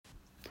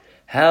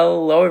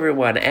Hello,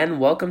 everyone, and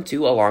welcome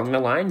to Along the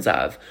Lines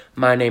of.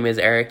 My name is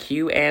Eric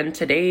Hugh, and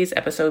today's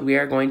episode we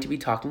are going to be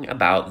talking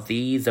about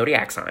the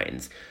zodiac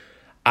signs.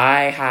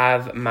 I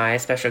have my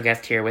special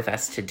guest here with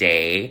us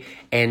today,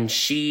 and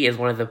she is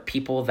one of the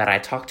people that I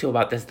talk to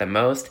about this the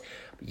most.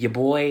 Your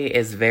boy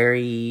is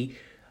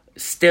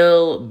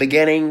still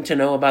beginning to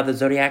know about the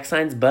zodiac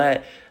signs,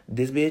 but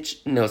this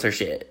bitch knows her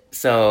shit.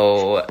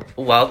 So,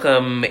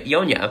 welcome,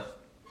 Yonya.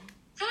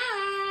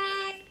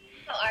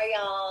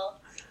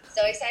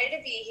 So excited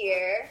to be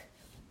here.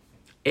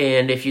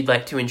 And if you'd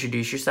like to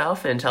introduce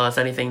yourself and tell us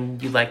anything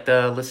you'd like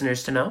the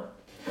listeners to know.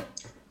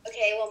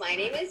 Okay, well, my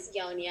name is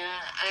Yonya.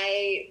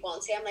 I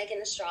won't say I'm like an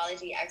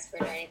astrology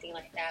expert or anything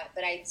like that,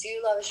 but I do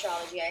love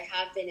astrology. I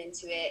have been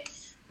into it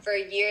for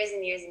years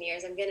and years and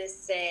years. I'm going to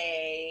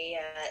say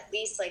at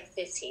least like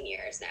 15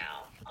 years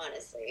now,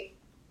 honestly.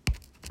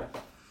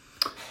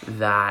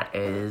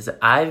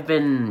 I've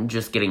been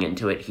just getting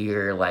into it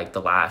here like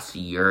the last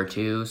year or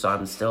two, so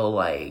I'm still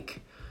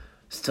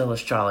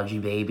astrology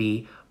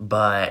baby,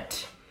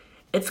 but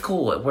it's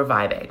cool. We're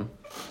vibing.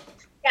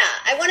 Yeah,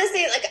 I want to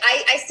say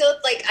I still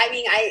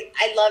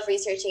I love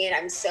researching it.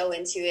 I'm so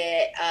into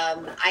it.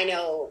 I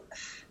know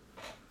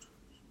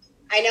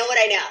what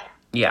I know.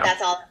 Yeah.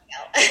 That's all I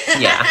know.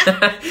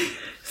 Yeah.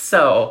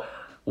 So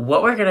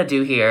what we're going to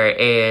do here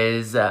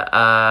is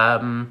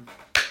brain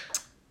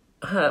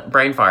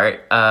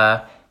fart.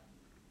 I'm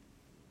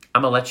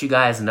going to let you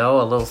guys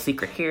know a little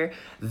secret here.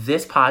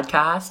 This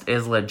podcast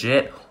is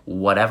legit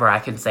whatever I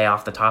can say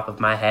off the top of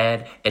my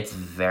head.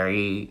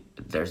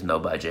 There's no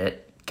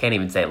budget. Can't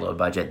even say low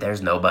budget.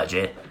 There's no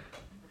budget.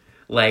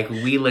 Like,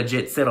 we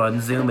legit sit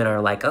on Zoom and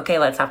are like, okay,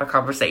 let's have a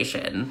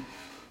conversation.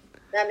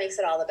 That makes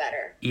it all the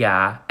better.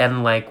 Yeah,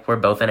 and like, we're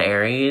both in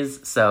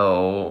Aries,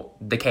 so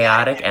the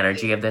chaotic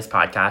energy of this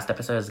podcast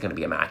episode is going to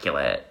be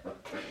immaculate.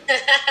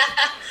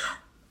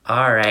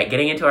 All right,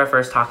 getting into our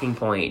first talking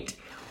point,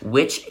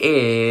 which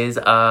is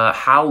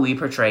how we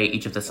portray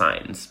each of the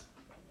signs.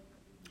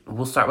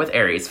 We'll start with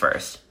Aries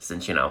first,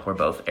 since, we're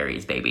both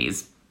Aries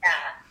babies. Yeah.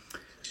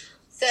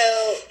 So,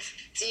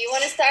 do you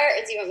want to start,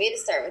 or do you want me to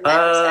start with my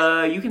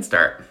perspective? You can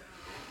start.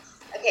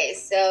 Okay,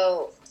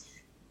 so,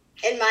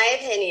 in my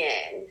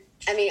opinion,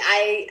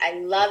 I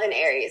love an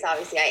Aries.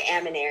 Obviously, I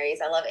am an Aries.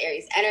 I love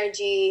Aries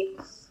energy.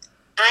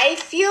 I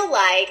feel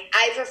like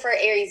I prefer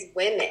Aries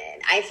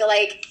women. I feel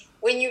like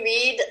when you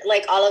read,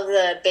 like, all of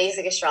the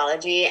basic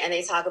astrology, and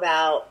they talk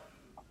about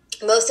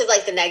most of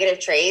like the negative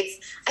traits,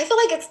 I feel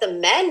like it's the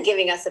men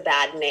giving us a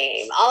bad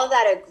name. All of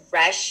that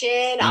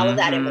aggression, all of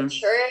that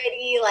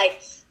immaturity.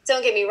 Like,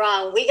 don't get me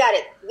wrong, we got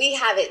it. We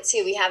have it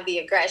too. We have the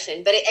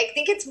aggression, but I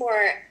think it's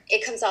more.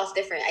 It comes off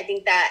different. I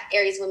think that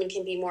Aries women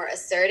can be more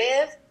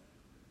assertive,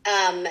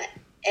 and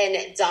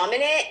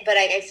dominant. But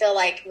I feel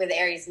like with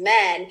Aries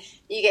men,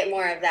 you get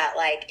more of that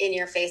like in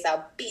your face.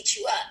 I'll beat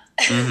you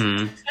up.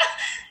 Mm-hmm.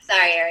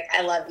 Sorry, Eric.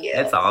 I love you.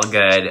 It's all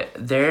good.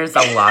 There's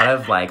a lot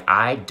of,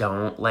 I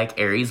don't like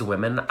Aries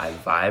women I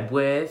vibe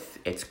with.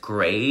 It's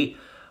great.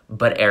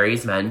 But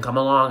Aries men come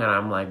along, and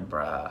I'm like,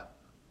 bruh,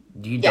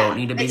 you don't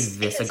need to be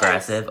this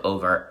aggressive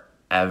over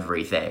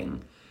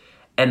everything.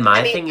 And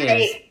my thing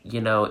is,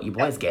 your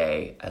boy's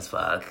gay as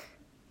fuck.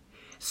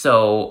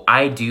 So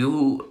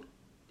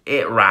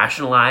it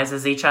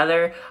rationalizes each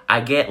other.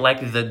 I get,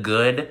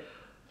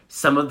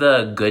 some of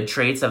the good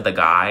traits of the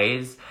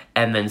guys,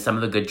 and then some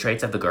of the good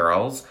traits of the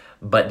girls,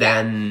 but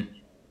then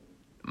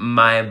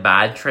my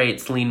bad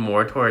traits lean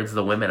more towards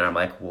the women. I'm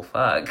like, well,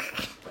 fuck.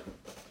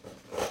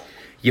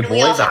 Your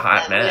boy's a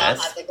hot mess. We all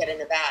have the good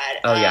and the bad.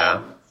 Oh,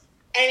 yeah.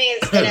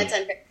 It's unfair to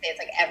say it's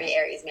like every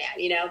Aries man,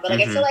 But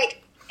I feel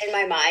like in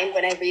my mind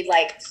when I read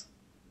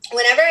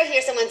whenever I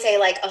hear someone say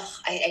oh,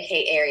 I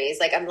hate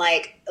Aries, I'm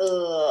like,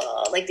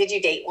 ugh, did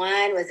you date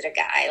one? Was it a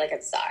guy? I'm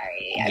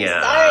sorry. I'm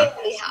sorry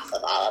on behalf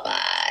of all of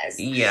us.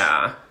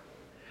 Yeah.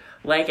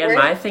 And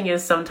my thing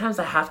is sometimes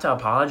I have to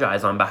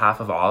apologize on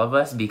behalf of all of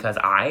us because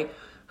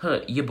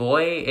your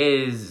boy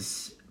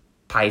is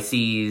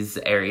Pisces,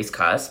 Aries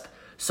cusp.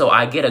 So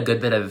I get a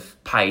good bit of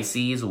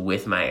Pisces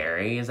with my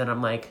Aries, and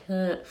I'm like,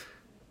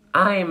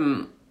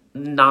 I'm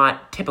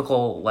not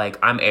typical,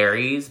 I'm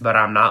Aries, but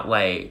I'm not,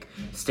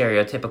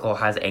 stereotypical,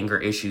 has anger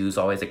issues,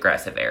 always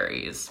aggressive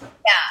Aries. Yeah.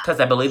 Because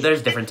I believe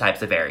there's different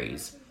types of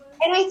Aries.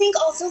 And I think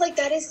also,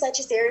 that is such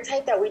a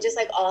stereotype that we just,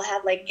 all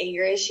have,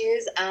 anger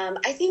issues.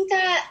 I think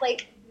that,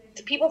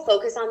 people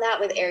focus on that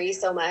with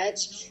Aries so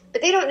much,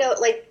 but they don't know,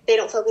 they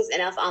don't focus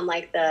enough on,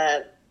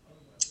 the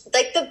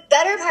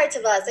better parts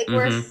of us.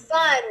 We're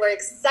fun, we're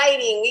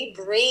exciting, we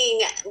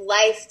bring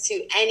life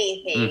to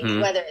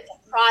anything, whether it's a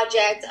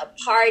project, a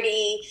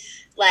party,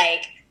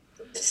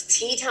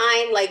 tea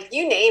time,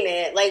 you name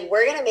it.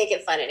 We're going to make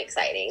it fun and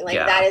exciting.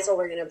 That is what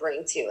we're going to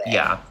bring to it.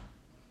 Yeah.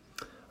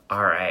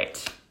 All right.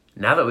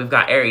 Now that we've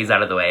got Aries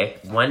out of the way,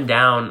 one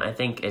down, I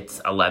think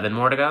it's 11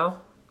 more to go.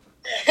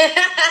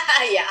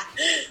 Yeah.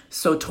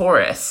 So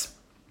Taurus.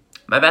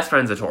 My best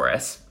friend's a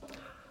Taurus.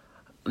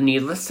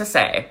 Needless to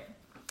say,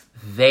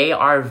 they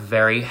are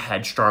very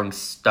headstrong,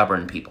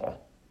 stubborn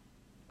people.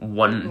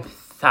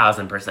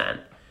 1,000%.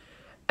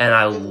 And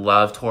I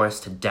love Taurus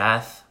to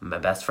death. My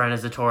best friend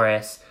is a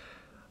Taurus.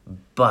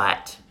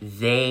 But if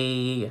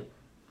they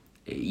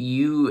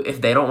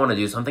don't want to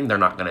do something, they're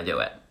not going to do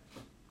it.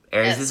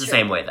 Aries is the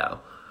same way, though.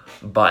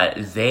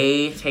 But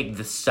they take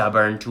the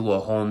stubborn to a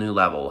whole new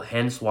level.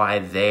 Hence why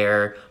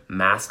their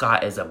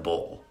mascot is a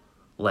bull.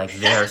 Like,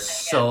 they're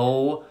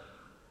so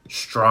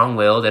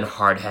strong-willed and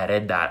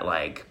hard-headed that,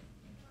 like,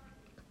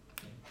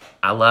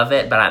 I love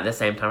it. But at the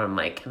same time, I'm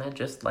like, can I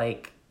just,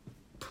 like,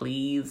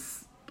 please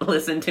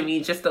listen to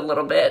me just a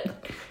little bit?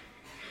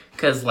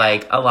 Because,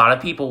 like, a lot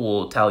of people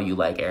will tell you,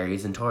 like,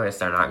 Aries and Taurus,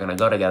 they're not going to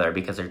go together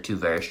because they're two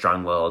very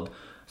strong-willed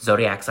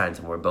zodiac signs,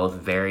 and we're both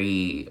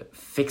very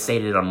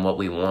fixated on what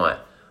we want.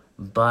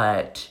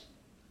 But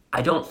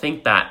I don't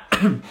think that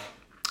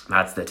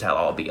that's the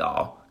tell-all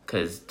be-all.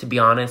 Because, to be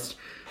honest,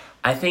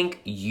 I think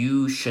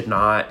you should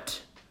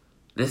not...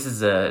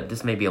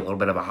 This may be a little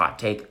bit of a hot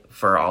take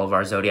for all of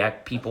our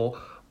zodiac people,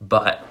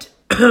 but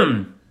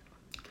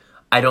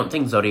I don't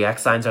think zodiac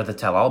signs are the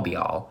tell-all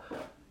be-all.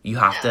 You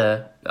have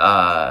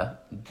to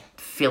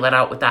feel it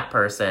out with that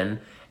person,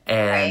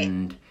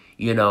 and,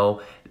 you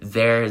know,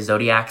 their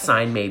zodiac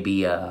sign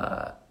maybe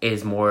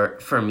is more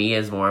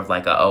of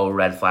like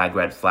red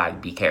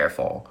flag, be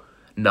careful.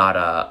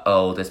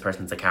 Not this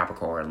person's a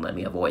Capricorn, let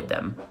me avoid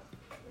them.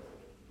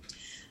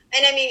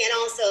 And I mean, and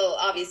also,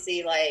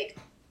 obviously, like,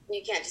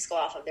 you can't just go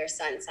off of their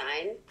sun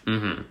sign.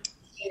 Mm-hmm.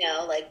 You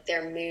know, like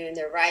their moon,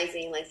 their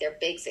rising, like their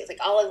big six, like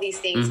all of these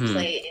things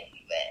play into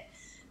it.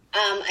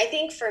 I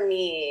think for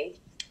me,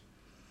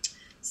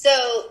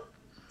 so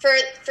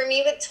for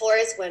me with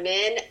Taurus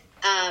women,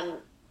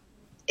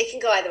 it can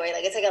go either way.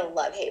 Like, it's like a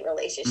love-hate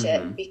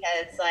relationship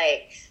because,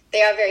 like,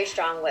 they are very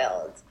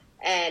strong-willed.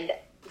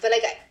 But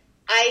like,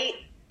 I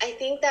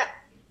think that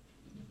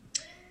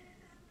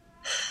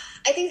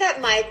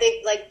my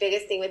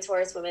biggest thing with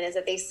Taurus women is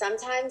that they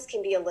sometimes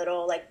can be a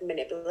little, like,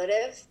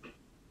 manipulative.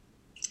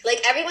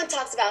 Like, everyone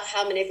talks about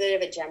how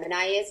manipulative a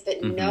Gemini is,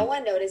 but no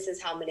one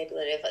notices how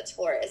manipulative a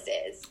Taurus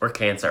is. Or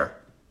Cancer.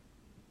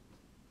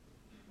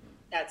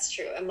 That's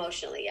true.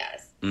 Emotionally,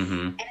 yes. Mm-hmm.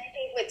 And I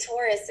think with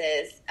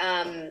Tauruses,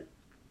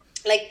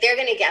 like, they're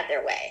going to get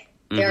their way.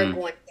 They're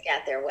going to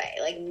get their way,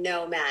 like,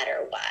 no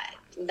matter what.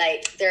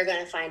 Like, they're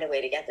going to find a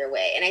way to get their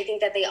way. And I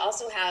think that they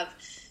also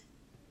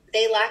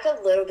they lack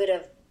a little bit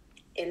of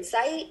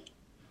insight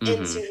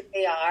into who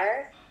they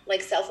are,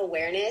 like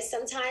self-awareness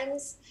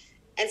sometimes.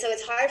 And so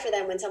it's hard for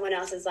them when someone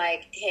else is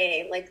like,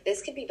 hey, like,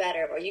 this could be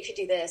better, or you could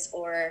do this,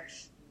 or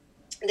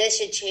this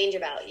should change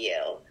about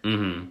you.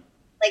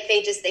 Like,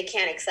 they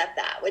can't accept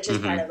that, which is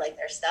part of, like,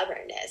 their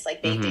stubbornness.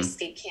 Like, they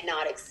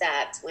cannot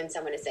accept when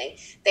someone is saying,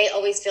 they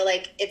always feel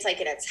like it's like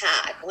an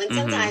attack, when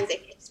sometimes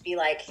it could just be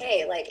like,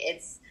 hey, like,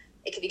 it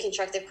could be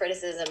constructive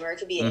criticism, or it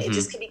could be it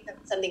just could be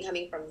something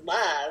coming from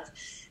love,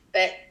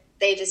 but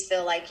they just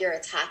feel like you're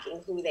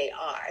attacking who they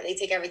are. They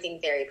take everything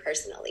very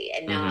personally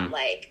and not,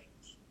 like,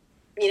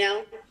 you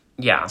know?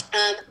 Yeah.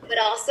 But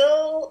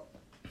also,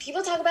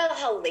 people talk about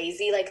how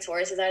lazy, like,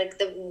 Tauruses are. Like,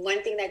 the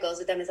one thing that goes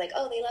with them is, like,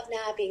 oh, they love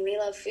napping, they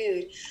love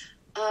food.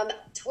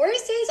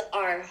 Tauruses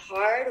are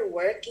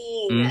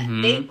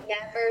hardworking. They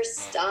never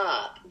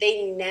stop.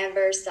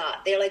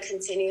 They're, like,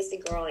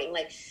 continuously growing.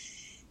 Like,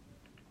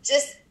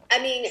 I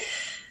mean,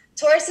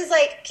 Tauruses,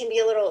 like, can be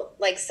a little,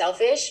 like,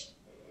 selfish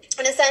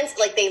in a sense.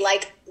 Like,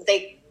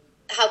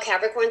 how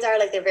Capricorns are,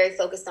 like, they're very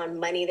focused on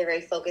money. They're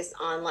very focused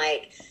on,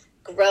 like,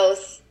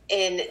 growth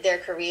in their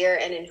career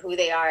and in who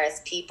they are as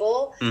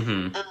people.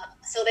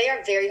 So they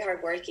are very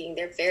hardworking.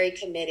 They're very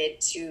committed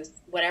to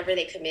whatever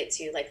they commit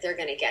to. Like, they're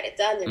going to get it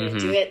done. They're going to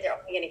do it. They're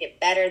only going to get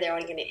better. They're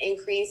only going to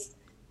increase.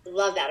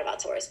 Love that about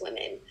Taurus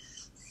women.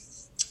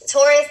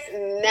 Taurus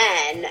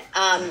men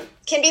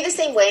can be the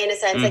same way in a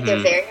sense. Like, they're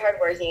very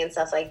hardworking and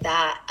stuff like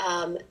that.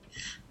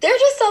 They're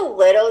just a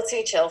little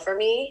too chill for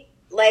me.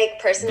 Like,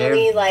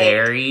 personally, they're like,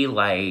 very,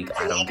 like,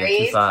 I don't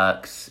give two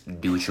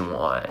fucks. Do what you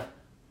want.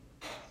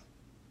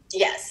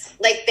 Yes.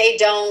 Like, they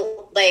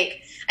don't,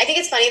 like, I think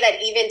it's funny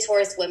that even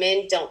Taurus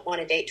women don't want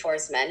to date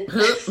Taurus men.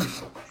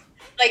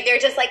 Like, they're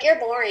just like, you're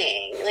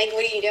boring. Like,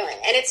 what are you doing?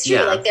 And it's true.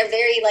 Yeah. Like, they're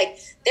very, like,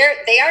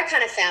 they are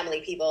kind of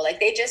family people. Like,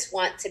 they just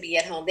want to be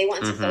at home. They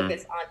want to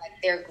focus on,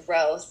 like, their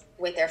growth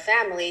with their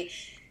family,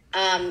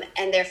 and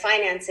their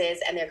finances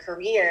and their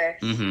career.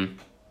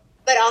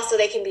 But also,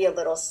 they can be a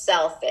little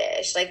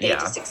selfish. Like, they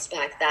just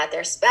expect that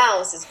their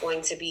spouse is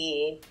going to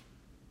be,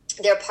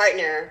 their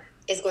partner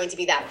is going to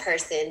be that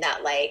person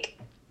that, like,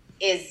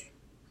 is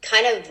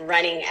kind of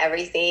running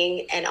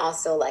everything. And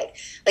also, like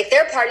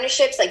their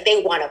partnerships, like,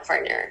 they want a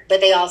partner,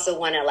 but they also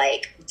want to,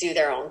 like, do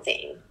their own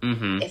thing. If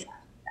that makes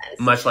sense.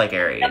 Much like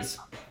Aries.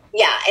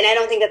 Yeah, and I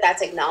don't think that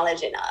that's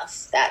acknowledged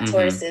enough, that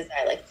Tauruses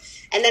are, like...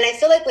 And then I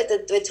feel like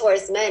with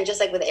Taurus men, just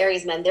like with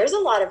Aries men, there's a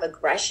lot of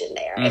aggression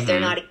there if they're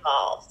not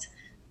evolved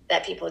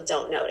that people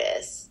don't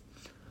notice.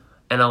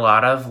 And a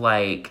lot of,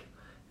 like...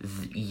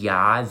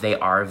 they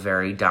are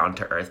very down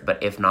to earth,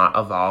 but if not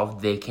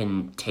evolved, they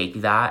can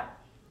take that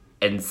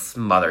and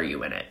smother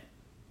you in it.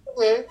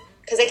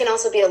 because they can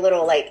also be a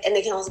little like, and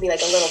they can also be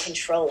like a little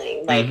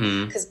controlling, like,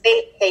 because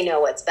they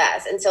know what's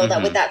best. And so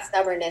that with that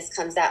stubbornness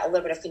comes that a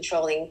little bit of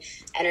controlling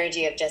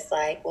energy of just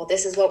like, well,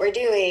 this is what we're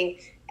doing,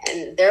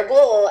 and they're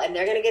bull, and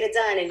they're going to get it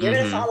done, and you're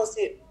going to follow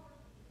suit.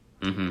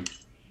 I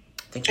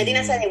think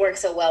that's why they work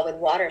so well with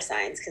water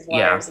signs, because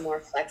water is more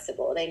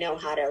flexible. They know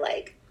how to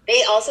like,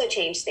 they also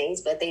change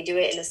things, but they do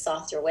it in a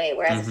softer way.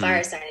 Whereas a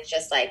fire sign is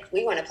just like,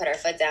 we want to put our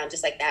foot down,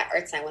 just like that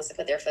earth sign wants to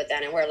put their foot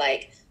down, and we're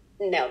like,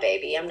 no,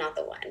 baby, I'm not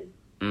the one.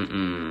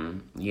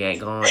 You ain't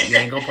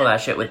gonna pull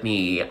that shit with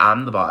me.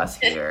 I'm the boss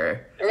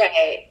here.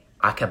 Right.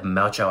 I could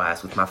melt your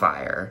ass with my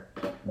fire.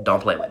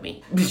 Don't play with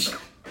me.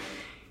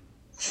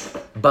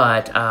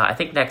 But I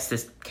think next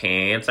is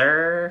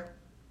Cancer.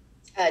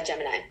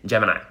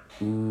 Gemini.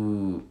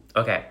 Ooh.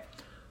 Okay.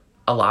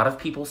 A lot of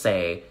people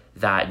say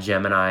that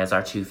Geminis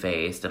are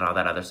two-faced and all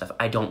that other stuff.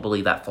 I don't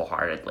believe that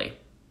full-heartedly.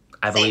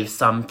 I believe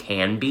some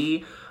can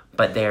be,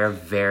 but they're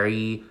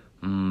very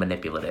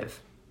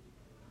manipulative.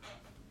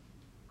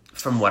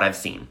 From what I've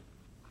seen.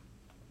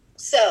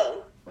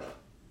 So,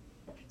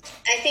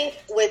 I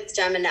think with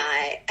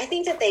Gemini, I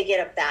think that they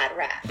get a bad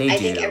rap. I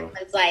think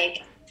everyone's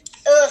like,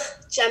 ugh,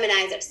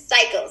 Geminis are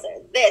psychos,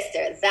 or this,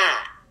 or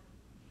that.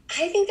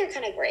 I think they're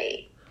kind of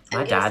great.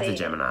 My dad's a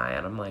Gemini,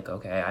 and I'm like,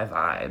 okay, I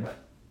vibe.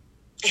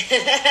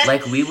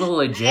 Like, we will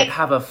legit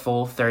have a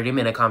full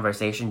 30-minute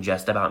conversation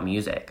just about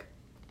music.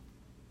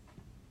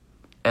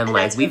 And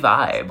like, we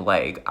vibe.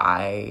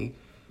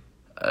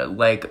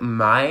 Like,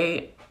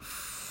 my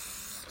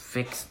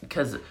fix,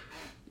 because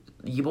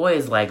you boy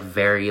is like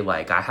very,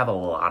 like, I have a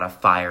lot of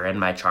fire in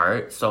my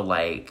chart, so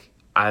like,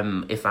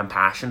 if I'm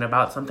passionate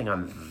about something,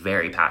 I'm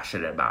very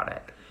passionate about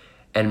it.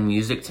 And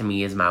music to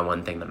me is my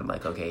one thing that I'm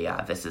like, okay,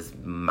 yeah, this is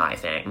my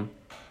thing.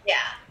 Yeah.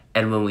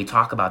 And when we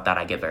talk about that,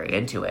 I get very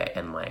into it.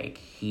 And like,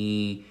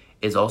 he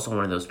is also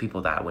one of those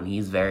people that when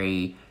he's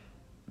very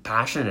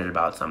passionate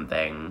about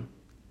something,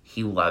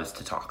 he loves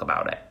to talk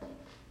about it.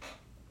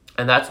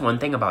 And that's one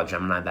thing about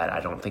Gemini that I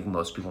don't think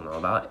most people know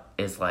about,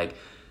 is like,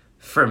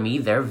 for me,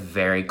 they're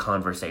very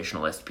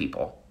conversationalist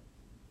people.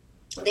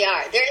 They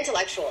are. They're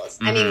intellectuals.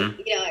 I mean,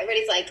 you know,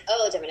 everybody's like,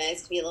 oh,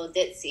 Geminis can be a little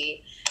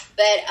ditzy.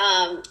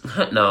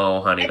 But,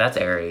 no, honey, that's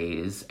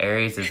Aries.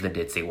 Aries is the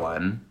ditzy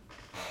one.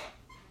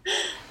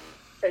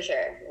 For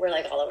sure. We're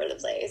like all over the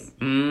place.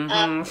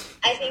 I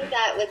think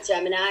that with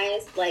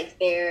Geminis, like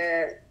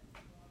their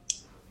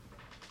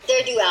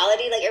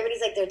duality, like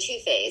everybody's like they're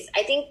two-faced.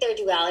 I think their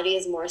duality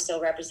is more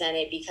so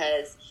represented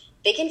because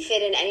they can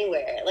fit in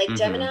anywhere. Like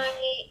Gemini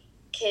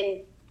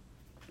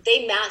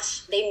they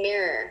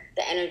mirror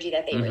the energy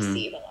that they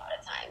receive a lot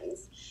of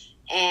times.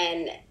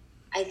 And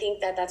I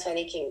think that that's why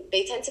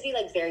they tend to be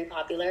like very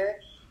popular,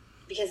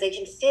 because they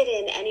can fit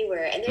in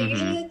anywhere. And they're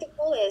usually like the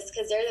coolest,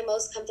 because they're the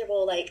most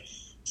comfortable, like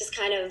just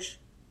kind of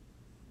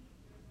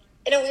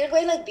in a weird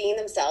way, like being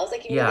themselves.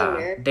 Like, you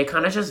know, they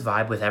kind of just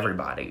vibe with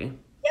everybody.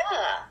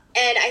 Yeah.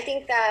 And I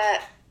think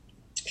that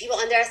people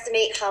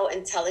underestimate how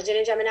intelligent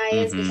a Gemini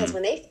is, because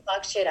when they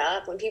fuck shit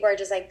up, when people are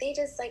just like, they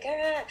just like,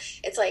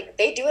 it's like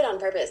they do it on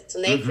purpose.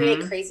 When they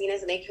create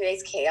craziness and they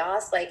create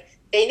chaos, like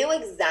they know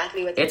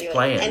exactly what they're doing. It's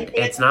planned. And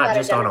it's not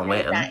just on a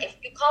whim. If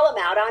you call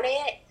them out on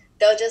it,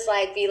 they'll just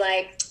like be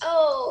like,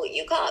 oh,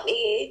 you caught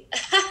me.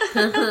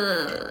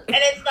 And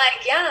it's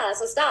like, yeah,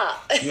 so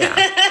stop. Yeah.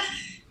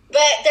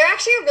 But they're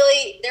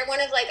actually they're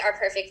one of like our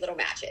perfect little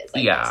matches.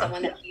 Like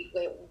someone that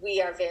we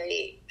are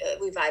very,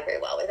 we vibe very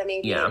well with. I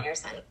mean, he's an air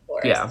sign, of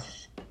course. Yeah.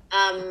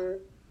 I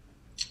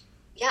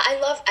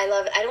love,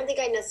 I don't think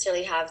I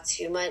necessarily have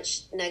too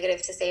much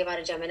negative to say about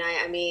a Gemini.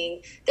 I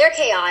mean, they're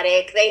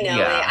chaotic. They know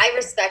it. I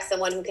respect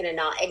someone who can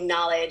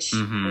acknowledge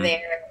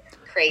their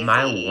crazy.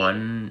 My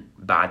one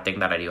bad thing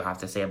that I do have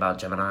to say about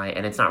Gemini,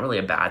 and it's not really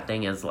a bad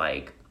thing, is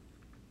like,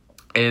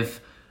 if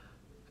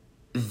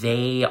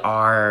they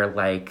are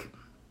like,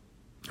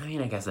 I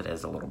mean, I guess it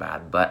is a little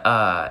bad, but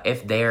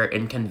if they're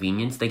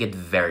inconvenienced, they get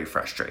very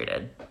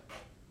frustrated.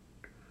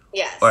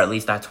 Yes. Or at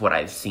least that's what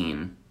I've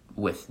seen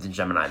with the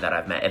Gemini that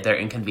I've met. If they're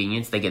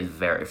inconvenienced, they get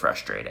very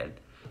frustrated.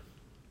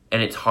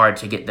 And it's hard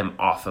to get them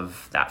off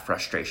of that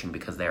frustration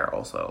because they're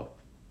also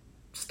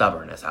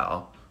stubborn as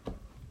hell.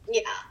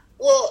 Yeah.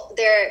 Well,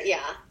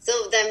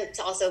 so them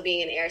also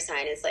being an air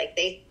sign is like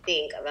they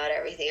think about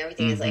everything.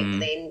 Everything is like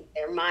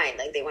their mind.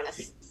 Like they want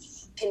to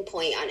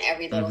pinpoint on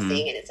every little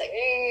thing, and it's like,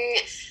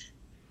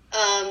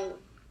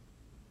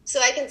 so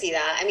I can see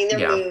that. I mean,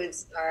 their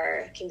moods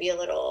can be a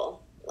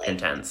little like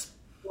intense,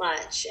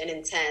 much and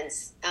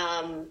intense.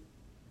 So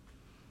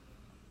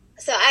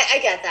I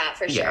get that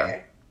for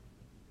sure.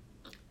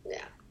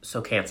 Yeah.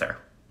 So Cancer.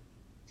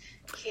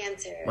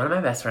 One of my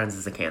best friends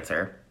is a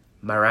Cancer.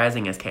 My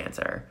rising is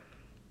Cancer.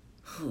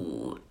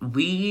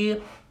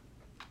 The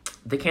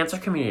Cancer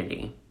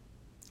community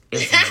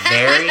is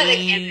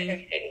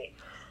very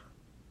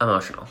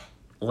emotional.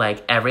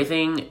 Like,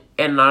 everything,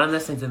 and not in the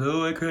sense of,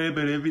 oh, I cry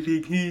about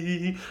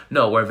everything.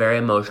 No, we're very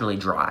emotionally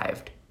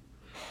drived.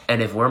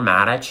 And if we're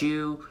mad at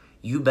you,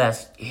 you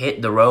best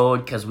hit the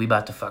road, because we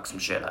about to fuck some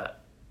shit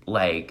up.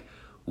 Like,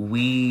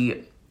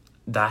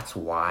 that's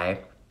why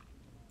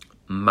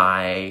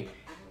my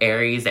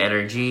Aries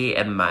energy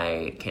and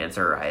my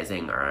Cancer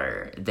rising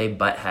they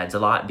butt heads a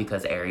lot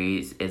because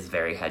Aries is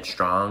very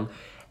headstrong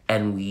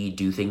and we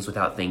do things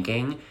without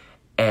thinking,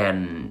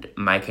 and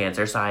my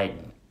Cancer side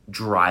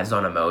drives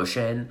on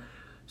emotion.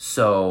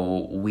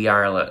 So we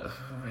are,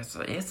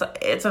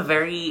 it's a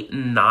very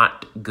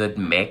not good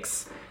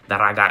mix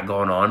that I got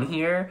going on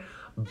here,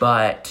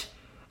 but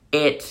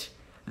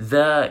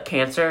the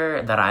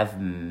Cancer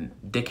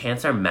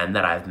men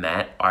that I've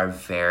met are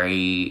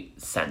very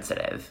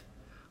sensitive.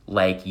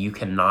 Like, you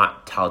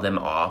cannot tell them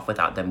off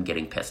without them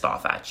getting pissed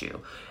off at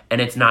you. And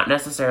it's not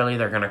necessarily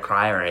they're going to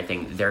cry or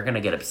anything. They're going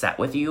to get upset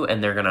with you,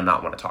 and they're going to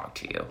not want to talk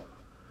to you.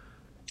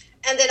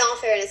 And then, all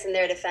fairness, in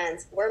their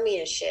defense, we're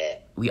mean as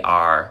shit. We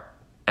are.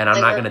 And I'm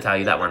not going to tell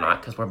you that we're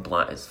not, because we're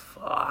blunt as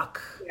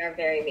fuck. We are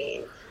very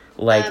mean.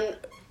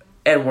 Like,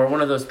 and we're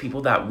one of those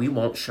people that we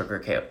won't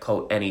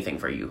sugarcoat anything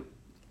for you.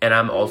 And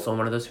I'm also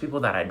one of those people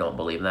that I don't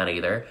believe in that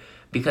either.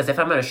 Because if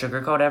I'm going to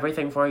sugarcoat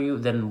everything for you,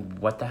 then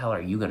what the hell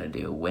are you going to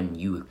do when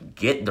you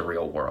get the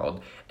real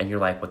world? And you're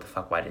like, what the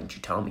fuck, why didn't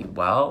you tell me?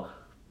 Well,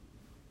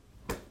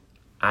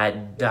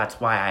 that's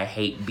why I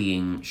hate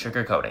being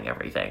sugarcoating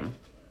everything.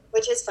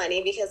 Which is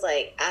funny because,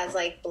 like, as,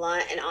 like,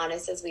 blunt and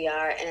honest as we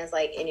are, and as,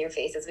 like, in your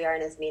face as we are,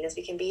 and as mean as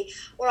we can be,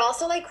 we're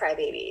also, like,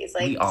 crybabies.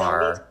 Like, we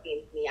are. Don't be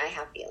mean to me. I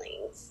have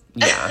feelings.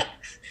 Yeah.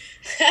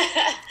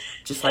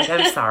 Just like,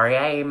 I'm sorry,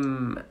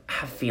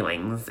 have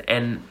feelings.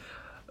 And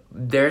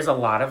there's a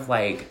lot of,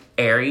 like,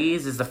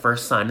 Aries is the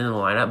first sign in the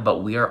lineup, but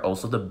we are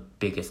also the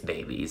biggest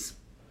babies.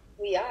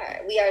 We are.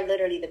 We are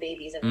literally the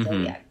babies of the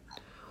Zodiac.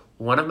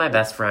 One of my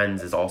best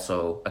friends is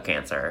also a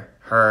Cancer.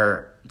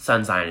 Her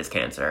sun sign is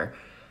Cancer.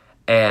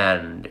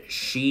 And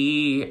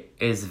she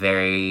is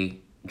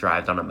very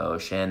driven on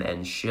emotion,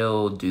 and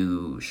she'll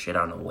do shit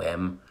on a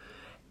whim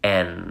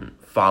and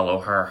follow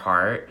her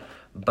heart.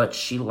 But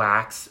she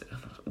lacks,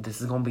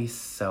 this is going to be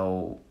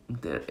so,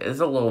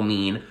 it's a little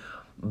mean,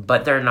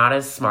 but they're not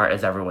as smart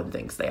as everyone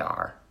thinks they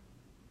are.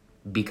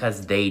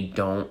 Because they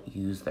don't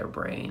use their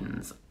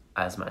brains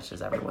as much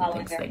as everyone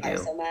thinks they do.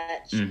 So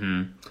much.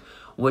 Mm-hmm.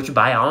 Which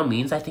by all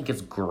means I think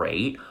is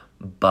great,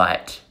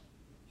 but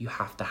you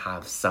have to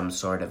have some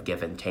sort of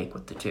give and take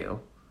with the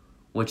two.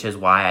 Which is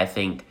why I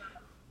think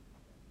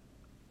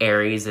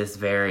Aries is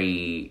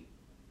very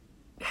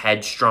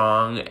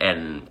headstrong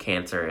and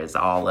Cancer is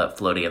all up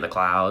floating in the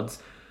clouds.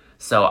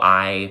 So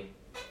I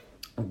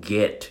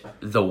get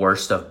the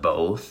worst of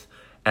both,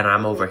 and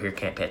I'm over here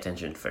can't pay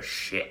attention for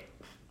shit.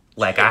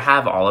 Like, I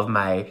have all of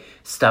my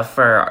stuff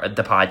for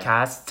the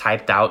podcast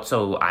typed out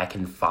so I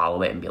can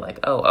follow it and be like,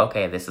 oh,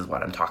 okay, this is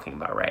what I'm talking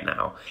about right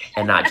now.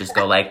 And not just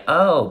go like,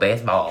 oh,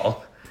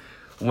 baseball,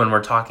 when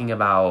we're talking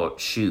about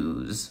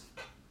shoes.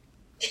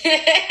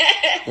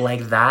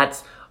 Like,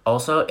 that's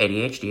also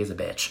ADHD is a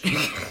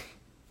bitch.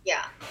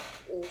 Yeah,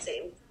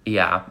 same.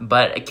 Yeah,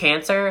 but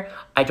Cancer,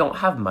 I don't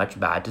have much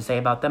bad to say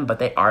about them, but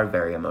they are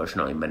very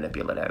emotionally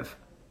manipulative.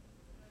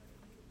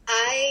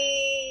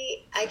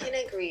 I can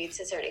agree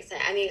to a certain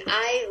extent. I mean,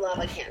 I love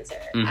a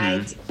Cancer.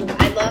 Mm-hmm.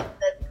 I love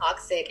the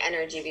toxic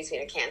energy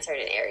between a Cancer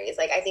and an Aries.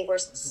 Like, I think we're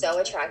so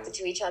attracted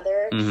to each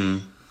other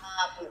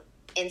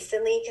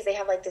instantly because they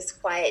have, like, this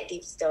quiet,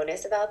 deep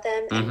stillness about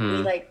them. And we,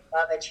 like,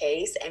 love a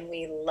chase, and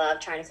we love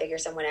trying to figure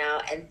someone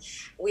out. And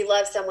we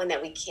love someone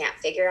that we can't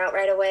figure out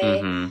right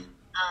away.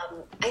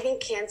 I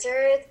think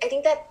Cancer, I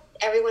think that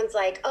everyone's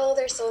like, oh,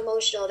 they're so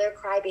emotional, they're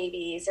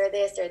crybabies, or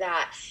this or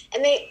that.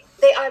 And they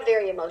are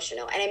very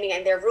emotional. And I mean,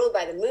 and they're ruled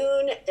by the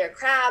moon, they're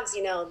crabs,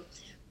 you know,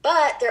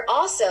 but they're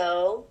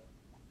also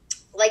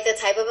like the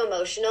type of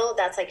emotional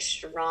that's like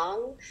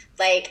strong.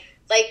 Like,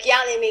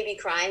 yeah, they may be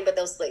crying, but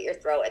they'll slit your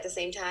throat at the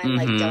same time.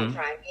 Like, don't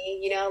cry me,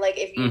 you know, like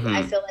if you,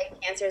 I feel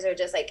like Cancers are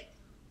just like,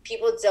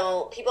 people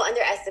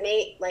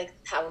underestimate like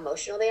how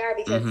emotional they are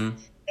because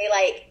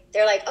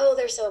they're like, oh,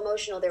 they're so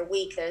emotional, they're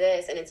weak, they're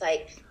this, and it's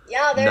like,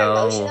 yeah, they're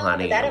emotional. No,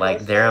 honey, like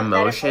their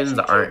emotions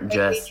aren't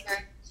just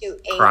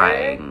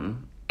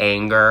crying,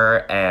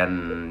 anger,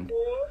 and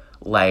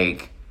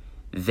like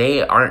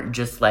they aren't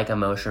just like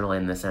emotional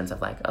in the sense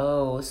of like,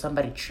 oh,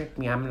 somebody tricked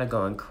me, I'm gonna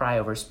go and cry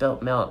over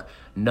spilt milk.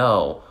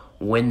 No,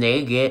 when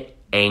they get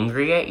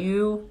angry at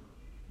you,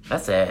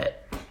 that's it.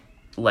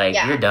 Like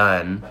you're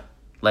done.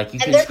 Like you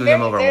can screw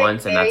them over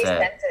once and that's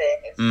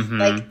it.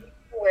 Like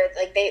where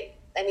like they,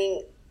 I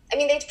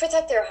mean, they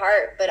protect their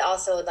heart, but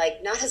also,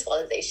 like, not as well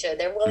as they should.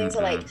 They're willing to,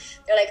 like,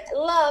 they're like, I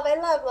love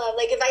love.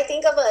 Like, if I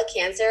think of a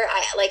Cancer,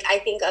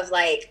 I think of,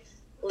 like,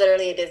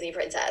 literally a Disney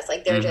princess.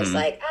 Like, they're just,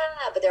 like,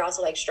 but they're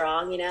also, like,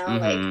 strong, you know?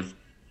 Like, and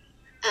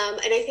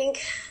I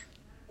think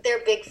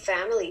they're big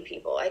family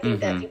people. I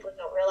think that people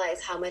don't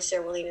realize how much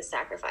they're willing to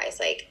sacrifice.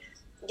 Like,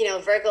 you know,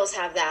 Virgos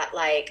have that,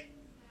 like,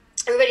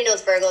 everybody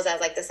knows Virgos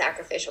as, like, the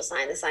sacrificial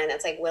sign, the sign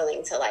that's, like,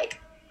 willing to, like,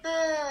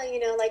 you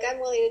know, like, I'm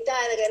willing to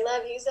die. Like, I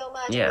love you so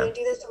much. I'm going to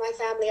do this for my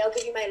family. I'll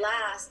give you my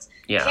last.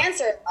 Yeah.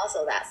 Cancer is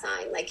also that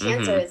sign. Like,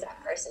 Cancer is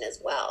that person as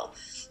well.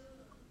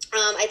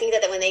 I think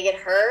that when they get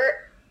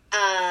hurt,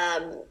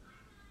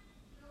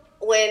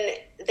 when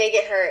they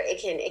get hurt,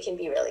 it can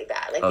be really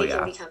bad. Like, they yeah.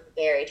 can become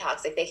very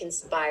toxic. They can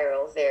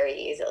spiral very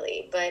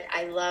easily. But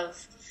I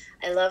love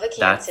a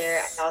Cancer.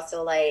 I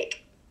also,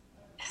 like,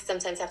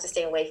 sometimes have to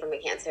stay away from a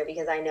Cancer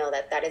because I know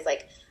that is,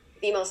 like,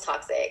 the most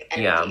toxic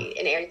energy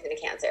in Aries and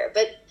a Cancer.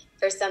 But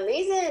for some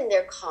reason,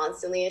 they're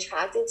constantly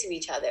attracted to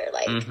each other.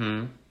 Like,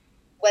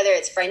 whether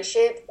it's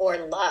friendship or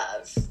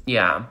love.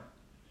 Yeah.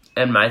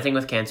 And my thing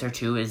with Cancer,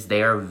 too, is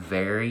they are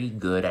very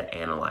good at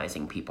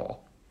analyzing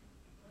people.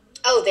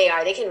 Oh, they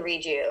are. They can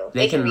read you.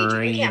 They can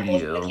read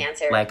you a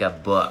Cancer. Like a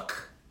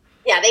book.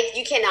 Yeah,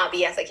 you cannot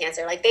BS a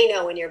Cancer. Like, they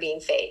know when you're being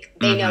fake.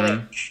 They know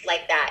it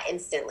like that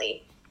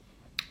instantly.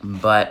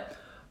 But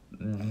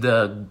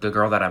the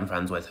girl that I'm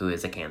friends with who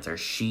is a Cancer,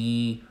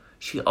 she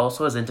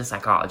also is into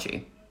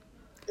psychology.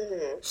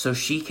 So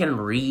she can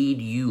read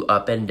you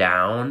up and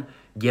down,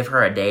 give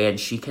her a day, and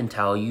she can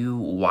tell you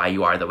why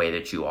you are the way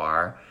that you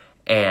are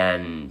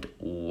and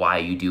why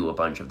you do a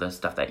bunch of the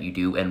stuff that you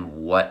do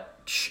and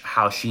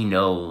how she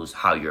knows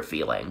how you're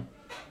feeling.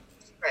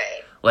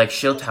 Right. Like,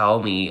 she'll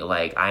tell me,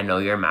 like, I know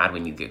you're mad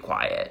when you get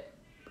quiet.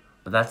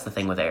 But that's the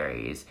thing with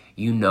Aries.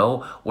 You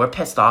know, we're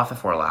pissed off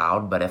if we're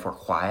loud, but if we're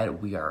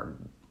quiet, we are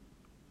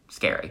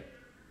scary.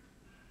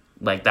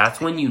 Like,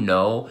 that's when you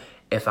know,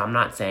 if I'm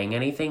not saying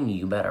anything,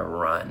 you better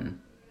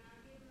run.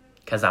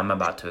 Because I'm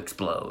about to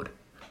explode.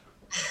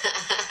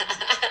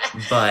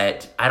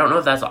 But I don't know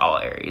if that's all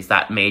Aries.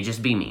 That may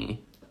just be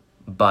me.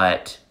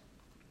 But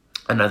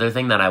another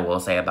thing that I will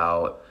say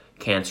about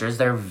Cancers,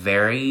 they're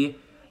very,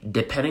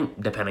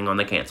 depending on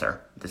the Cancer,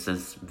 this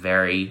is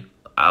very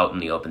out in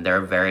the open,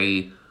 they're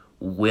very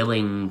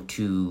willing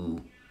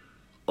to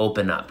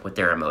open up with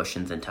their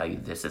emotions and tell you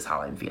this is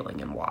how I'm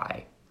feeling and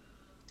why.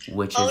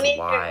 Which Only is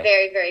why they're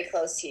very, very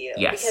close to you.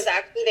 Yes. Because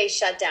actually they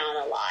shut down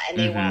a lot and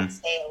they won't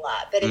say a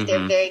lot. But if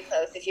they're very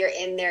close, if you're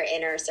in their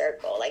inner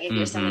circle, like if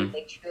you're someone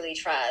they truly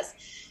trust,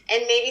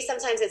 and maybe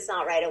sometimes it's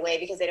not right away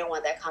because they don't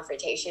want that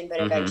confrontation,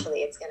 but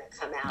eventually it's going to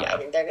come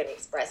out and they're going to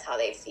express how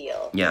they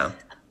feel. Yeah.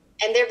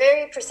 And they're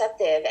very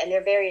perceptive and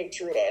they're very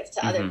intuitive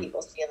to other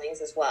people's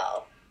feelings as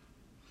well.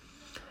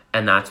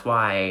 And that's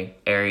why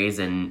Aries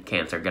and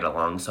Cancer get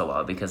along so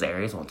well, because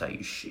Aries won't tell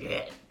you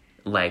shit.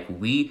 Like,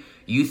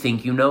 you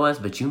think you know us,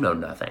 but you know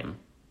nothing.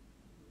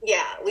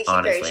 Yeah, we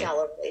keep very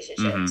shallow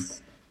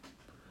relationships.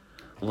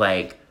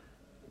 Like,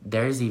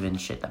 there's even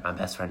shit that my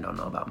best friend don't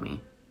know about me.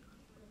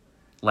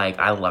 Like,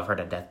 I love her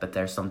to death, but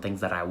there's some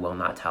things that I will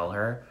not tell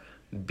her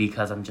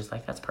because I'm just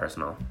like, that's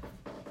personal.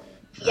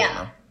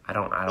 I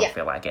don't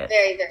feel like it.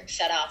 Very, very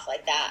shut off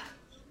like that.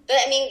 But,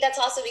 I mean, that's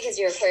also because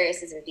your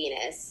Aquarius is in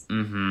Venus.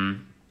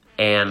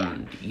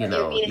 And, you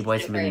know, you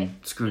boys have been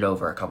screwed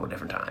over a couple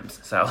different times,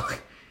 so...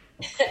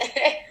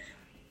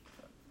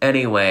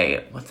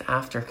 Anyway, what's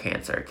after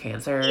Cancer?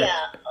 Cancer?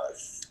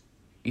 Leos.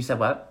 You said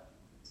what?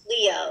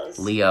 Leos.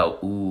 Leo.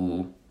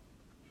 Ooh.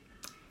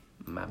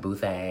 My boo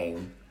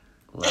thing.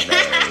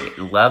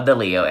 Love the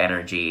Leo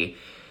energy.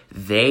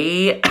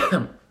 They,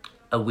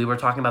 we were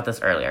talking about this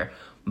earlier,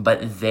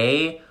 but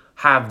they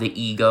have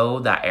the ego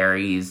that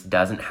Aries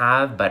doesn't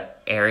have,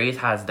 but Aries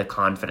has the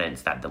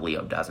confidence that the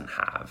Leo doesn't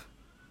have.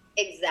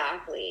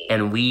 Exactly.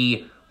 And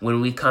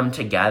when we come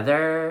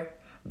together...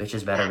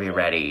 Bitches better be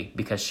ready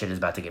because shit is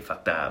about to get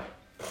fucked up.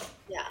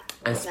 Yeah.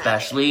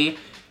 Especially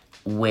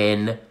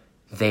when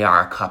they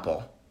are a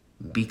couple.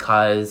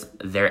 Because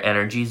their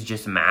energies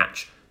just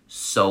match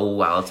so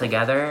well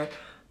together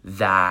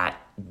that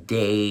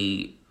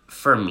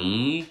for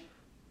me,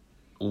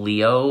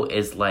 Leo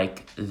is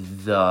like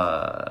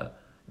the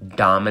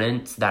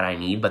dominance that I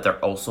need, but they're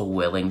also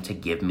willing to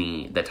give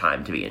me the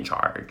time to be in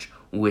charge.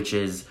 Which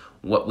is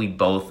what we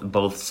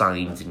both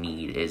signs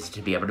need, is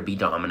to be able to be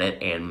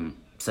dominant and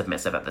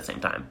submissive at the same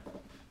time.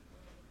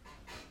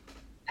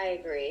 I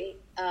agree.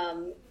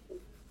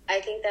 I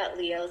think that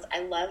I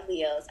love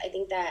Leos. I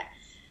think that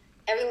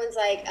everyone's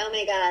like, oh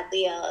my God,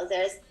 Leos,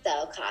 they're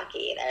so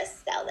cocky. They're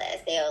so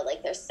this.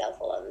 They're so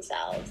full of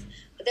themselves.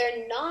 But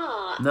they're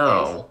not. No.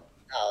 Very full of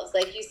themselves.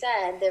 Like you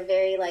said, they're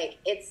very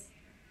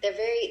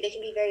they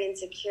can be very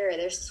insecure.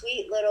 They're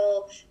sweet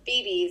little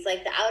BBs.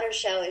 Like, the outer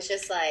show is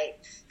just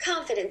like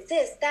confidence,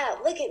 this,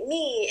 that, look at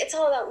me. It's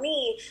all about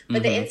me.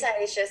 But the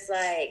inside is just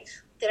like,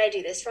 did I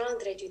do this wrong?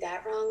 Did I do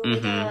that wrong? Oh my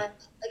God.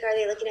 Like, are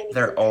they looking at me?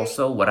 They're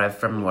also,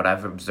 from what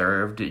I've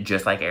observed,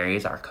 just like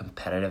Aries, are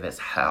competitive as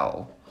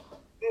hell.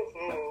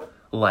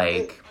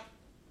 Like,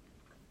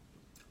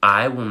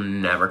 I will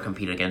never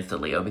compete against a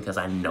Leo because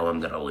I know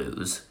I'm gonna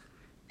lose.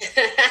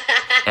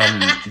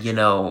 And, you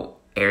know,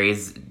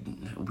 Aries,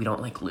 we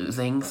don't like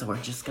losing, so we're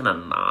just gonna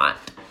not.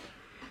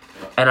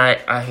 And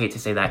I hate to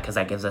say that because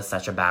that gives us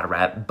such a bad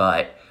rep,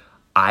 but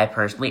I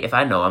personally, if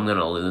I know I'm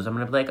gonna lose, I'm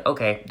gonna be like,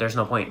 okay, there's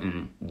no point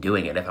in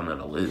doing it if I'm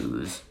gonna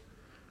lose.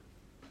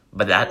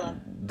 But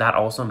that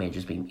also may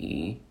just be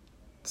me.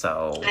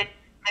 So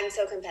I'm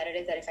so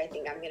competitive that if I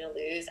think I'm gonna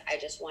lose, I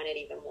just want it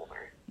even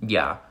more.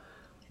 Yeah.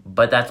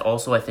 But that's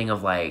also a thing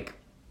of, like,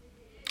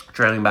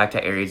 trailing back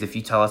to Aries, if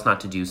you tell us not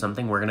to do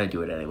something, we're gonna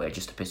do it anyway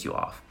just to piss you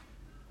off.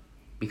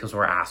 Because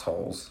we're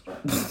assholes.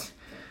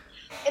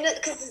 And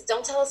because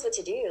don't tell us what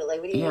to do. Like,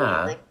 what do you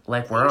mean?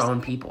 Like we're our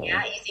own people.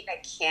 Yeah, you think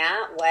I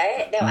can't?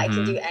 What? No, I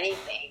can do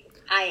anything.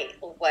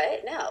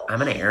 What? No.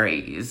 I'm an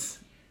Aries.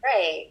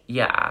 Right.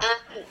 Yeah.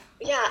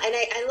 Yeah, and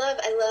I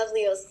love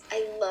Leo's.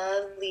 I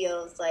love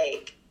Leo's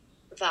like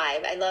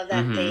vibe. I love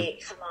that they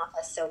come off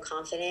as so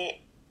confident.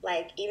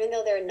 Like, even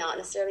though they're not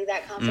necessarily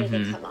that confident,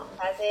 they come off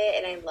as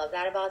it, and I love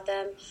that about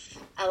them.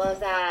 I love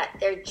that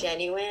they're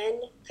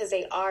genuine, because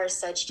they are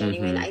such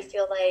genuine. I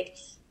feel like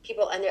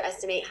people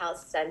underestimate how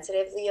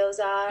sensitive Leos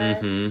are,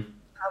 how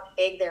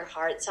big their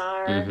hearts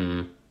are.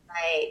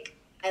 Like,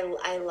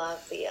 I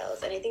love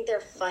Leos, and I think they're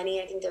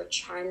funny. I think they're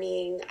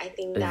charming. I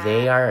think that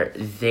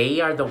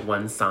they are the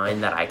one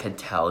sign that I could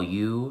tell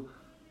you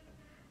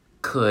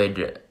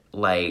could,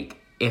 like,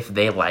 if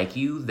they like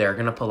you, they're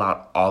gonna pull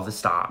out all the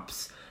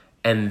stops,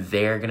 and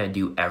they're gonna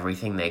do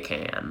everything they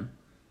can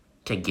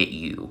to get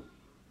you,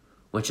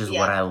 which is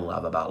what I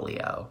love about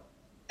Leo.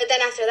 But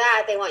then after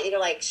that, they want you to,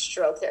 like,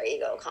 stroke their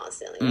ego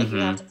constantly. Like, you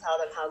have to tell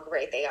them how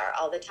great they are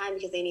all the time,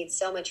 because they need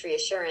so much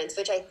reassurance,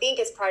 which I think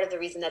is part of the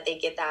reason that they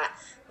get that,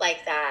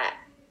 like, that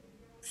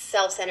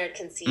self-centered,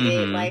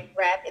 conceited, like,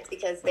 rep. It's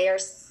because they are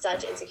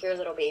such insecure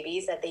little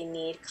babies that they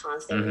need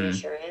constant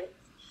reassurance.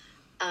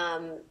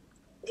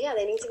 Yeah,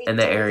 they need to be... And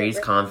the Aries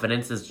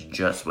confidence is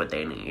just what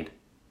they need.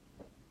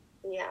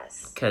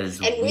 Yes.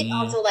 And we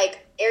also,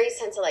 like, Aries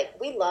tend to, like,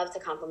 we love to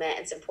compliment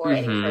and support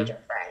and encourage our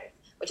friends.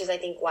 Which is, I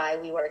think, why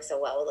we work so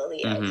well with a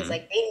Leo. Because,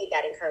 like, they need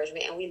that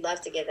encouragement, and we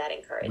love to give that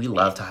encouragement. We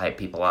love to hype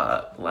people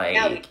up.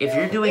 Like, if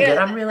you're doing good,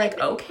 I'm really like,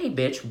 okay,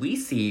 bitch, we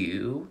see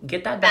you.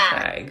 Get that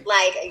bag.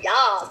 Like,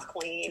 y'all's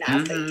queen.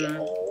 I say,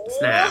 yo.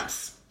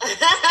 Snaps.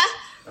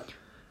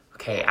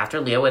 Okay,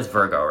 after Leo is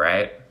Virgo,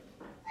 right?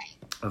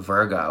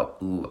 Virgo.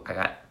 Ooh,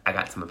 I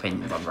got some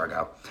opinions on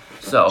Virgo.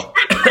 So,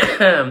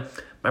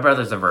 my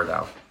brother's a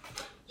Virgo.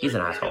 He's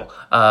an asshole.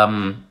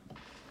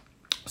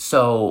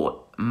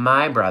 So,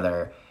 my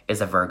brother is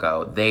a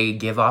Virgo. They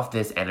give off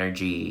this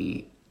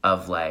energy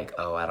of, like,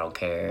 oh, I don't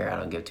care, I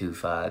don't give two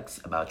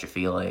fucks about your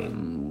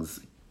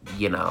feelings,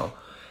 you know,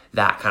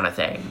 that kind of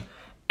thing.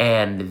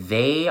 And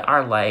they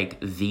are like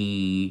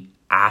the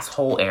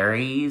asshole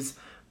Aries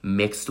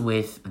mixed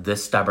with the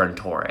stubborn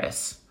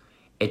Taurus.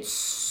 It's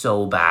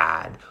so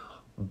bad.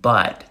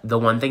 But the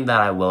one thing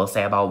that I will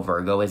say about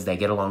Virgo is they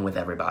get along with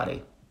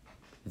everybody.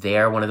 They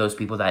are one of those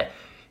people that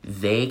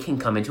they can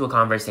come into a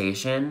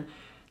conversation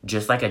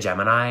just like a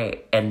Gemini,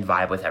 and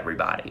vibe with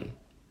everybody.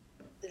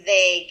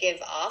 They give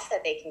off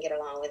that they can get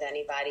along with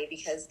anybody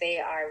because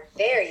they are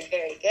very,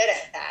 very good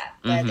at that.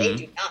 But they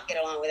do not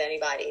get along with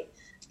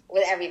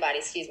everybody,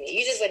 excuse me.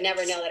 You just would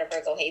never know that a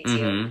Virgo hates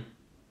you.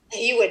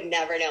 You would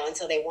never know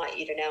until they want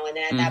you to know. And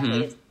then at that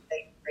point, it's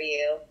like for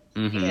you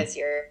because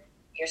you're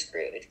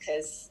screwed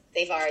because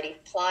they've already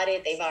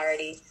plotted. They've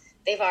already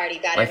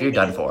got like you're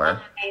done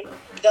for.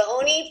 The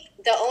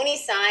only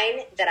sign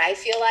that I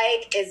feel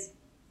like is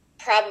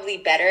probably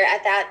better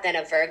at that than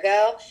a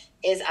Virgo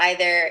is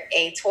either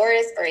a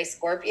Taurus or a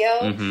Scorpio.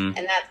 And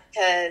that's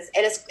because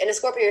in a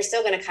Scorpio you're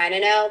still going to kind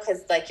of know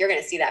because like you're going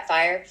to see that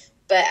fire,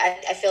 but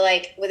I feel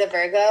like with a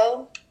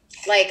Virgo,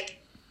 like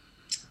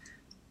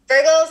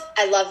Virgos,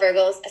 I love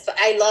Virgos.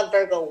 I love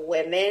Virgo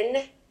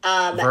women.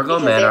 Virgo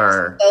men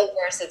are so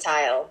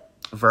versatile.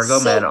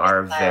 Men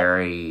are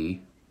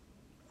very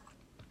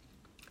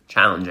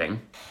challenging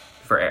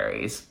for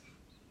Aries.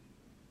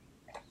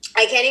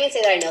 I can't even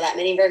say that I know that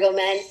many Virgo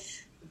men.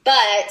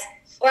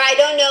 Or I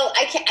don't know,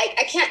 I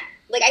can't,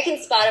 like, I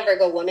can spot a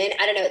Virgo woman.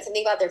 I don't know, it's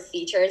something about their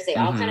features. They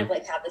all kind of,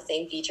 like, have the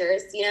same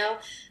features, you know?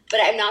 But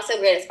I'm not so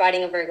great at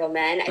spotting a Virgo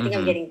man. I think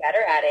I'm getting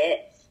better at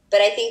it. But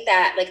I think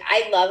that, like,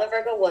 I love a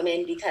Virgo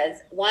woman because,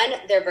 one,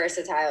 they're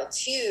versatile.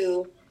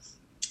 Two,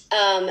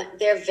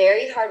 they're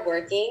very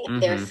hardworking.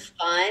 They're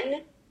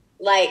fun.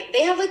 Like,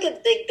 they have, like,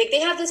 they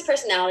have this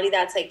personality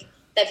that's, like,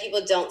 that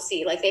people don't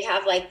see. Like, they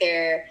have, like,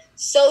 their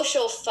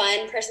social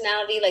fun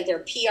personality, like their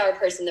PR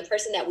person, the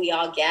person that we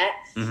all get.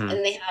 And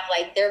they have,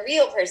 like, their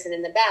real person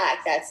in the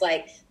back that's,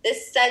 like,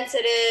 this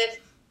sensitive,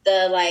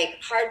 the, like,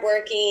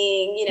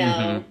 hardworking, you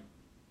know,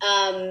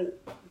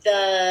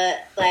 the,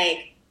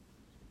 like,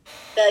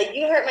 the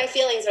you hurt my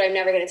feelings but I'm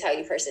never going to tell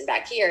you person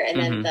back here. And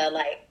then the,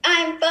 like,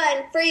 I'm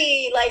fun,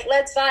 free, like,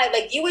 let's vibe.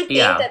 Like, you would think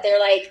that they're,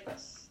 like,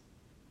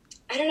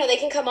 I don't know, they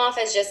can come off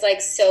as just, like,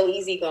 so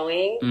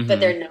easygoing, but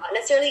they're not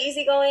necessarily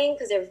easygoing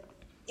because they're,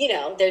 you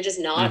know, they're just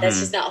not. That's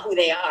just not who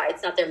they are.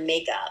 It's not their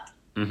makeup.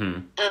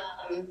 The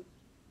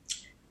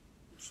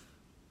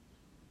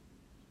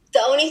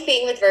only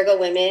thing with Virgo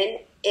women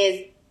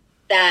is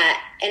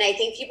that, and I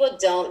think people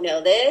don't know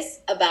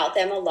this about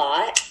them a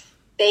lot,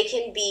 they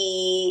can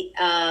be,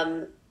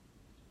 as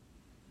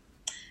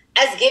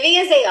giving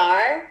as they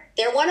are,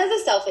 they're one of the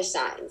selfish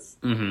signs.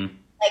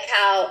 Like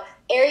how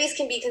Aries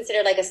can be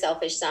considered like a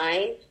selfish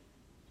sign.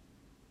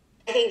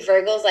 I think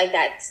Virgos like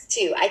that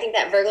too. I think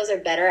that Virgos are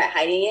better at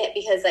hiding it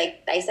because,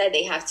 like I said,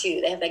 they have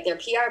like their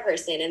PR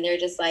person and they're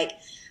just like,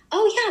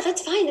 oh yeah,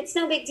 that's fine. It's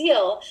no big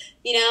deal,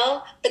 you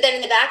know? But then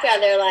in the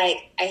background, they're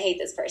like, I hate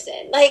this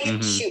person. Like,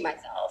 shoot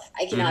myself.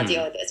 I cannot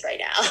deal with this right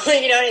now.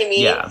 You know what I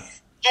mean? Yeah.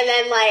 And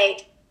then,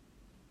 like,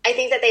 I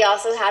think that they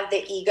also have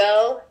the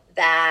ego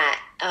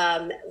that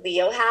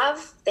Leo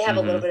have. They have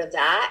a little bit of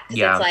that.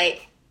 Yeah. It's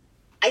like,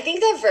 I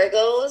think that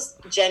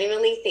Virgos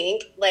genuinely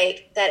think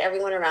like that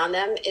everyone around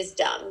them is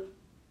dumb.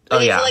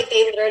 Like, I feel like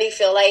they literally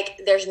feel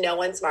like there's no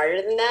one smarter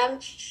than them.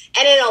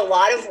 And in a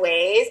lot of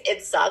ways,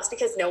 it sucks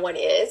because no one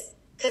is.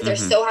 Because they're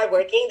so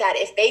hardworking that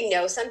if they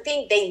know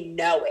something, they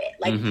know it.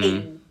 Like,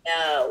 they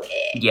know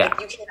it. Yeah. Like,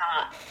 you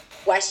cannot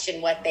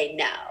question what they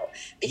know.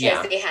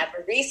 Because they have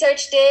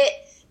researched it.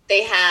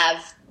 They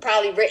have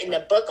probably written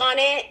a book on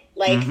it.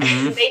 Like,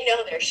 they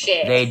know their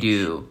shit. They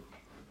do.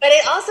 But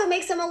it also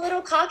makes them a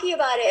little cocky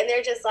about it. And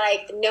they're just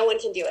like, no one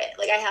can do it.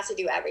 Like, I have to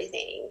do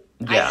everything.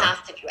 I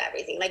have to do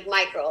everything. Like,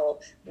 micro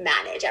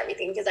manage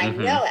everything because I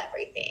know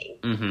everything.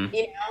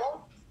 You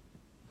know?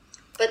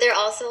 But they're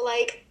also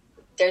like,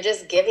 they're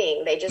just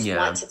giving. They just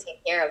want to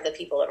take care of the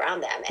people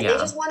around them. And they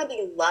just want to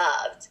be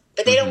loved.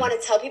 But they don't want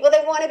to tell people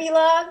they want to be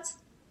loved.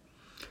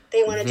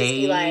 They want to just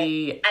be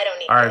like, I don't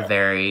need are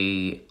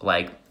very,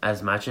 like,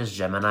 as much as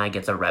Gemini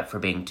gets a rep for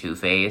being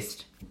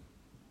two-faced,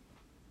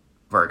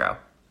 Virgo.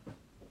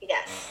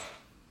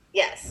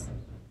 Yes.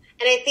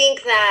 And I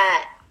think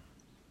that,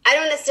 I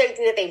don't necessarily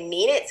think that they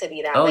mean it to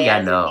be that way. Oh, yeah,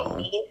 I no. think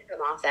they mean to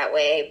come off that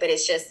way, but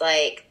it's just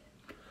like,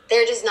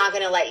 they're just not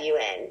going to let you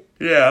in.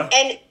 Yeah.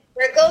 And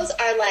Virgos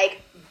are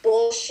like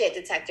bullshit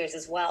detectors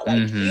as well.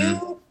 Like,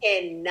 you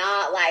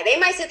cannot lie. They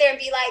might sit there and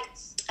be like,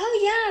 oh,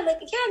 yeah,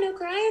 like, yeah, no,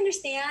 girl, I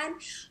understand.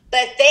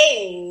 But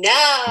they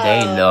know.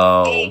 They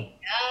know. They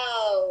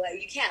know.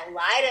 You can't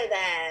lie to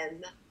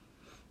them.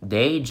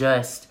 They,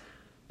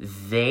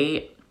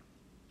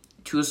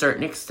 to a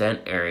certain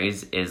extent,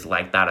 Aries is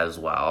like that as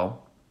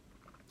well.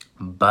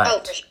 But. Oh,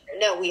 for sure.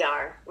 No, we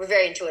are. We're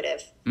very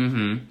intuitive.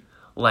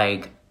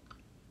 Like,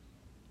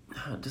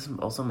 this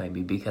also might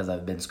be because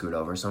I've been screwed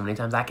over so many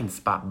times. I can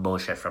spot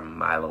bullshit from a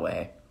mile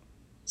away.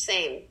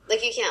 Same.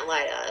 Like, you can't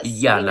lie to us.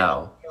 Yeah,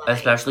 no.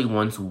 Especially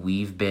once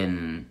we've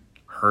been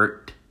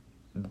hurt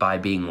by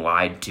being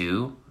lied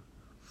to.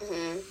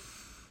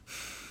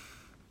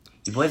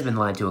 You've always been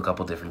lied to a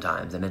couple different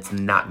times, and it's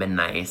not been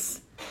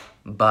nice.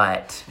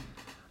 But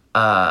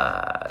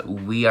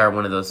we are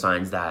one of those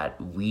signs that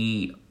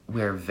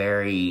we're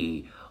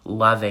very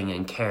loving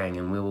and caring,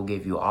 and we will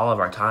give you all of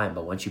our time.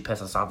 But once you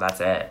piss us off,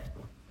 that's it.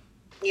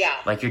 Yeah.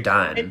 Like, you're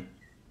done.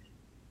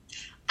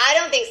 I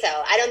don't think so.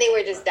 I don't think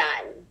we're just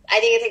done. I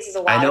think it takes us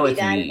a while to be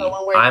done. But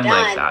when we're I'm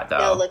done, like that, though.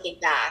 No looking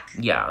back.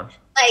 Yeah.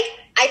 Like,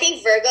 I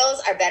think Virgos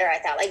are better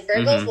at that. Like,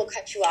 Virgos will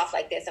cut you off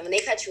like this. And when they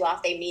cut you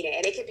off, they mean it.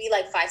 And it could be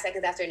like 5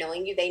 seconds after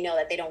knowing you, they know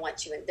that they don't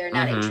want you and they're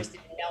not interested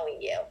in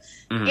knowing you.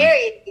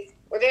 Aries,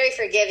 we're very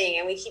forgiving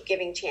and we keep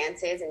giving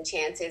chances and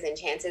chances and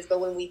chances. But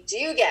when we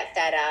do get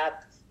fed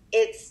up,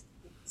 it's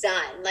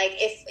done. Like,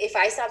 if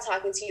I stop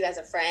talking to you as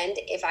a friend,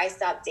 if I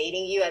stop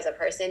dating you as a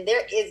person,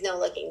 there is no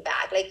looking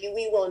back. Like,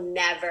 we will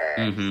never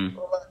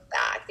look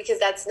back because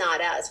that's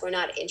not us. We're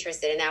not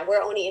interested in that.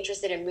 We're only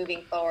interested in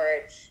moving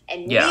forward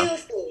and new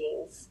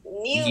things,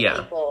 new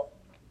people.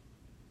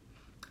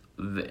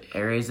 The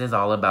Aries is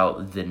all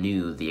about the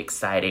new, the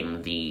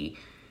exciting, the,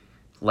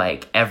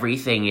 like,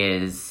 everything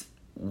is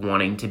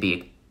wanting to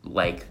be,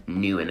 like,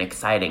 new and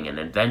exciting and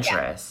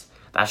adventurous.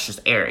 That's just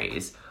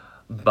Aries.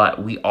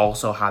 But we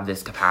also have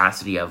this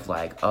capacity of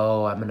like,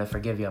 oh, I'm going to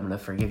forgive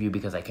you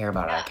because I care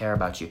about it. I care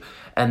about you.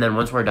 And then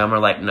once we're done, we're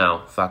like,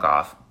 no, fuck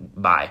off.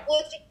 Bye.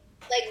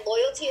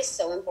 Loyalty is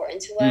so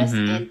important to us.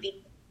 And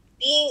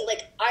being,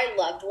 like, our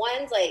loved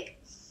ones, like,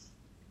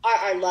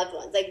 our loved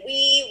ones. Like,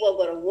 we will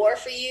go to war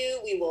for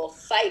you. We will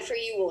fight for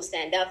you. We'll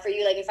stand up for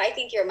you. Like, if I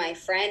think you're my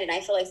friend and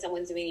I feel like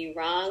someone's doing you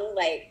wrong,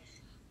 like,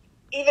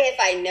 even if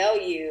I know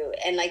you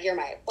and, like, you're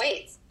my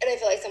acquaintance and I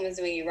feel like someone's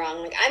doing you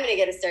wrong, like, I'm going to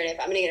get assertive.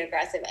 I'm going to get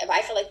aggressive. If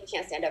I feel like you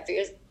can't stand up for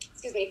yourself,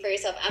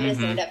 I'm going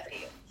to stand up for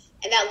you.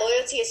 And that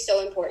loyalty is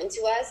so important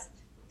to us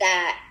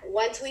that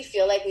once we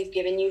feel like we've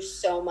given you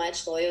so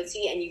much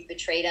loyalty and you've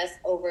betrayed us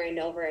over and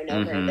over and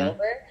over and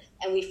over,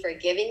 and we've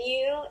forgiven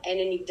you and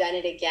then you've done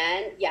it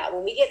again,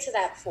 when we get to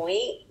that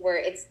point where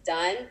it's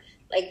done,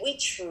 like, we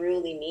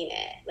truly mean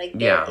it. Like,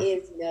 there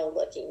is no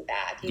looking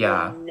back.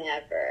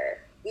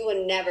 We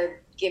will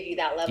never give you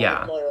that level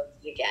of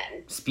loyalty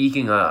again.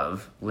 Speaking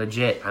of,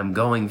 legit, I'm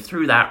going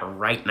through that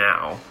right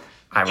now,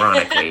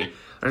 ironically.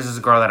 There's this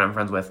girl that I'm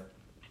friends with.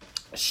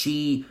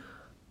 She's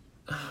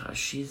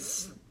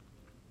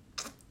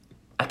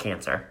a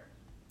Cancer.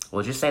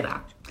 We'll just say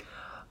that.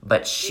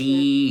 But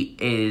she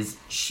is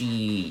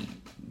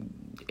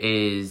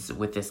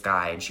with this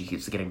guy, and she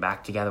keeps getting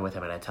back together with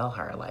him, and I tell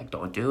her, like,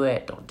 don't do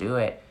it.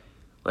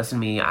 Listen to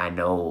me, I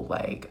know,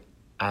 like,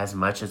 as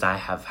much as I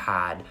have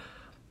had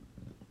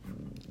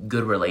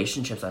good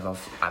relationships,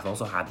 I've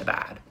also had the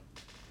bad.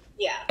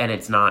 Yeah. And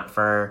it's not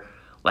for,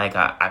 like,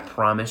 I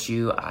promise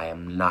you, I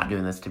am not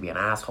doing this to be an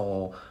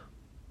asshole,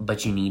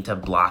 but you need to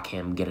block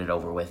him, get it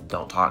over with,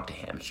 don't talk to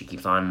him. She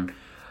keeps on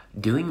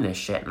doing this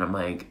shit, and I'm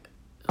like,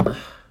 ugh.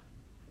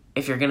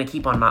 If you're gonna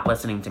keep on not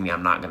listening to me,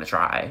 I'm not gonna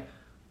try.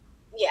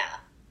 Yeah.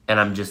 And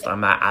I'm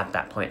at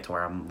that point to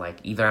where I'm like,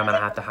 either I'm gonna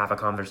have to have a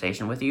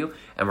conversation with you,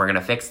 and we're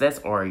gonna fix this,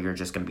 or you're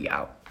just gonna be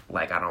out.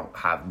 Like, I don't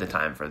have the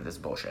time for this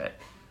bullshit.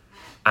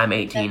 I'm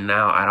 18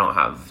 now. I don't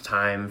have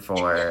time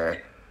for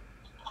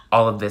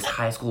all of this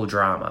high school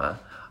drama.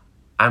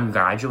 I'm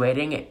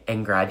graduating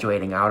and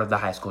graduating out of the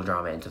high school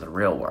drama into the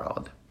real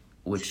world,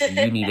 which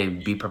you need to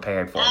be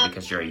prepared for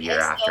because you're a year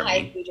after me.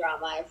 High school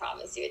drama, I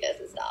promise you, it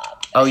doesn't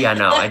stop. Oh, yeah,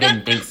 no, I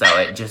didn't think so.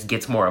 It just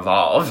gets more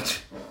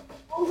evolved.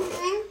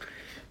 Mm-hmm.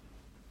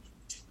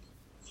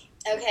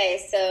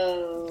 Okay,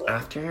 so...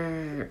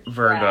 After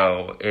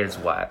Virgo is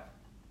what?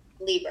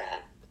 Libra.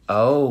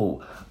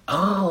 Oh.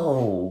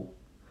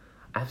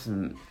 I have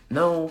some...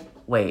 No,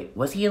 wait,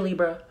 was he a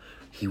Libra?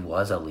 He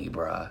was a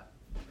Libra.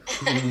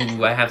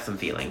 Ooh, I have some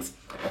feelings.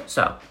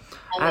 So,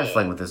 I had a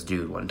fling with this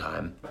dude one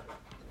time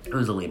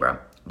who's a Libra.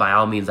 By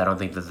all means, I don't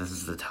think that this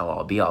is the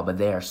tell-all, be-all, but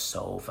they are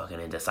so fucking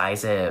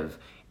indecisive.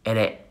 And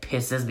it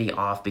pisses me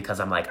off because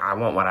I'm like, I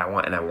want what I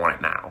want and I want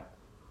it now.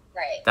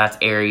 Right. That's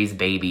Aries,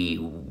 baby.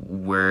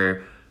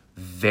 We're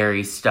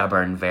very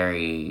stubborn,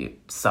 very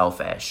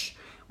selfish.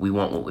 We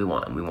want what we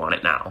want and we want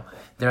it now.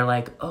 They're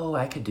like, oh,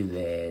 I could do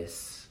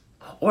this.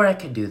 Or I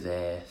could do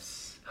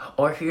this.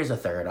 Or here's a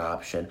third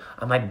option.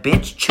 I'm like,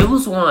 bitch,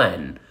 choose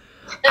one.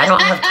 I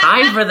don't have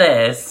time for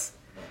this.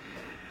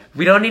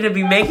 We don't need to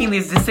be making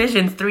these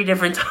decisions 3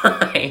 different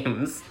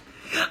times.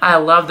 I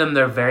love them.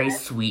 They're very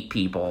sweet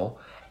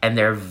people. And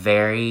they're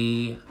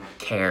very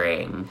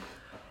caring.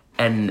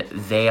 And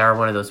they are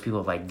one of those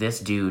people like, this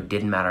dude,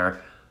 didn't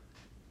matter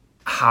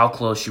how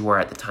close you were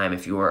at the time.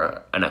 If you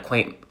were an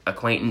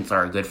acquaintance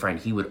or a good friend,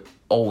 he would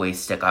always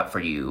stick up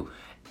for you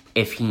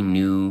if he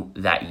knew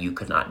that you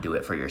could not do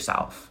it for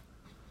yourself.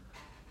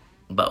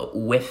 But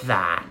with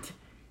that,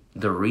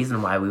 the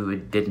reason why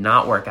did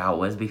not work out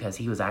was because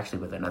he was actually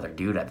with another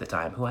dude at the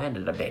time who I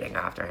ended up dating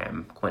after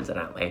him,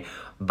 coincidentally.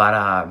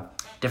 But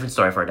different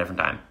story for a different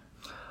time.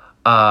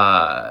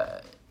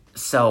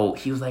 So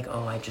he was like,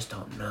 oh, I just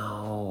don't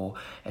know,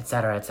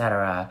 etc.,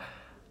 etc.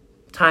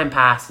 Time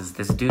passes.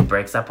 This dude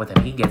breaks up with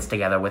him. He gets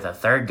together with a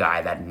third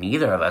guy that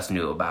neither of us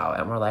knew about.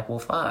 And we're like, well,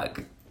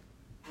 fuck.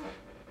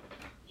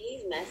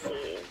 He's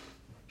messy.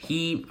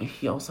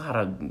 He also had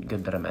a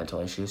good bit of mental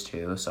issues,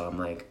 too. So I'm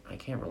like, I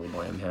can't really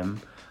blame him.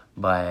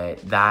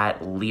 But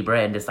that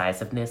Libra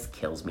indecisiveness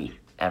kills me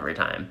every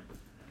time.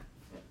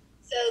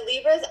 So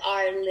Libras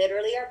are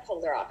literally our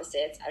polar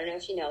opposites. I don't know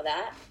if you know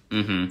that.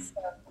 Mm-hmm. So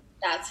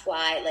that's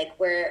why, like,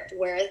 we're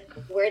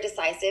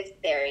decisive,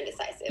 they're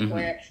indecisive. Mm-hmm.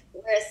 We're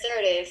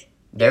assertive.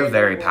 They're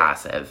very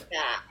passive.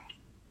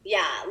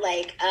 Yeah,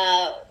 like,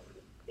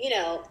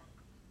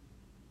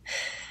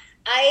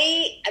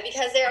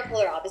 because they're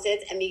polar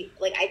opposites, and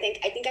I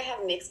think I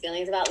have mixed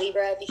feelings about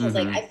Libra because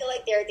mm-hmm. like I feel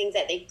like there are things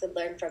that they could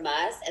learn from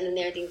us, and then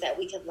there are things that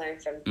we could learn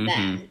from mm-hmm.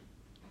 them.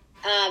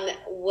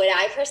 Would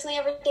I personally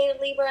ever date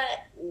a Libra?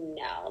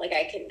 No, like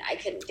I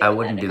couldn't. I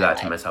wouldn't do that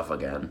to myself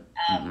again.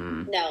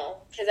 No,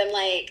 because I'm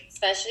like,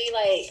 especially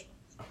like,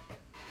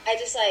 I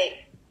just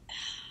like,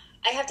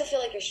 I have to feel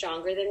like you're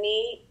stronger than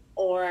me,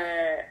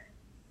 or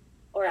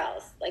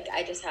else, like,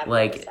 I just have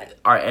like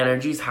our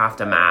energies have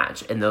to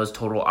match, and those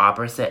total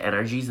opposite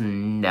energies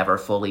never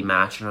fully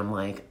match. And I'm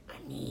like, I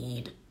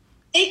need.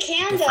 They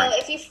can different. Though,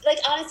 if you like.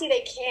 Honestly,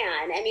 they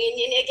can. I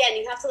mean, and again,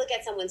 you have to look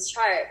at someone's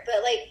chart,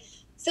 but like.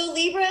 So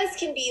Libras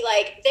can be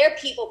like, they're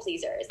people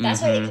pleasers.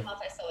 That's why they come off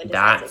as so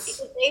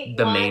indecisive. That's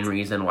the main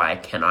reason why I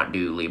cannot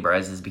do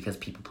Libras is because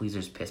people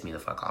pleasers piss me the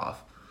fuck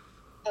off.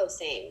 Oh,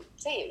 same.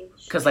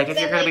 Because like, if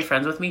you're gonna be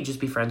friends with me,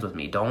 just be friends with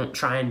me. Don't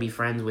try and be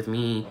friends with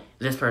me.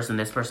 This person.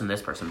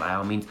 By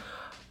all means,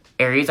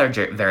 Aries are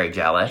very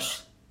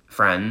jealous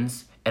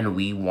friends, and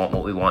we want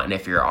what we want. And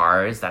if you're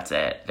ours, that's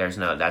it.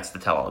 That's the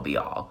tell all be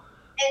all.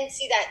 And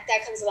see, that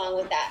comes along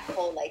with that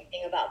whole, like,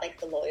 thing about, like,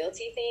 the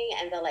loyalty thing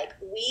and the, like,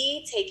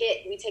 we take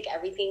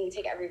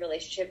every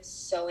relationship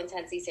so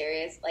intensely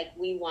serious. Like,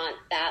 we want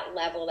that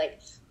level,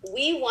 like,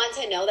 we want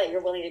to know that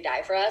you're willing to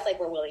die for us, like,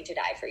 we're willing to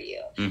die for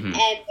you. Mm-hmm.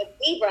 And with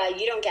Libra,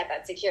 you don't get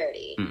that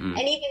security. Mm-mm.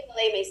 And even though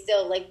they may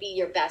still, like, be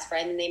your best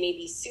friend and they may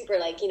be super,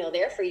 like,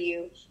 there for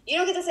you, you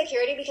don't get the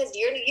security because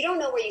you don't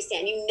know where you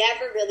stand. You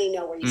never really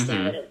know where you mm-hmm.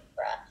 stand with a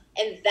Libra.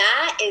 And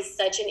that is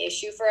such an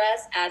issue for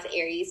us as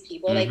Aries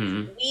people. Mm-hmm.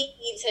 Like, we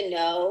need to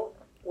know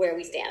where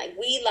we stand. Like,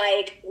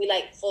 we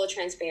like full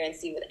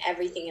transparency with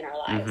everything in our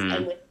lives. Mm-hmm.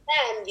 And with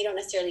them, you don't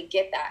necessarily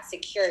get that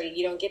security.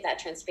 You don't get that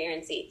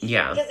transparency.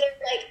 Yeah. Because they're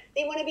like,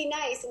 they want to be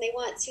nice and they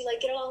want to, like,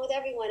 get along with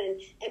everyone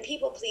and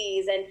people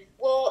please. And,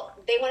 well,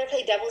 they want to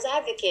play devil's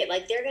advocate.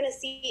 Like, they're going to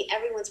see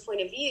everyone's point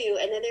of view.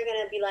 And then they're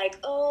going to be like,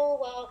 oh,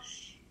 well,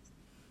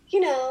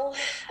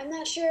 I'm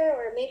not sure.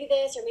 Or maybe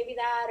this or maybe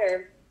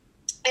that.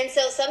 And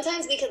so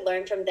sometimes we could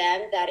learn from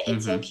them that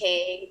it's mm-hmm.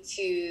 okay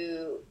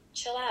to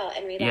chill out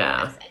and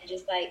relax and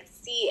just, like,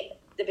 see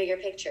the bigger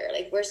picture.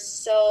 Like,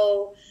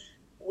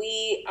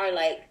 we are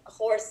like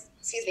horses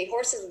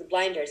with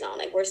blinders on.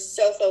 Like, we're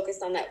so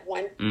focused on that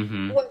one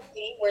mm-hmm.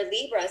 thing where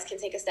Libras can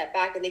take a step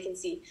back and they can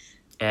see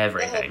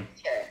everything. The whole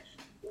picture.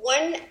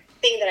 One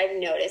thing that I've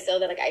noticed, so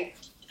that, like,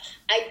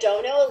 I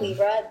don't know a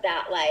Libra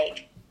that,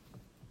 like,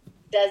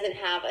 doesn't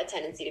have a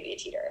tendency to be a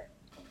cheater.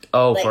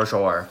 Oh, like, for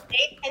sure.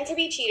 They tend to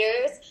be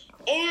cheaters,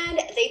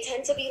 and they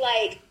tend to be,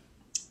 like,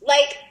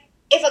 like,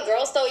 if a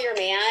girl stole your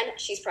man,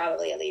 she's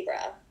probably a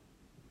Libra.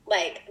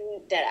 Like,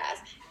 dead ass.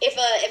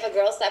 If a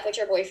girl slept with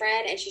your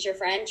boyfriend and she's your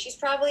friend, she's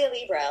probably a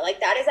Libra.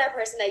 Like, that is that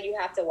person that you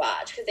have to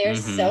watch because they're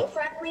so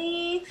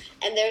friendly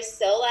and they're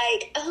so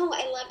like, oh,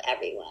 I love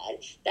everyone.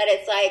 That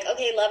it's like,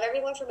 okay, love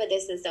everyone from a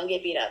distance. Don't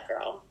get beat up,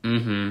 girl.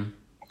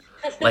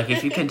 Like,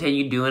 if you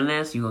continue doing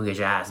this, you will get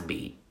your ass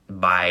beat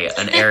by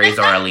an Aries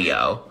or a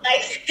Leo.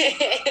 Like,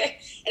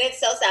 and it's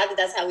so sad that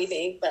that's how we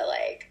think, but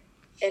like,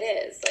 it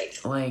is.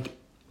 Like,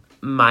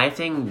 my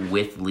thing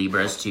with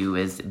Libras, too,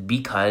 is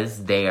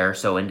because they are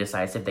so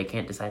indecisive, they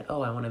can't decide,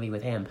 oh, I want to be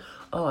with him.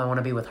 Oh, I want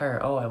to be with her.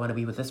 Oh, I want to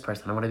be with this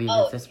person. I want to be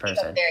with this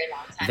person. A very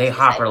long time they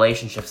hop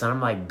relationships, and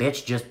I'm like,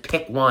 bitch, just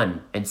pick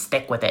one and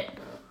stick with it.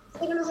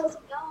 I don't know how to say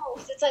no.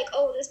 It's like,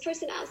 oh, this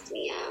person asked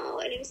me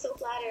out, and I'm so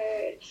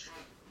flattered.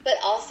 But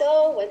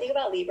also, one thing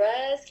about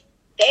Libras,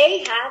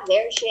 they have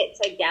their shit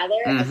together.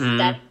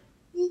 Aesthetically.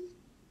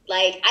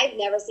 Like, I've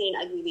never seen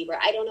an ugly Libra.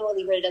 I don't know a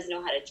Libra that doesn't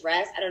know how to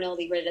dress. I don't know a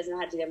Libra that doesn't know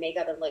how to do their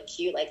makeup and look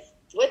cute. Like,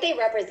 what they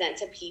represent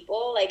to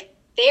people, like,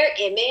 their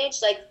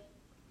image, like...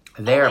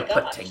 They're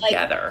put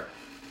together. Like,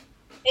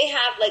 they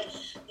have, like,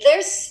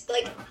 they're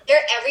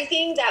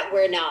everything that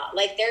we're not.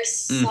 Like, they're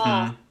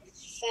soft,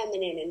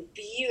 feminine, and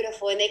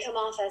beautiful. And they come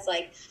off as,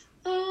 like,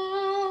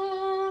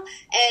 and,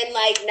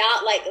 like,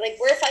 not, like,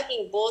 we're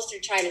fucking bulls through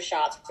China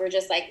shops. We're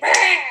just, like,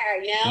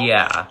 you know?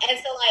 Yeah. And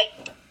so,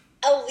 like,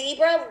 a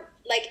Libra...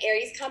 like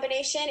Aries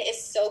combination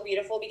is so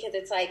beautiful because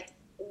it's like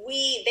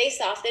they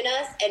soften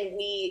us and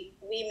we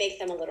make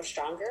them a little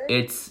stronger.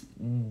 It's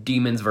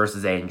demons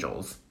versus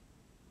angels.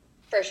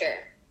 For sure.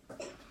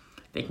 I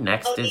think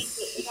next is...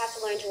 We have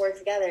to learn to work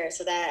together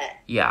so that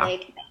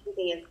like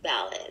everything is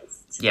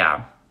balanced.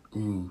 Yeah.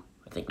 Ooh,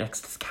 I think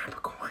next is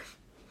Capricorn.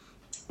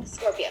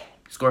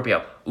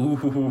 Scorpio.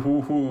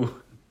 Ooh.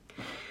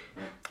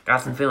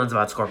 Got some feelings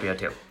about Scorpio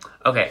too.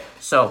 Okay,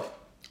 so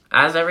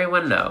as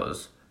everyone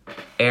knows,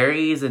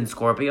 Aries and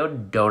Scorpio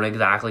don't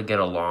exactly get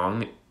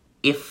along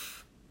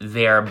if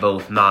they're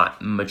both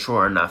not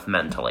mature enough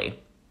mentally.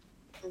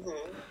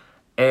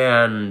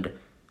 And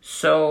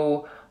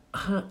so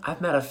I've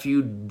met a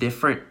few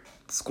different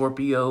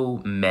Scorpio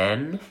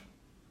men.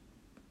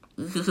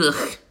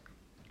 They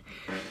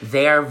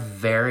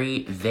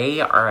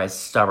are as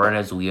stubborn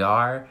as we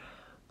are,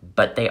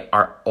 but they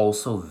are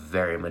also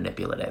very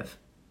manipulative.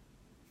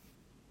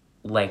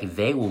 Like,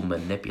 they will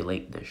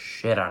manipulate the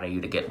shit out of you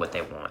to get what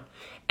they want.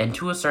 And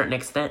to a certain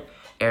extent,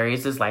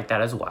 Aries is like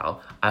that as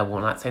well. I will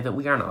not say that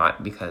we are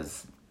not,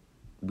 because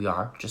we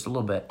are, just a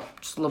little bit.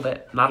 Just a little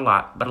bit. Not a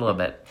lot, but a little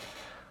bit.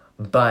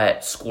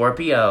 But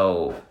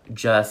Scorpio,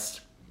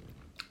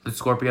 the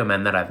Scorpio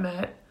men that I've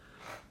met,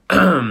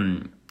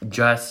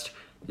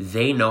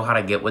 they know how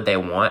to get what they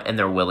want, and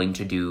they're willing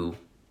to do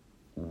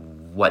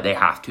what they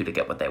have to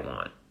get what they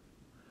want.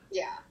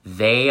 Yeah.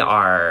 They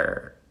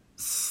are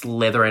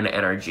Slytherin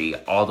energy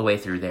all the way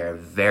through. They're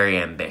very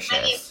ambitious.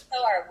 I mean,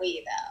 so are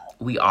we, though.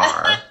 We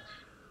are.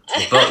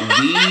 But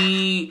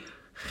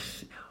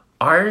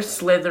our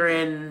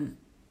Slytherin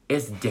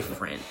is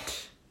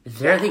different.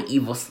 They're the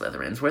evil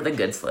Slytherins. We're the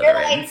good Slytherins. You're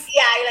like,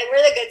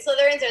 we're the good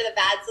Slytherins or the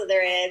bad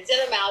Slytherins.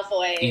 You're the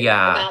Malfoy.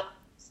 Yeah.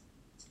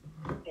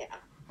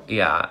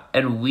 Yeah.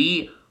 And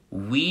we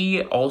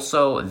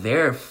also,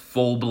 they're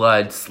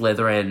full-blood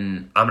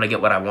Slytherin. I'm going to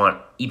get what I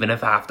want, even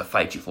if I have to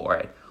fight you for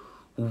it.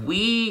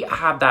 We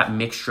have that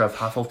mixture of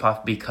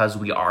Hufflepuff because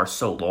we are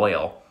so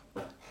loyal.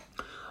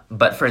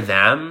 But for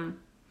them,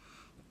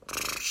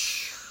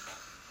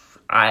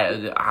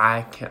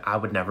 I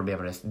would never be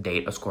able to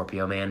date a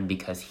Scorpio man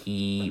because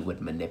he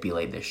would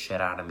manipulate the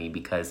shit out of me.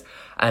 Because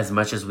as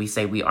much as we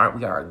say we aren't,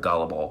 we are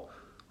gullible.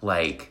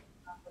 Like,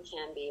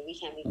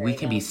 we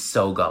can be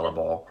so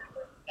gullible.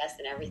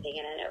 Best in everything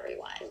and in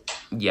everyone.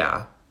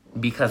 Yeah,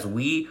 because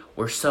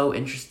we're so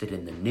interested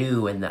in the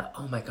new and the,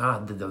 oh my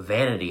god, the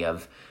vanity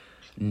of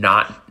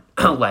not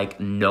like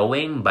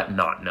knowing but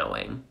not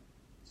knowing.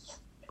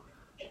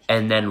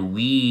 And then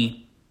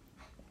we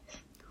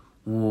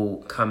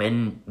will come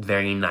in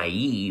very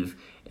naive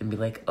and be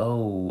like,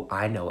 oh,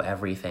 I know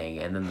everything.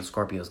 And then the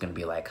Scorpio's going to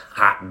be like,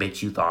 ha,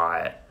 bitch, you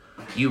thought.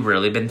 You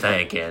really been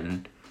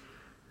thinking.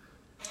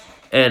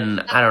 And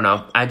I don't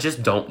know. I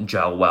just don't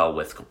gel well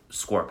with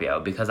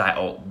Scorpio because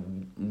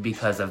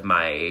of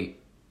my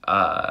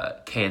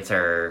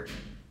Cancer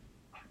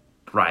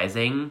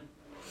rising.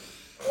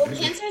 Well,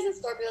 Cancers and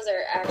Scorpios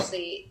are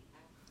actually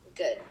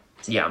good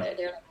together. Yeah.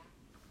 They're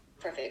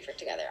perfect for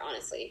together,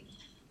 honestly.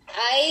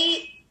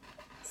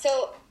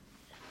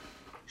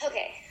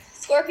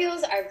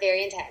 Scorpios are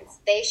very intense.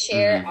 They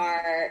share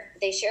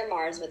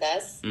Mars with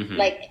us.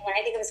 Like, when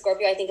I think of a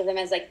Scorpio, I think of them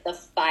as like the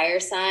fire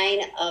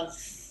sign of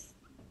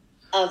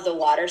the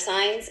water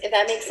signs, if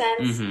that makes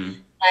sense.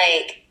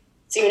 Like,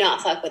 do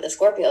not fuck with a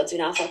Scorpio. Do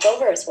not fuck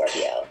over a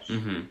Scorpio.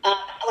 When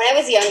I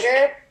was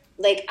younger,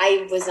 like,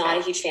 I was not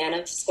a huge fan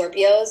of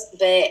Scorpios,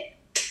 but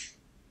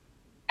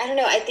I don't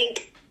know. I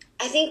think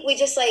we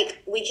just,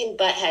 like, we can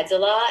butt heads a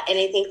lot, and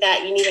I think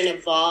that you need an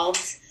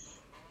evolved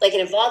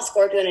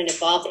Scorpio and an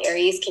evolved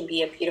Aries can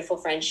be a beautiful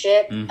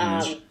friendship.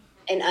 An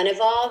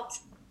unevolved,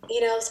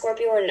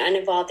 Scorpio or an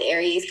uninvolved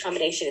Aries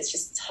combination is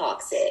just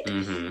toxic.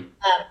 Mm-hmm.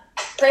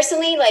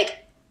 Personally, like,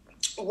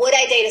 would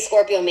I date a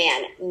Scorpio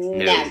man?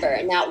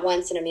 Never. Not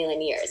once in a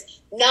million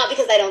years. Not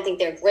because I don't think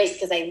they're great,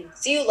 because I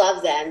do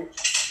love them.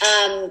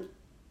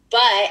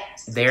 But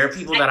there are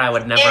people that I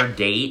would never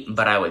date,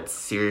 but I would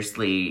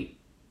seriously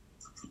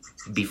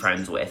be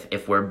friends with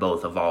if we're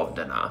both evolved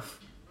enough.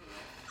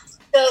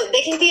 So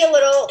they can be a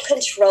little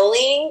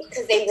controlling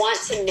because they want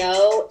to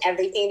know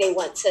everything.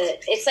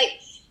 It's like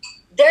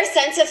their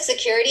sense of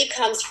security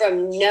comes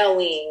from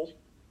knowing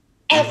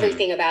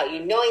everything about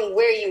you, knowing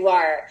where you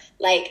are.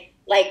 Like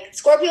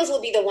Scorpios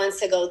will be the ones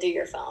to go through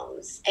your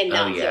phones and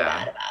not feel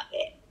bad about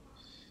it.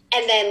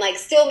 And then like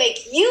still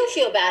make you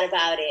feel bad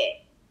about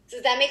it.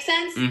 Does that make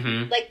sense?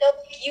 Mm-hmm. Like they'll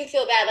make you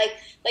feel bad.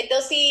 Like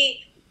they'll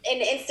see an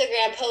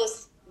Instagram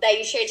post that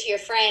you shared to your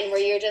friend where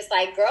you're just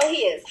like, girl,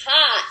 he is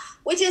hot,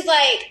 which is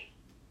like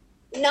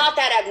not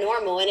that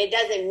abnormal and it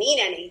doesn't mean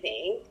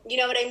anything. You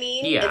know what I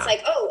mean? Yeah. It's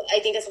like, oh, I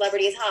think a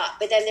celebrity is hot.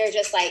 But then they're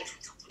just like,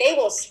 they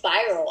will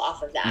spiral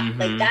off of that. Mm-hmm.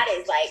 Like that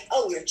is like,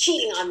 oh, you're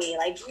cheating on me.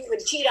 Like you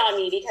would cheat on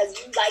me because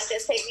you like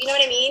this place. You know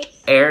what I mean?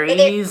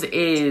 Aries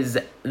is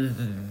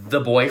the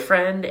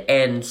boyfriend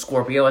and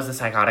Scorpio is the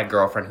psychotic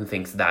girlfriend who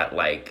thinks that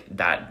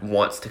that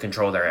wants to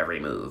control their every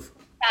move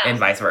and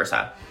vice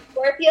versa.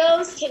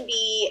 Scorpios can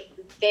be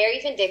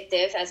very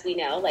vindictive, as we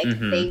know. Like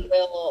they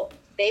will,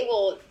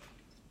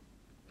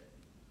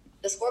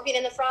 the scorpion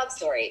in the frog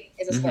story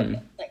is a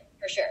scorpion, like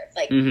for sure.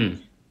 Like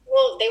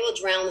they will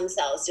drown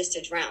themselves just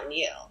to drown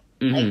you.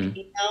 Like,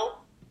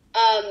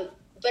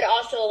 but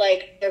also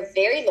like they're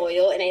very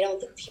loyal, and I don't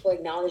think people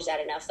acknowledge that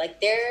enough. Like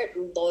they're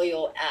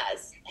loyal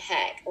as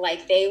heck.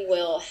 Like they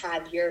will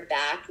have your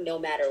back no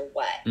matter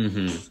what.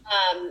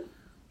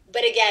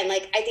 But again,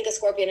 like I think a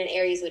Scorpion and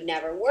Aries would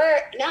never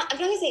work. I'm not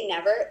gonna say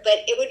never, but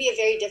it would be a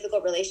very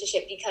difficult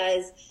relationship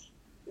because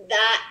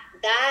that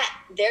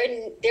their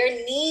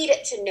need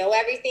to know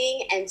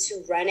everything and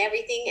to run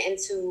everything and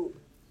to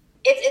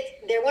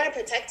they want to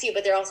protect you,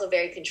 but they're also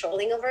very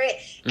controlling over it.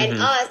 And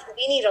us,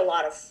 we need a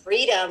lot of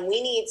freedom.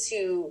 We need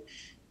to,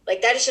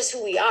 like, that is just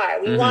who we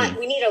are.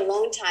 We need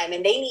alone time,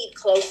 and they need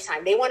close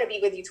time. They want to be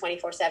with you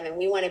 24/7.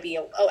 We want to be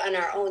on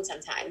our own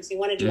sometimes. We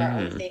want to do our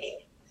own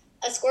thing.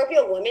 A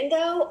Scorpio woman,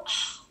 though,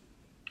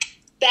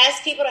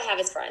 best people to have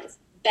as friends.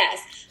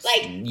 Best.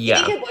 Like, you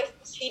think your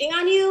boyfriend's cheating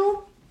on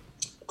you?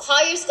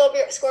 Call your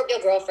Scorpio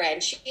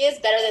girlfriend. She is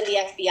better than the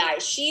FBI.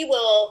 She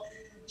will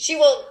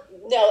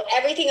know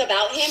everything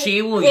about him.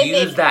 She will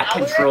use that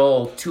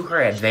control to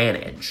her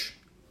advantage.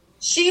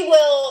 She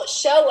will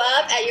show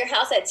up at your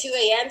house at 2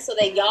 a.m. so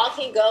that y'all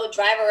can go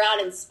drive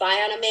around and spy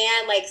on a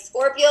man. Like,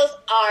 Scorpios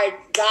are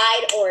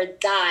ride or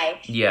die.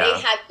 Yeah. They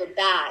have your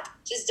back.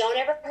 Just don't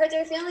ever hurt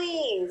their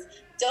feelings.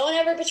 Don't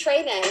ever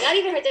betray them. Not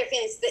even hurt their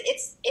feelings.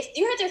 If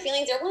you hurt their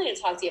feelings, they're willing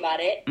to talk to you about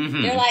it.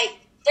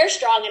 They're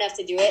strong enough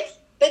to do it.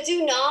 But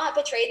do not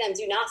betray them.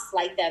 Do not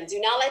slight them. Do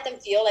not let them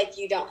feel like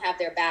you don't have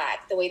their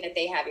back the way that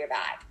they have your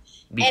back.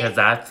 Because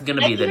that's going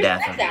to be the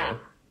death of you.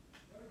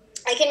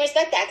 I can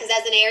respect that because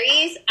as an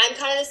Aries, I'm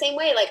kind of the same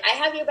way. Like, I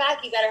have your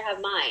back, you better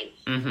have mine.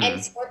 And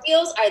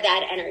Scorpios are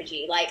that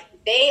energy. Like,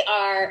 they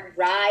are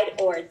ride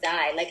or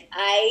die. Like,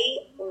 I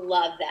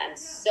love them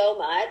so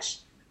much.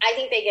 I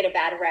think they get a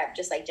bad rep,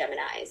 just like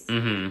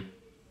Geminis.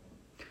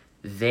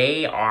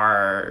 They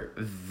are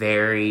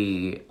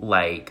very,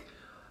 like,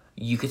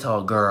 you could tell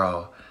a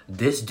girl,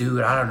 this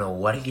dude, I don't know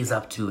what he's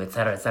up to,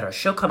 etc., etc.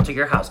 She'll come to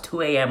your house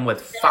 2 a.m.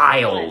 with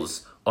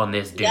files on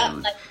this dude. Yep,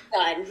 like,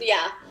 done.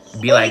 Yeah.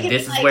 Be like,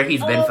 this is where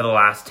he's been for the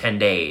last 10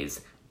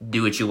 days.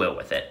 Do what you will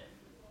with it.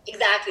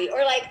 Exactly.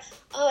 Or like,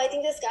 oh, I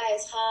think this guy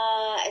is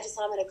hot. I just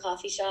saw him at a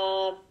coffee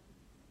shop.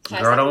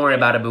 Girl, don't worry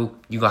about it, boo.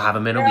 You gonna have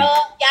him in a week.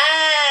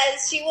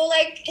 Yes. She will,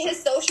 like,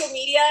 his social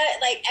media,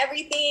 like,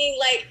 everything.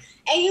 Like,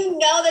 and you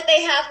know that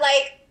they have,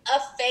 like,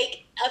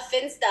 a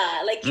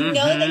Finsta. Like, you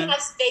know that they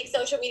have fake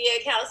social media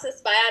accounts to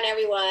spy on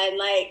everyone.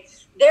 Like,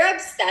 they're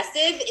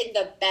obsessive in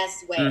the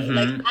best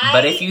way.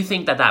 But if you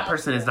think that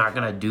person is not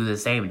going to do the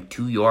same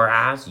to your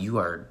ass, you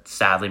are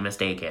sadly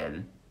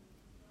mistaken.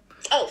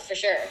 Oh, for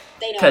sure.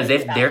 They know. Because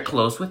if they're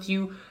close with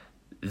you,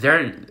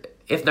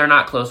 if they're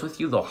not close with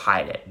you, they'll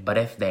hide it. But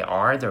if they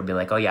are, they'll be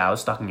like, oh yeah, I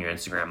was stalking your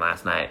Instagram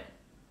last night.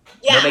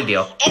 Yeah. No big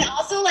deal. And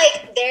also,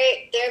 like,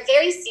 they're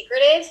very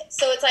secretive.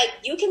 So it's like,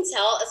 you can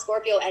tell a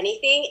Scorpio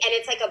anything, and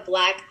it's like a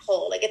black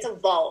hole. Like, it's a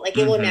vault. Like,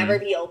 it will never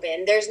be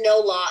open. There's no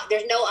lock.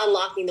 There's no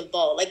unlocking the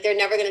vault. Like, they're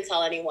never going to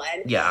tell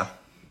anyone. Yeah.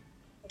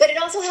 But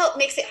it also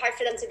makes it hard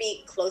for them to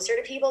be closer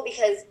to people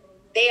because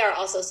they are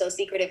also so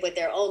secretive with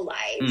their own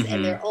lives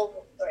and their own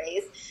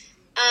stories.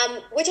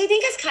 Which I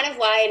think is kind of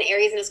why an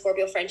Aries and a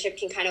Scorpio friendship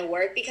can kind of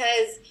work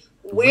because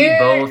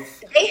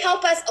they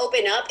help us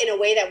open up in a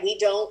way that we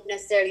don't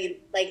necessarily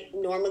like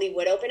normally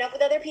would open up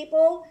with other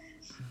people.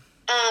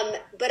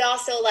 But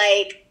also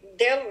like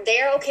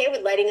they're okay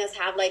with letting us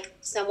have like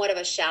somewhat of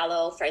a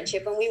shallow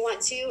friendship when we want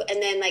to,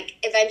 and then like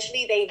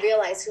eventually they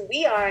realize who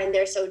we are and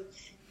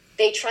they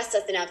they trust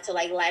us enough to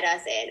like let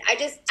us in. I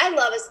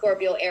love a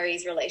Scorpio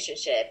Aries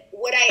relationship.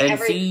 Would I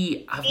ever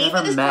see, I've be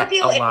never with a met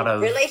Scorpio a lot in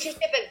of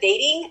relationship of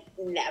dating?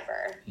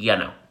 Never. Yeah,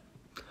 no.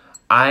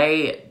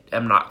 I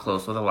am not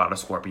close with a lot of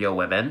Scorpio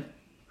women.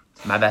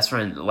 My best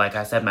friend, like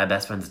I said, my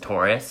best friend's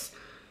Taurus.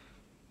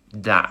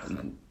 That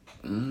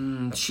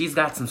she's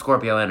got some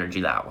Scorpio energy,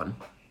 that one.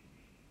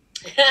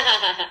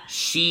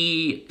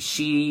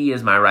 She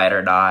is my ride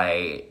or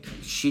die.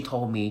 She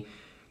told me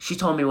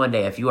one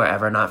day, if you are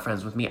ever not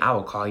friends with me, I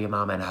will call your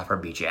mom and have her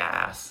beat your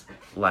ass.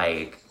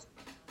 Like,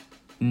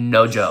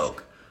 no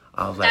joke.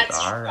 I was like,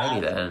 alrighty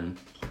then.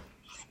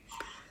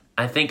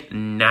 I think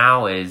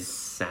now is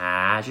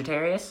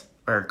Sagittarius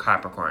or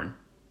Capricorn.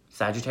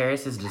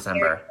 Sagittarius is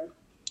December.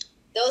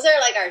 Those are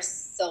like our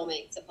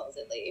soulmates,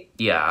 supposedly.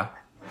 Yeah.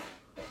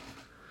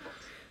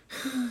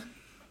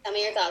 Tell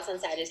me your thoughts on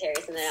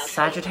Sagittarius, and then I'll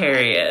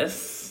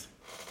Sagittarius.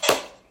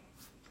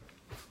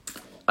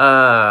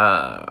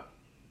 I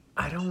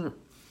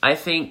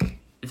think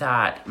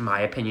that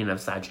my opinion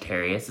of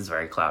Sagittarius is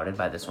very clouded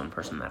by this one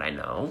person that I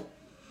know.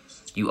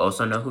 You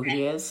also know who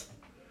he is.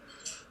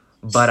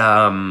 But,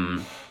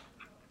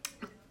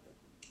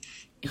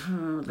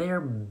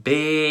 they're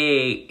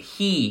big.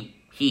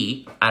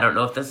 I don't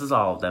know if this is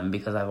all of them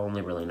because I've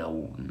only really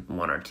known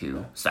one or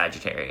two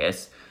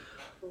Sagittarius.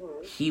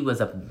 He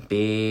was a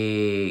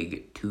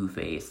big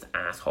two-faced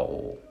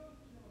asshole.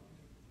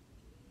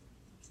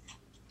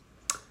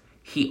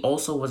 He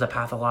also was a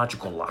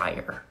pathological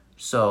liar.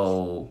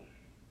 So,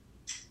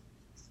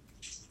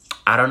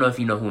 I don't know if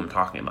you know who I'm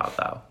talking about,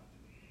 though.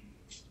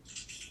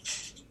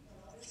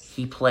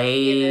 He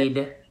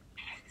played,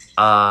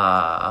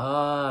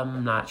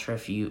 I'm not sure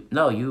if you,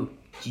 no, you,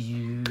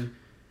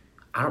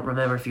 I don't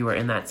remember if you were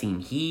in that scene.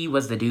 He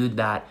was the dude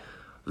that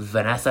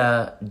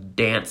Vanessa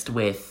danced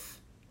with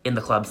in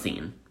the club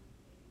scene.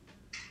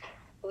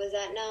 Was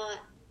that not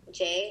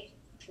Jay?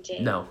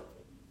 No.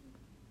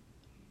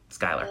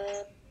 Skylar.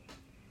 I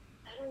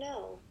don't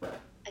know. I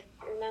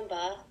can't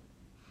remember.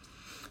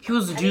 He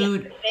was the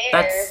dude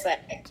that's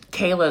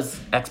Kayla's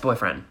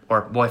ex-boyfriend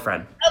or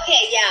boyfriend. Okay,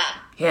 yeah.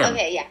 Him.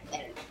 Okay, yeah.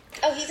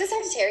 Oh, he's a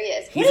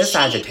Sagittarius. He's a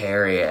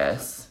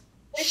Sagittarius.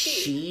 What is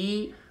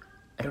she?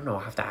 I don't know, I'll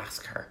have to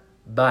ask her.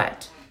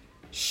 But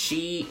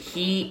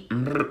he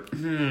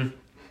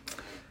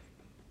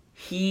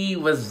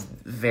was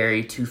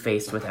very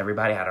two-faced with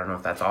everybody. I don't know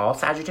if that's all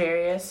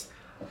Sagittarius.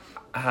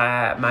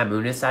 My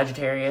moon is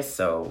Sagittarius,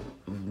 so...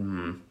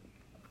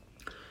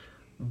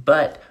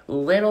 But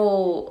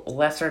little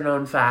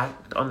lesser-known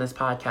fact on this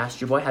podcast,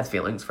 your boy had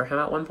feelings for him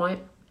at one point.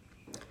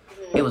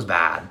 It was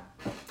bad.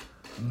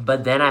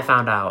 But then I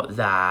found out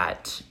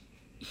that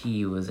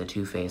he was a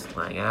two-faced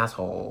lying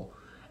asshole.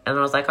 And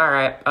I was like,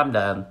 alright, I'm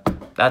done.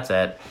 That's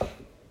it.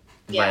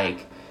 Yeah.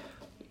 Like,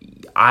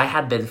 I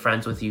had been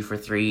friends with you for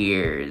 3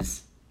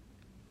 years.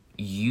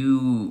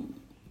 You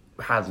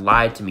had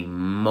lied to me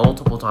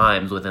multiple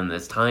times within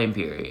this time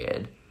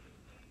period.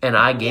 And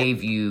I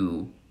gave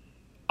you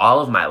all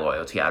of my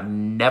loyalty. I've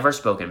never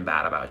spoken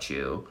bad about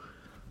you.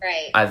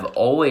 Right. I've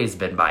always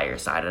been by your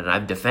side, and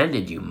I've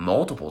defended you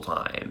multiple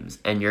times.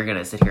 And you're going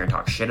to sit here and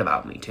talk shit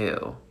about me, too.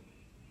 Gross.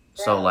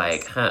 So,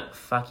 like,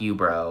 fuck you,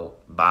 bro.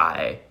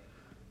 Bye.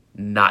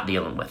 Not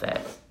dealing with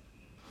it.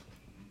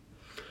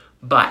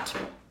 But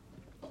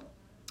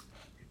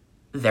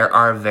there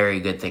are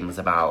very good things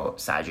about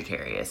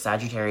Sagittarius.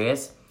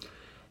 Sagittarius,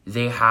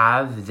 they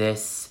have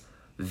this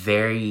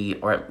very,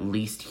 or at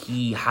least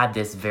he had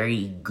this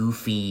very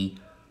goofy,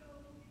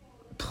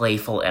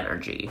 playful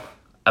energy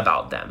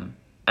about them.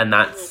 And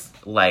that's,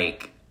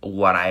 like,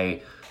 what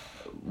I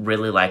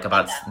really like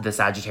about the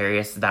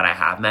Sagittarius that I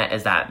have met,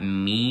 is that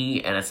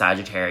me and a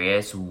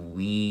Sagittarius,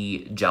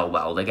 we gel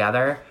well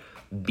together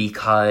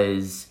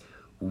because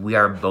we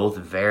are both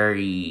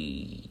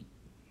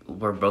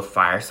we're both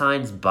fire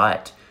signs,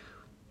 but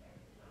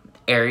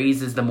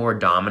Aries is the more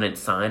dominant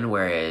sign,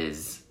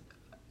 whereas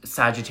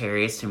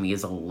Sagittarius to me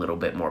is a little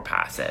bit more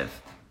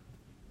passive.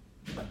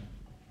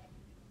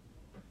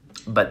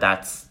 But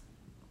that's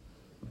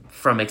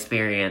from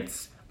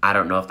experience. I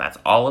don't know if that's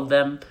all of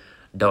them.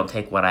 Don't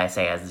take what I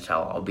say as the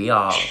tell-all be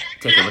all.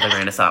 Take it with a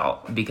grain of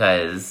salt,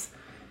 because...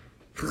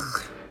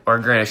 or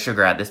a grain of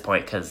sugar at this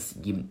point, because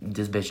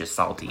this bitch is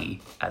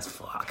salty as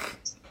fuck.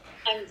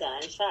 I'm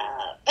done. Shut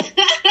up. This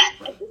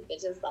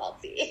bitch is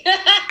salty.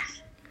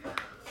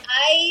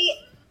 I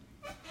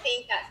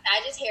think that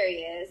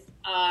Sagittarius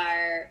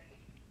are...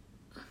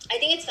 I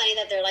think it's funny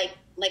that they're like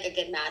a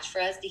good match for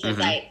us, because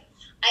I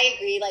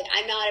agree. Like,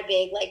 I'm not a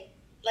big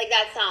like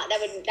that's not that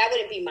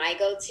wouldn't be my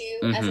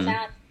go-to as a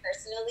match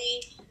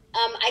personally.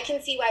 I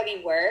can see why we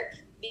work,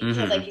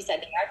 because like you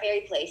said, they are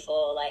very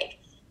playful. Like,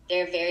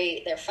 they're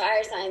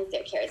fire signs.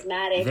 They're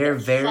charismatic. They're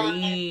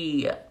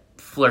very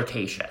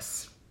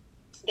flirtatious.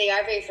 They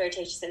are very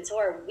flirtatious, and so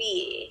are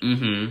we.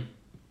 Mm-hmm.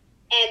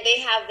 And they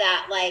have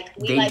that, like,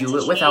 they do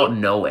it without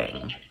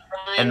knowing,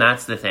 and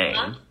that's the thing.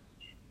 Huh?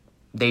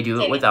 They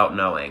do it without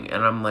knowing,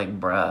 and I'm like,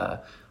 bruh,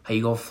 how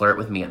you gonna flirt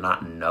with me and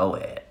not know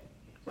it?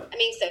 I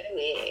mean, so do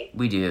we.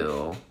 We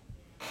do.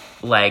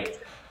 Like,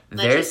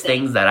 There's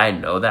things that I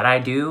know that I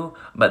do,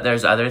 but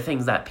there's other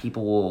things that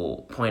people will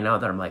point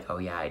out that I'm like, oh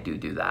yeah, I do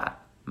that.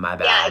 My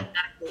bad. Yeah,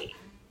 exactly.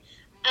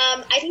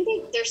 I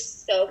think they're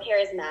so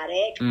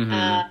charismatic.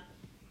 Mm-hmm.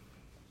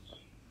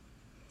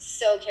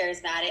 So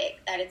charismatic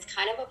that it's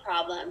kind of a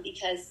problem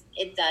because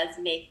it does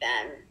make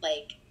them,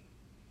 like,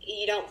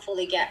 you don't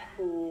fully get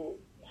who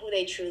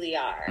they truly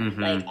are,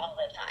 like, all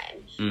the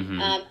time.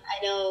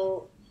 I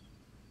know,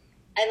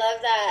 I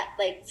love that,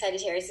 like,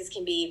 Sagittarius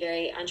can be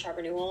very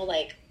entrepreneurial,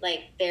 like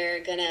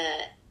they're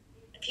gonna,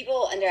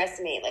 people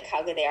underestimate, like,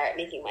 how good they are at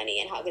making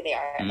money and how good they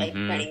are at, like,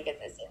 running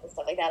businesses and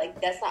stuff like that.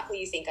 Like, that's not who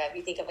you think of.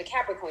 You think of a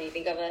Capricorn, you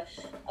think of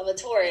a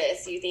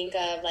Taurus, you think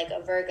of, like,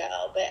 a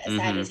Virgo, but a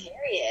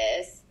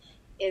Sagittarius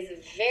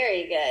is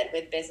very good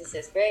with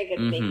businesses, very good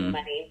with making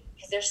money,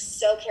 because they're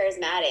so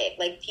charismatic.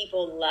 Like,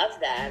 people love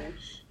them.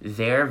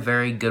 They're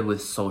very good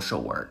with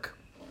social work.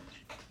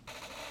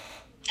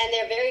 And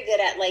they're very good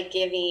at, like,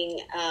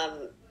 giving,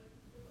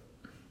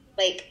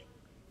 like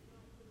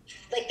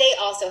they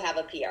also have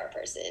a PR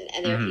person,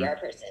 and their PR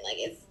person, like,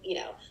 is, you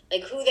know,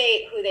 like, who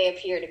they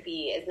appear to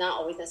be is not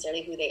always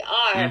necessarily who they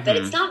are, but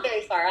it's not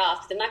very far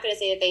off, because I'm not going to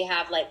say that they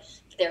have, like,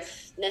 they're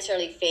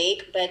necessarily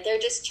fake, but they're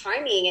just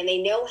charming, and they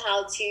know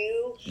how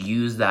to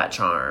use that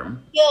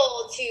charm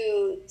appeal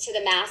to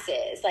the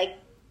masses, like,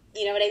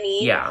 you know what I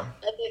mean? Yeah.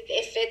 Like,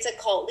 if it's a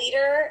cult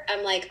leader,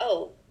 I'm like,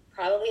 oh,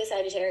 probably a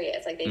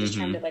Sagittarius. Like, they just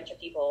charmed a bunch of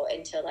people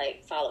into,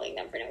 like, following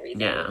them for no reason.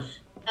 Yeah.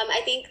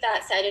 I think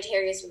that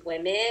Sagittarius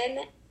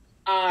women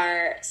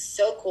are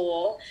so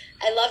cool.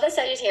 I love that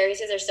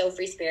Sagittarius are so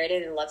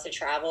free-spirited and love to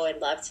travel and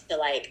love to,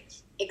 like,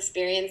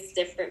 experience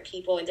different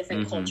people and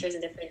different cultures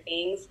and different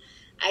things.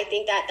 I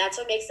think that that's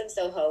what makes them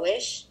so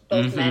hoish,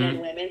 both men and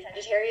women,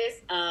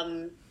 Sagittarius,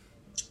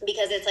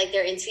 because it's like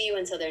they're into you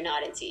until they're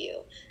not into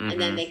you, and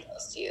then they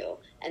ghost you,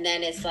 and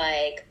then it's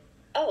like,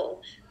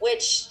 oh,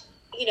 which,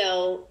 you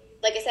know,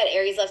 like I said,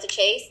 Aries love to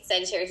chase,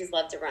 Sagittarius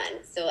love to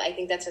run. So I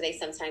think that's where they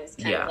sometimes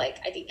kind of, like,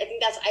 I think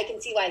that's, I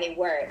can see why they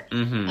work.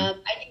 I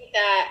think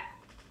that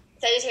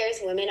Sagittarius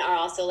women are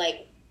also,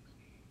 like,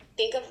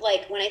 think of,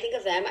 like, when I think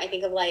of them, I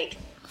think of, like,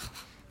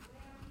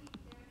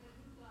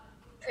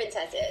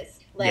 princesses.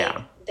 Like,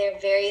 they're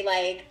very,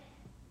 like,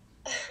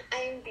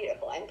 I'm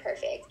beautiful, I'm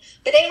perfect.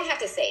 But they don't have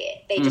to say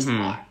it. They just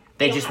are.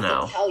 They don't just have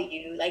know. to tell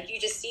you. Like, you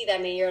just see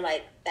them and you're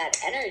like, that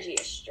energy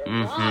is strong,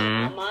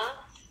 mama.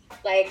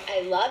 Like,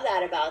 I love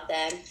that about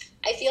them.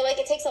 I feel like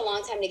it takes a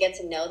long time to get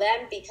to know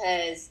them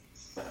because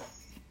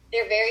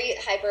they're very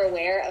hyper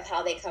aware of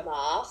how they come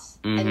off,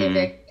 and they're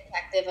very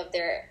protective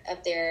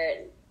of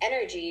their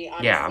energy,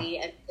 honestly.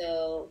 And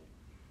so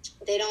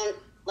they don't,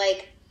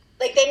 like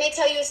they may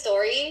tell you a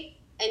story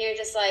and you're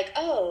just like,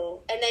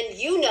 oh, and then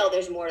you know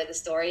there's more to the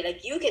story.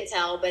 Like, you can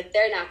tell, but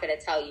they're not going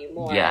to tell you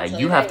more. Yeah,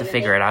 you have to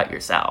figure it out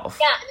yourself.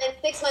 Yeah, and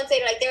then 6 months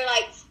later, like, they're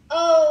like,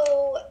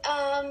 oh,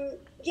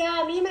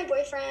 yeah, me and my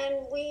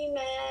boyfriend, we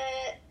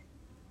met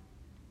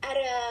at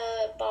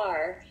a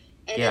bar.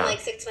 And then, like,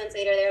 6 months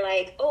later, they're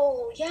like,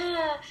 oh,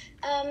 yeah,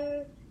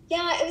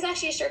 it was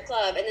actually a strip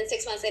club. And then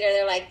 6 months later,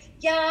 they're like,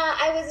 yeah,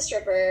 I was a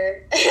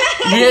stripper.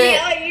 Yeah. You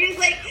know, and you're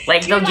just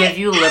like they'll give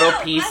you little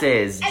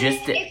pieces.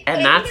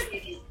 And that's...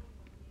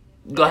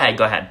 Go ahead.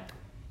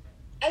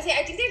 I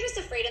think they're just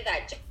afraid of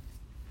that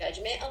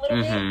judgment a little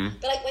bit.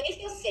 But, like, when they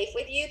feel safe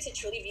with you to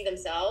truly be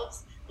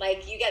themselves,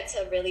 like, you get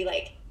to really,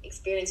 like,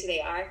 experience who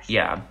they are.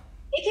 Yeah.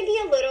 It can be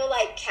a little,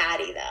 like,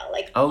 catty, though.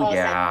 Like, oh, all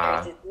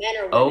yeah. Men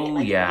or women. Oh,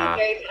 like, yeah. It can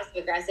be very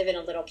passive-aggressive and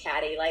a little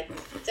catty. Like,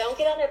 don't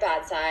get on their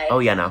bad side. Oh,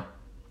 yeah, no.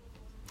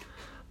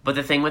 But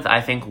the thing with,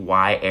 I think,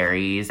 why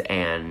Aries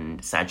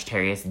and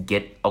Sagittarius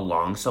get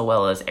along so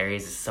well is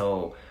Aries is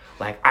so,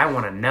 like, I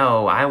want to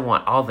know. I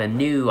want all the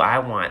new. I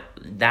want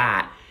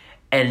that.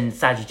 And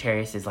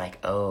Sagittarius is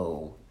like,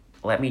 oh,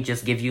 let me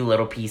just give you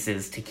little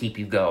pieces to keep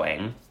you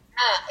going.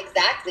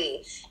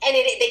 Exactly. And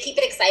they keep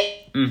it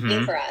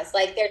exciting for us.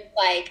 Like, they're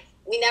like,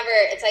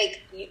 it's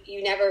like,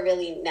 you never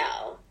really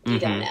know. You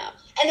don't know.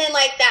 And then,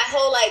 like, that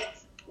whole, like,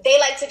 they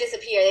like to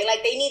disappear.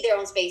 They need their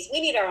own space.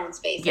 We need our own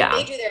space. Yeah.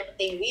 Like, they do their own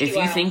thing. We do our own thing. If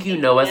you think you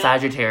know a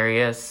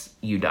Sagittarius,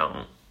 you don't.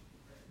 True.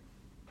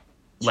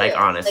 Like,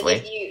 honestly.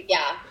 Like,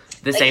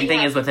 the same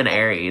thing is with an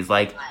Aries.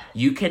 Like,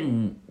 you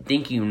can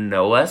think you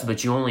know us,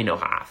 but you only know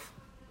half.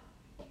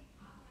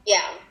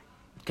 Yeah.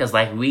 Because,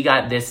 like, we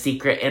got this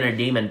secret inner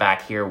demon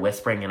back here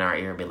whispering in our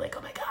ear and be like,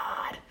 oh my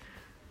God.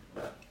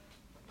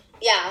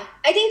 Yeah.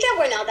 I think that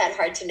we're not that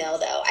hard to know,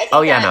 though. I think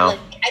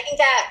I think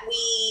that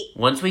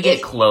once we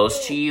get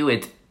close to you,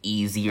 it's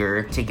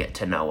easier to get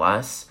to know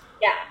us.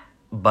 Yeah.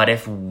 But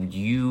if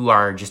you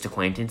are just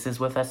acquaintances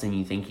with us and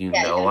you think you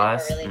know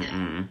us, really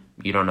know.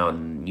 You don't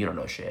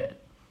know shit.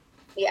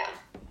 Yeah.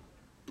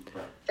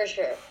 For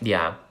sure.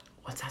 Yeah.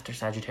 What's after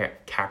Sagittarius?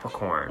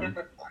 Capricorn.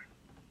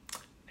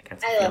 I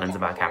got some feelings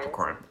about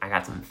Capricorn. I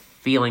got some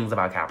feelings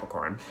about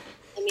Capricorn.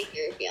 Let me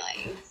hear your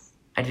feelings.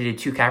 I dated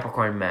 2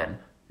 Capricorn men.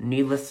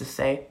 Needless to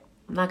say,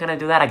 I'm not gonna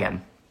do that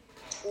again.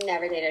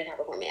 Never dated a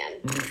Capricorn man.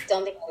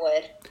 Don't think I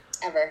would.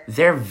 Ever.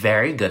 They're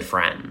very good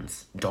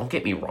friends. Don't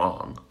get me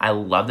wrong. I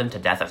love them to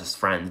death as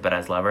friends, but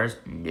as lovers,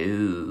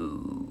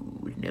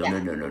 no.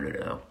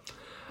 No.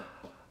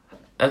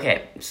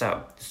 Okay,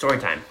 so story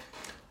time.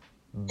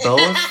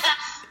 Both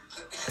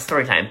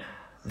story time.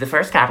 The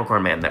first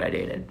Capricorn man that I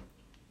dated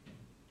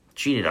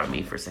cheated on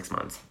me for 6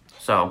 months,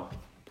 so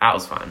that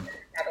was fun.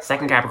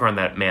 Second Capricorn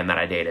man that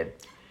I dated,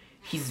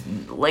 he's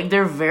like,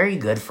 they're very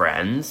good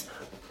friends,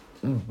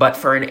 but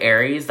for an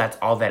Aries, that's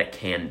all that it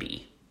can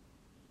be.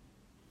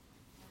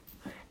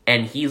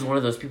 And he's one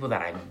of those people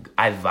that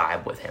I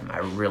vibe with him. I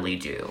really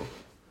do.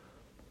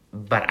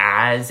 But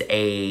as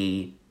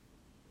a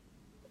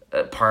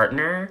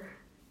partner,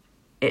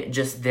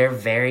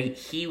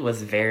 he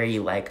was very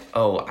like,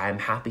 oh, I'm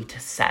happy to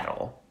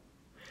settle.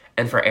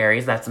 And for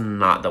Aries, that's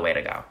not the way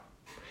to go.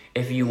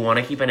 If you want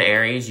to keep an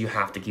Aries, you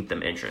have to keep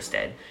them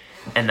interested.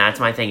 And that's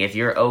my thing. If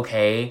you're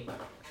okay,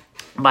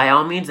 by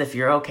all means, if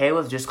you're okay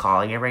with just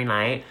calling every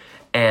night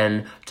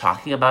and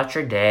talking about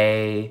your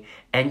day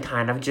and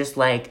kind of just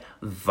like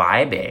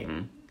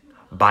vibing,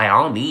 by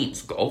all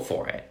means, go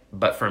for it.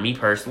 But for me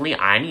personally,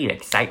 I need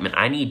excitement.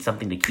 I need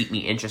something to keep me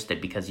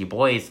interested because your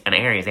boy's an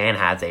Aries and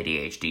has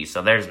ADHD,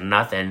 so there's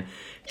nothing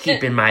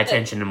keeping my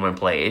attention in one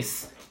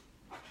place.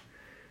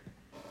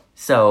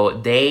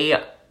 So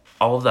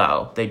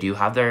although they do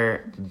have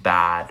their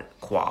bad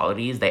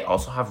qualities, they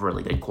also have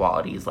really good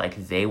qualities.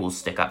 Like, they will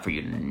stick up for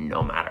you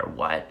no matter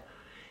what.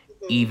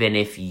 Mm-hmm. Even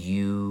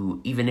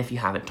if you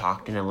haven't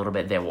talked in a little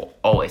bit, they will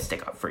always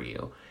stick up for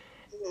you.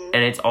 Mm-hmm.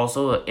 And it's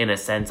also in a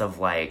sense of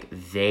like,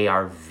 they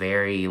are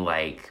very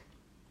like,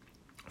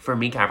 for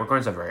me,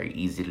 Capricorns are very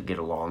easy to get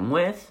along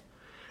with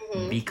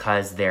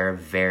because they're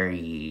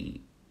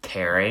very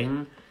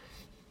caring,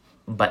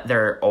 but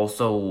they're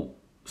also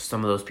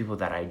some of those people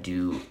that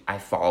I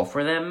fall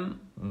for them,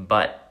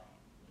 but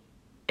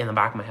in the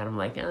back of my head, I'm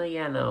like, oh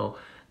yeah, no,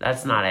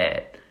 that's not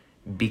it.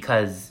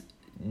 Because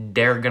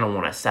they're going to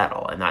want to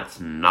settle, and that's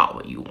not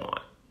what you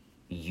want.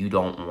 You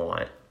don't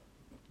want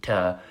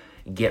to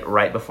get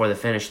right before the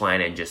finish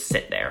line and just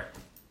sit there.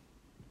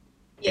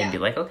 Yeah. And be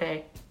like,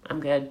 okay, I'm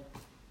good.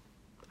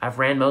 I've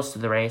ran most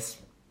of the race.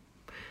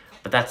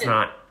 But that's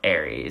not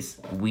Aries.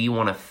 We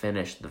want to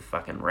finish the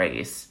fucking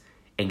race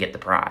and get the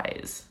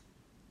prize.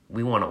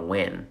 We want to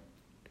win.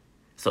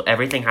 So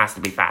everything has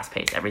to be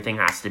fast-paced. Everything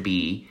has to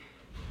be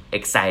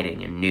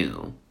exciting and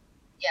new.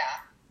 Yeah.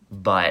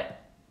 But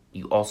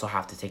you also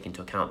have to take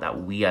into account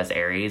that we as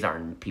Aries are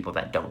people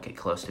that don't get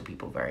close to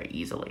people very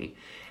easily.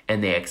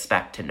 And they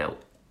expect to know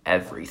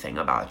everything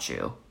about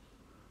you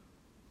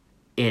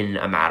in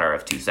a matter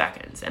of 2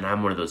 seconds. And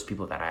I'm one of those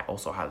people that I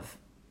also have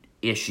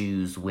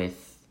issues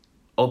with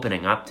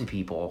opening up to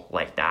people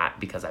like that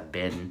because I've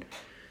been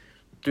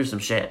through some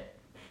shit.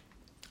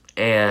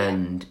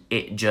 And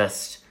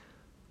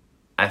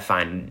I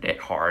find it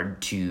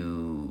hard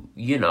to,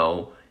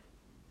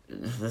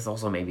 this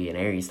also may be an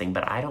Aries thing,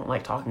 but I don't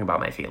like talking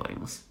about my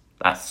feelings.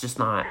 That's just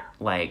not,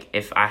 like,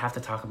 if I have to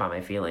talk about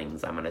my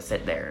feelings, I'm going to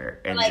sit there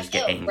and just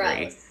get angry.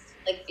 Gross.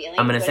 Like, feelings?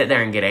 I'm going to sit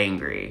there and get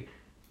angry.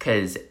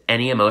 Because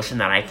any emotion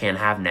that I can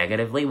have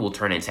negatively will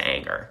turn into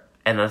anger.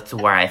 And that's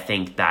where I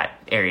think that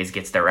Aries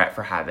gets their rep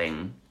for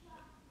having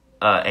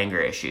anger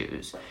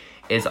issues.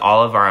 Is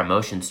all of our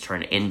emotions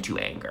turn into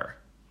anger.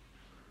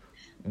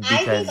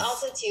 I think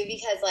also, too,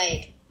 because,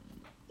 like,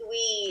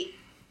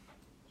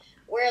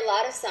 where a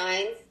lot of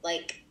signs,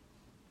 like,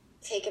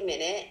 take a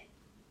minute,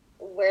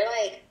 we're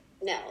like,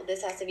 no,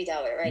 this has to be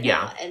dealt with right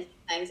now. And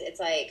sometimes it's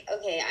like,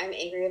 okay, I'm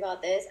angry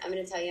about this. I'm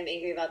going to tell you I'm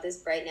angry about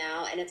this right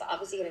now. And it's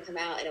obviously going to come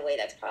out in a way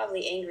that's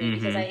probably angry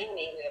because I am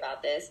angry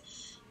about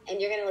this. And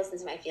you're going to listen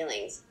to my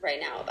feelings right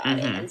now about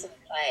it. And so,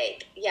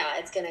 like, yeah,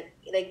 it's going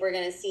to, like, we're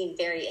going to seem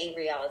very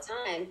angry all the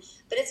time.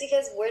 But it's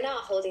because we're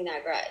not holding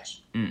that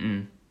grudge.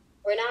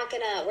 We're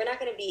not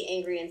gonna be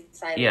angry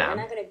inside. Yeah. We're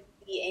not gonna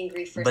be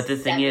angry for. But the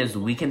thing is,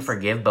 we can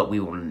forgive, but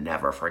we will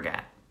never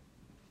forget.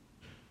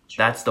 True.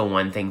 That's the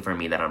one thing for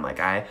me that I'm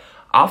like,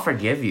 I'll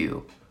forgive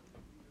you,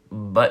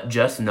 but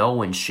just know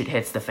when shit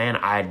hits the fan,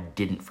 I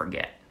didn't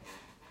forget.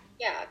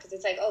 Yeah, because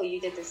it's like, oh, you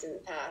did this in the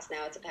past.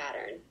 Now it's a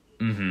pattern.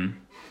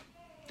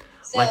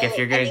 So, like, if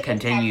you're gonna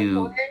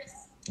continue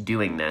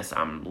doing this,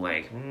 I'm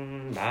like,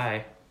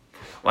 bye.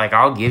 Like,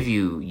 I'll give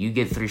you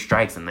get 3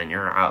 strikes and then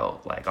you're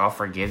out. Like, I'll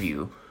forgive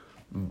you.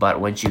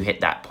 But once you hit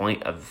that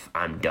point of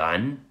I'm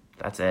done,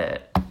 that's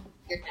it.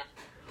 You're done.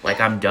 Like,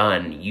 I'm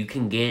done. You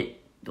can get,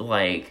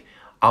 like,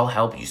 I'll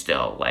help you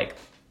still. Like,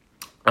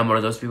 I'm one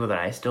of those people that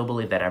I still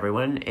believe that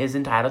everyone is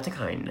entitled to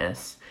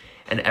kindness.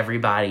 And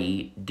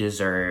everybody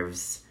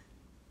deserves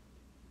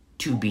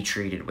to be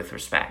treated with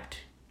respect.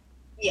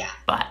 Yeah.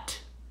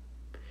 But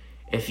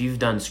if you've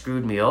done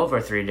screwed me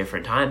over 3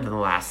 different times in the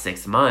last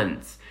 6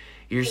 months,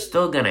 you're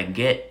still gonna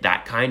get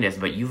that kindness,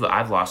 but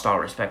I've lost all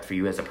respect for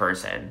you as a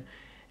person.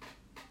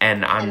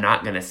 And I'm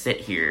not going to sit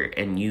here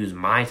and use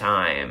my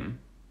time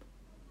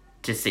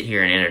to sit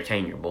here and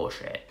entertain your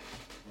bullshit.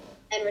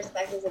 And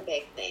respect is a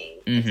big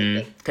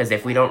thing. Because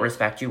if we don't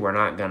respect you, we're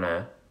not going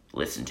to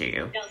listen to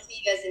you. I don't see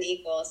you as an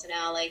equal. So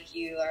now, like,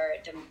 you are,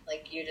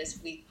 like, you're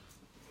just weak.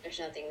 There's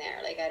nothing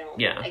there. Like,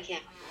 I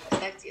can't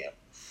respect you.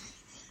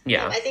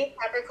 Yeah. I think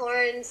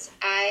Capricorns,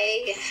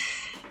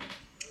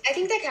 I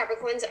think that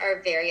Capricorns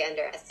are very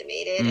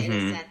underestimated in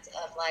a sense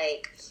of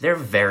like they're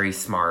very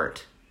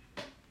smart.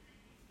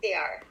 They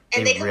are,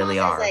 and they come really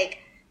off as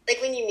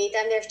like when you meet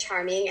them, they're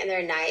charming and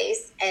they're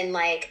nice, and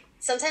like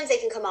sometimes they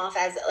can come off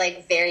as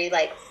like very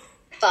like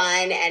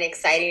fun and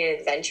exciting and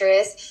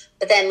adventurous.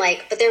 But then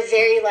but they're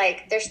very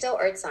like they're still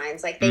earth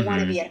signs. Like they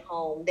want to be at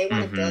home. They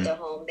want to build a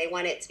home. They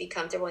want it to be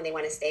comfortable and they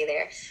want to stay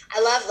there.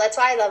 That's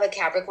why I love a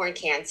Capricorn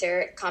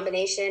Cancer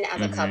combination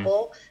as a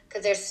couple,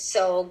 because they're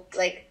so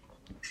like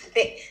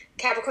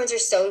Capricorns are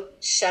so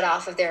shut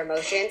off of their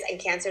emotions, and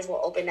Cancers will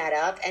open that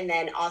up. And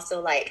then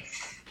also like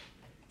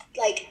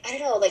I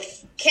don't know, like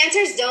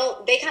Cancers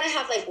don't, they kind of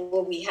have like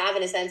what we have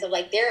in a sense of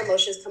like their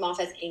emotions come off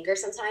as anger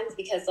sometimes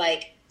because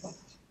like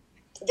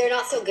they're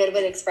not so good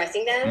with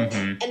expressing them,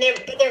 and they're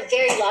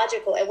very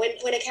logical. And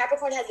when a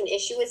Capricorn has an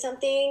issue with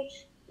something,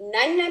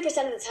 99% of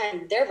the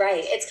time they're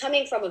right. It's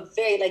coming from a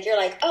very like you're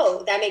like,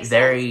 oh, that makes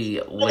very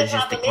sense.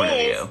 logistic point of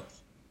view.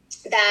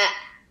 That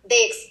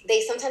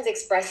they sometimes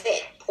express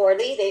it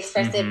poorly. They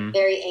express it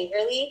very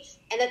angrily,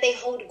 and that they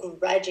hold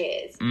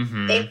grudges.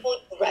 They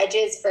hold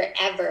grudges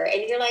forever,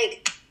 and you're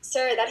like,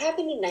 sir, that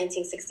happened in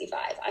 1965.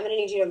 I'm going to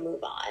need you to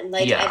move on.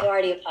 Like, I've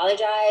already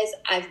apologized.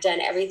 I've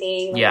done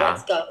everything. Like,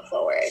 let's go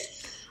forward.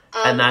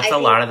 And that's a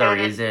lot of the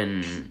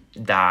reason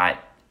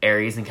that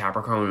Aries and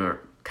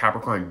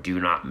Capricorn do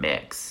not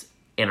mix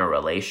in a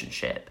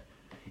relationship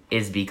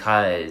is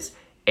because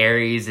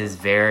Aries is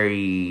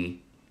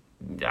very,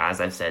 as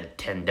I've said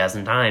 10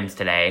 dozen times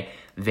today,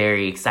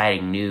 very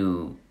exciting,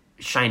 new,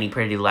 shiny,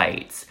 pretty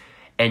lights.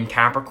 And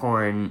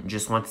Capricorn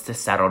just wants to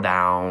settle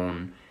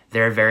down.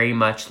 They're very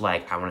much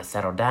like, I want to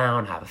settle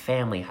down, have a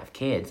family, have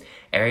kids.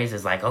 Aries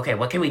is like, okay,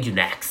 what can we do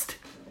next?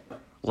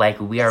 Like,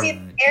 we are...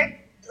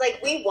 Like,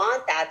 we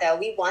want that, though.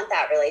 We want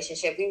that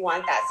relationship. We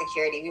want that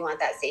security. We want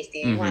that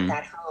safety. We want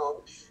that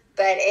home.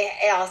 But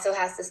it also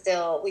has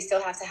to we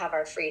still have to have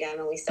our freedom,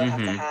 and we still have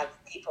to have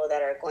people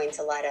that are going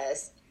to let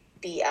us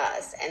be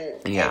us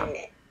and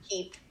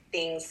keep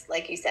things,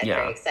 like you said,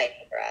 very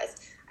exciting for us.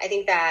 I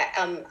think that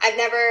I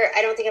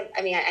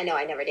know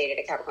I never dated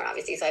a Capricorn,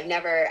 obviously, so I have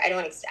never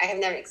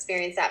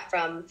experienced that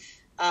from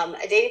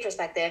a dating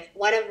perspective.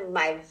 One of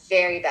my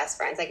very best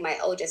friends, like my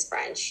oldest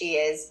friend, she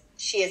is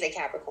a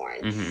Capricorn.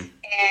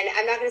 And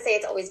I'm not going to say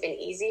it's always been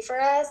easy for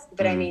us,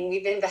 but I mean,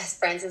 we've been best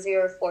friends since we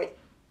were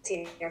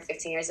 14 or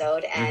 15 years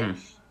old, and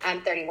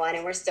I'm 31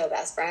 and we're still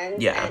best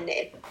friends. And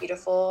it's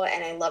beautiful,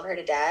 and I love her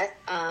to death.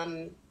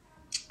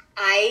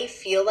 I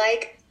feel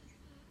like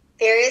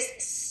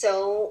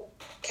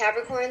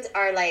Capricorns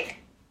are like,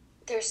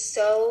 they're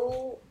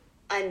so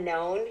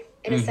unknown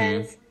in a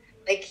sense.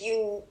 Like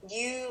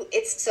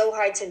it's so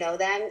hard to know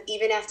them,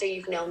 even after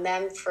you've known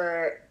them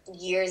for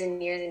years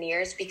and years and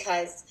years,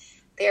 because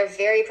they're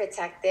very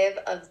protective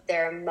of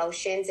their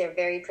emotions. They're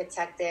very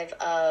protective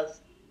of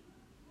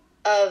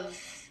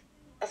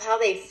how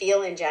they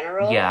feel in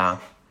general. Yeah.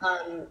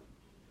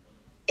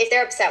 If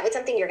they're upset with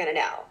something, you're gonna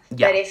know.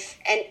 Yeah. But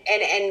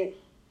and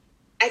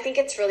I think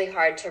it's really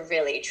hard to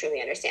really truly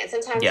understand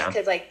sometimes,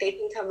 because like they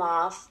can come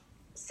off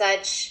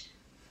such.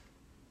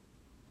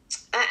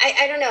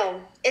 I don't know.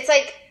 It's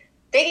like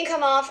they can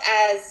come off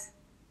as.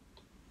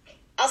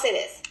 I'll say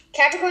this: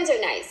 Capricorns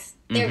are nice.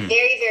 They're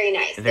very, very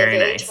nice. They're very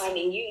nice.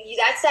 Charming. You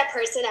that's that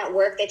person at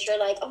work that you're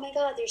like, oh my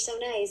God, they're so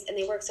nice and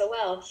they work so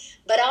well.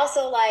 But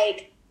also,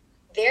 like,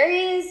 there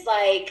is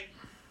like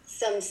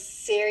some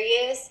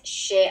serious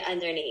shit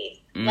underneath.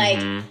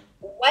 Like,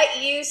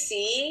 what you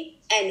see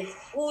and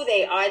who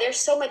they are, there's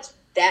so much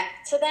depth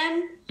to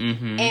them.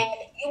 And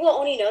you will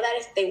only know that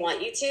if they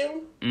want you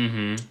to.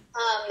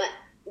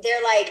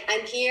 They're like,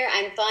 I'm here,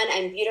 I'm fun,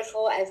 I'm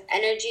beautiful, I have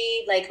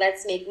energy, like,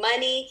 let's make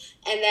money,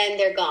 and then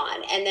they're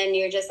gone. And then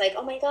you're just like,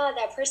 oh my God,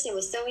 that person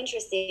was so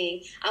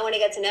interesting. I want to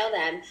get to know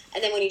them.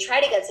 And then when you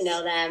try to get to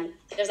know them,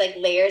 there's like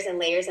layers and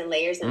layers and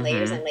layers and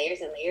layers and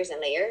layers and layers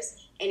and layers.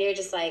 And you're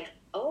just like,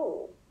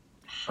 oh,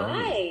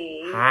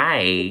 hi.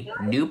 Hi,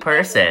 new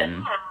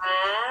person.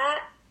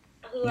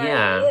 Who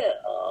are you?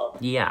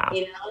 Yeah.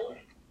 You know?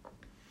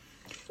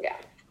 Yeah.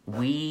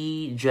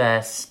 We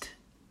just,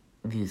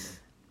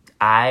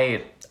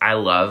 I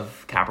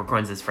love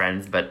Capricorns as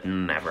friends, but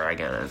never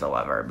again as a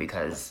lover,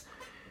 because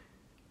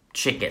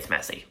shit gets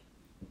messy.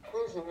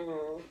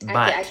 But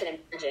I can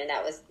imagine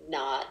that was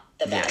not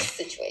the best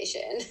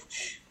situation.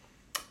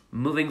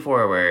 Moving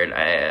forward,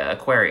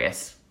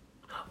 Aquarius.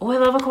 Oh, I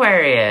love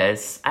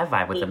Aquarius. I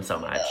vibe with them so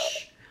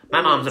much.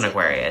 My mom's an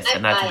Aquarius,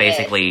 and that's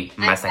basically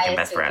my second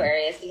best friend.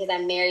 Aquarius because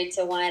I'm married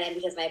to one, and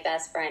because my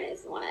best friend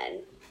is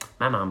one.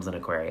 My mom's an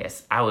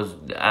Aquarius.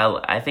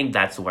 I think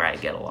that's where I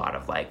get a lot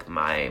of like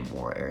my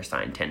more air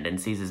sign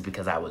tendencies, is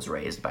because I was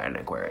raised by an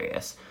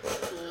Aquarius.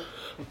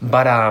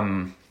 But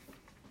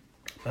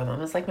my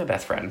mom is like my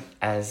best friend,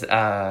 as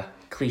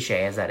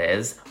cliche as that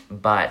is,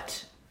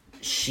 but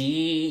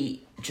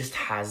she just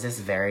has this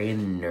very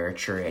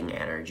nurturing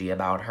energy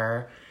about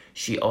her.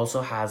 She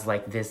also has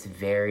like this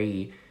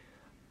very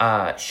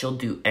she'll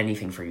do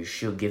anything for you.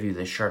 She'll give you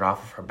the shirt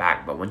off of her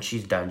back, but when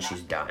she's done,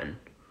 she's done.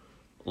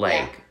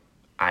 Like,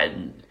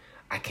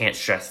 I can't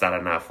stress that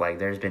enough. Like,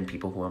 there's been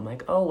people who I'm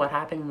like, oh, what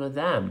happened with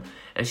them?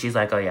 And she's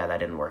like, oh, yeah, that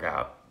didn't work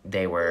out.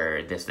 They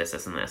were this,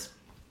 and this.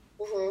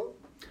 Mm-hmm.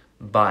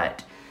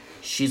 But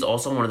she's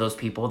also one of those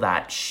people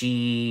that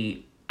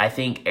I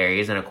think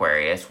Aries and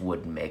Aquarius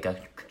would make a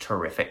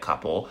terrific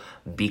couple,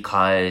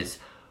 because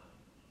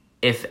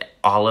if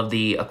all of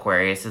the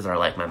Aquariuses are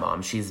like my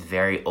mom, she's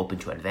very open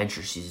to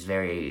adventure. She's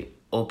very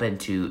open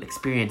to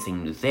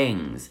experiencing new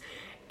things.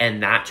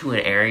 And that to an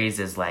Aries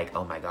is like,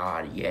 oh my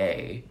God,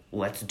 yay,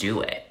 let's do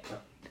it.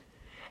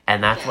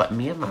 And that's what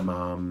me and my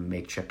mom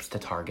make trips to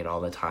Target all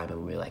the time.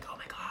 And we're like, oh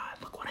my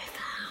God, look what I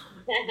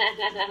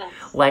found.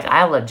 Like,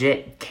 I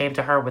legit came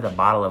to her with a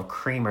bottle of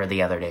creamer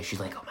the other day.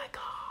 She's like, oh my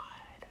God.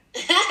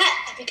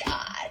 Oh my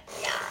God,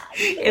 yeah.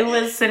 It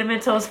was Cinnamon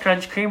Toast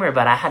Crunch creamer,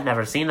 but I had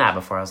never seen that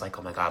before. I was like,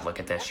 oh my God, look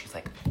at this. She's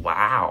like,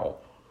 wow.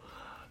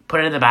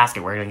 Put it in the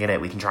basket. We're going to get it.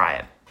 We can try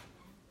it.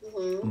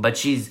 Mm-hmm.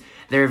 But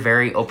they're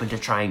very open to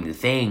trying new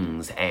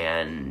things,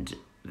 and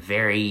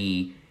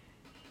they're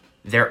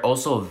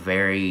also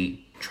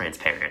very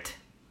transparent.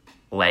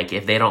 Like,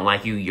 if they don't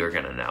like you, you're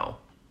going to know.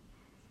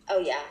 Oh,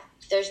 yeah.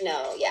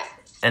 Yeah.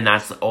 And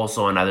that's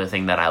also another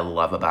thing that I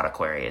love about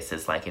Aquarius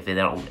is, like, if they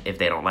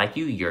don't like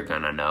you, you're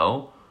going to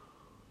know.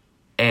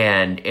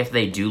 And if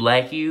they do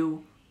like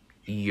you,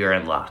 you're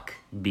in luck,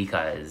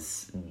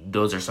 because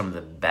those are some of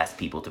the best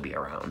people to be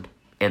around,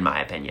 in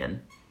my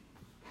opinion.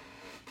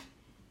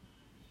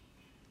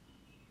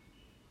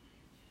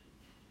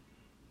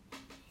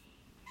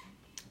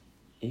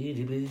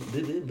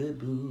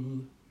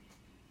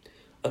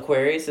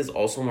 Aquarius is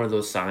also one of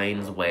those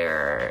signs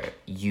where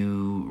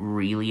you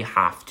really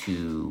have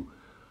to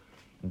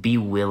be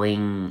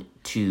willing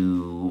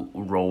to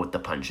roll with the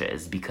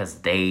punches, because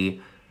they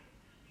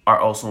are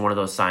also one of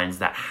those signs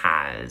that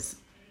has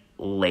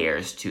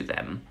layers to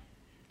them.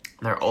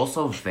 They're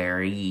also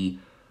very,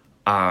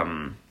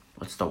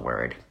 what's the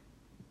word?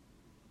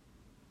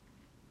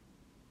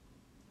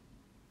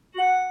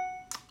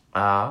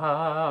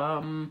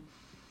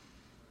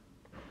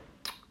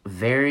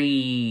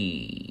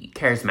 Very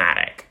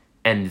charismatic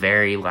and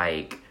very,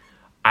 like,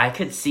 I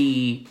could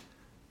see,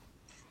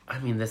 I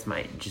mean, this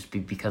might just be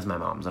because my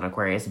mom's an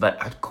Aquarius,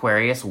 but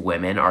Aquarius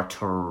women are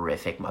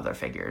terrific mother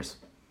figures.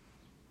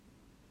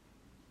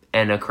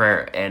 And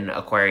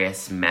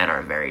Aquarius men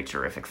are very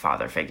terrific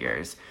father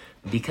figures,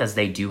 because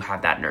they do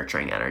have that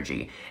nurturing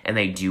energy, and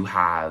they do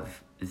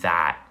have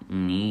that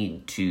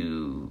need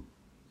to,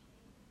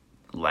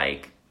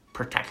 like,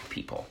 protect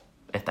people,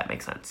 if that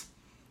makes sense.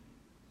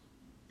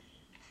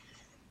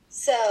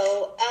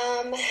 So,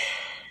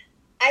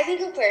 I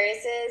think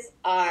Aquariuses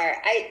are,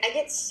 I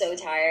get so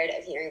tired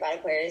of hearing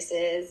about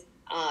Aquariuses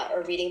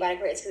or reading about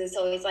Aquarius, because it's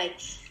always like,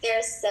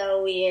 they're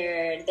so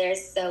weird.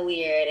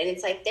 And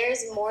it's like,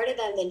 there's more to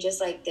them than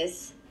just like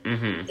this,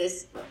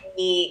 this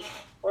unique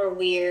or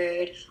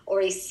weird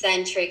or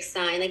eccentric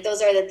sign. Like,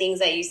 those are the things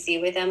that you see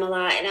with them a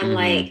lot. And I'm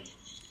like,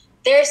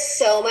 there's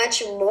so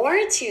much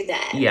more to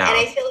them. Yeah. And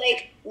I feel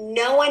like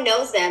no one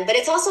knows them, but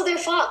it's also their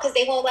fault, because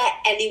they won't let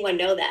anyone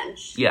know them.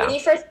 Yeah. When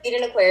you first meet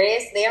an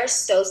Aquarius, they are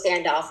so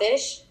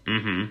standoffish.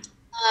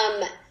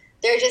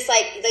 They're just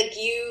like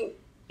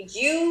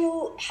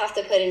you have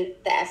to put in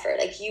the effort.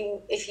 Like,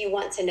 if you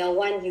want to know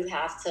one, you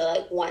have to,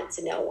 like, want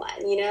to know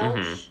one, you know?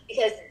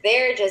 Because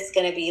they're just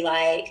going to be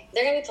like,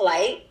 they're going to be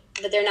polite,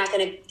 but they're not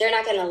going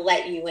to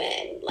let you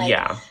in. Like,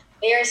 yeah.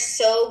 They are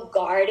so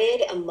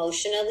guarded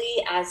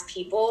emotionally as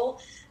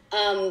people.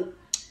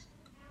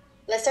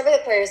 Let's start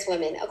with Aquarius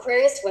women.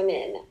 Aquarius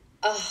women,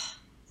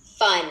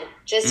 fun.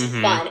 Just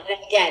fun. And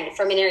again,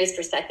 from an Aries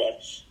perspective.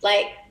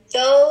 Like,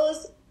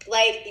 those,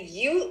 like,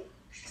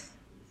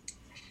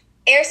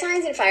 air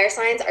signs and fire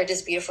signs are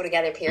just beautiful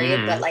together,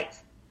 period. But, like,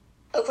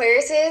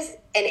 Aquariuses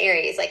and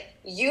Aries, like,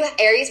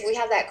 Aries, we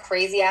have that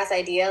crazy-ass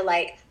idea,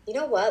 like, you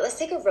know what? Let's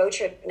take a road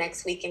trip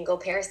next week and go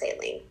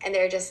parasailing. And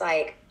they're just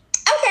like,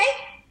 okay.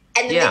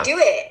 And then they do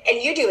it,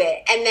 and you do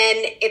it, and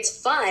then it's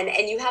fun,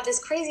 and you have this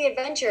crazy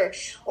adventure.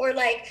 Or,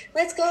 like,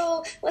 let's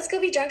go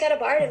be drunk at a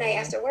bar tonight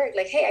after work.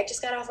 Like, hey, I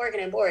just got off work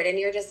and I'm bored. And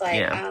you're just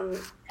like,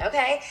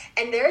 okay.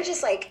 And they're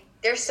just like,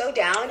 they're so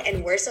down,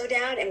 and we're so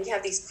down, and we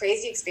have these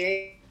crazy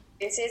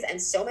experiences and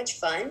so much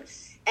fun.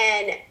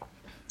 And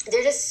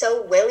they're just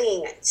so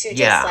willing to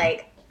just,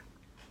 like,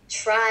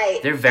 try.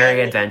 They're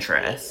very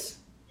adventurous.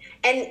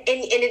 And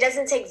it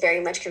doesn't take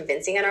very much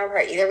convincing on our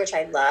part either, which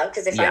I love.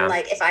 Because if I'm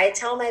like, if I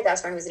tell my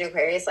best friend who's an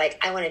Aquarius, like,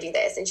 I want to do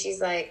this, and she's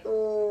like,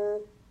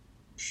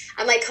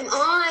 I'm like, come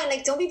on,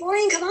 like, don't be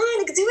boring, come on,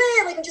 like, do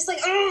it. Like, I'm just like,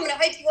 I'm gonna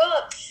hype you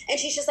up. And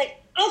she's just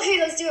like, okay,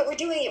 let's do it. We're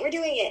doing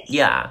it.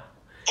 Yeah.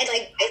 And,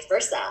 like, vice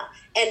versa.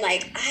 And,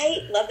 like,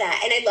 I love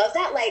that. And I love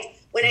that, like,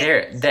 when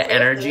the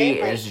energy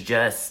is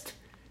just,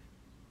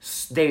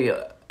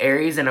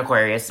 Aries and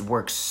Aquarius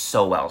work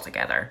so well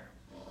together.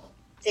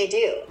 They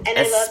do. And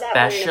I love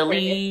that.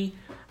 Especially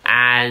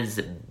as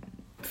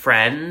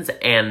friends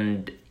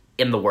and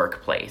in the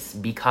workplace,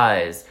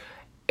 because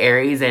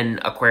Aries and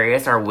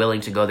Aquarius are willing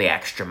to go the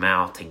extra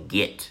mile to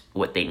get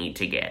what they need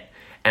to get.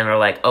 And they're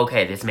like,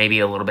 okay, this may be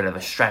a little bit of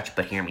a stretch,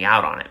 but hear me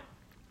out on it.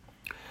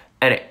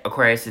 And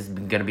Aquarius is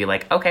gonna be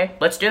like, okay,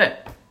 let's do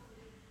it.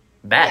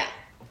 Bet.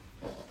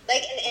 Yeah.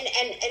 Like,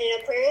 and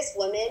an Aquarius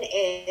woman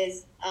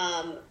is,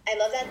 I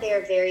love that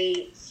they're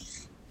very,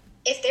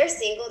 if they're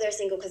single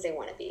because they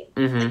want to be.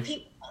 Mm-hmm. Like,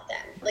 people want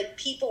them. Like,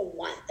 people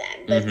want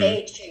them, but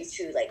they choose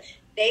to. Like,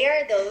 they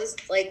are those,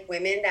 like,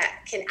 women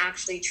that can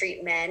actually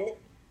treat men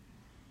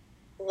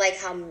like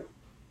how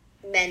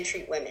men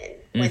treat women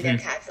when they're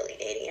casually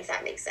dating, if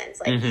that makes sense.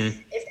 Like,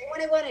 if they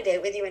want to go on a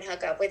date with you and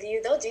hook up with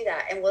you, they'll do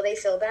that. And will they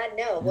feel bad?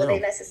 No. Will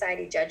they let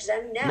society judge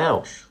them?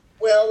 No.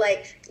 Will,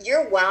 like,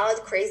 your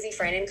wild, crazy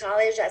friend in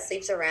college that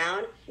sleeps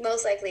around,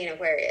 most likely an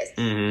Aquarius.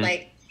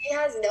 Like, she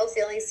has no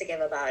feelings to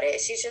give about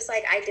it. She's just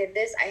like, I did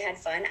this, I had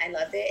fun, I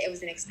loved it, it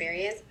was an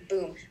experience.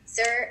 Boom.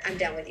 Sir, I'm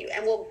done with you.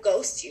 And we'll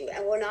ghost you,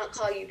 and we'll not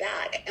call you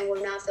back, and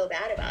we'll not feel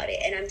bad about it.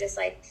 And I'm just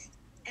like,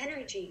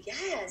 energy,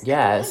 yes.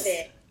 I love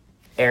it.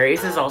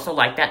 Aries is also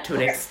like that to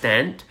an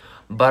extent,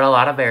 but a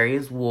lot of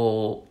Aries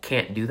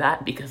can't do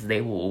that because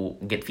they will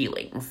get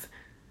feelings.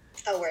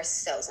 Oh, we're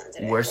so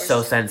sensitive. We're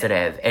so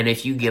sensitive. And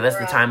if you give us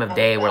the time of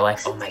day, we're like,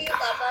 oh my God. Do you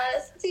love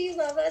us? Do you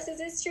love us? Is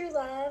this true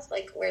love?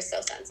 Like, we're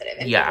so sensitive.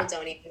 And people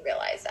don't even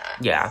realize that.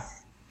 Yeah.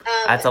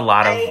 That's a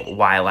lot of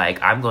why,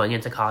 like, I'm going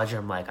into college and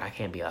I'm like, I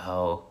can't be a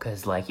hoe.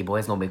 Because, like, your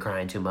boy's going to be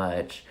crying too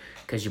much.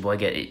 Because your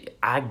boy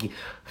I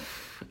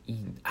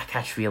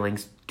catch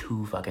feelings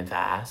too fucking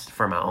fast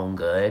for my own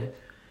good.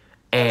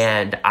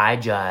 And I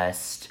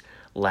just,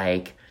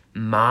 like,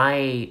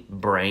 my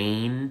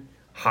brain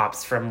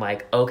hops from,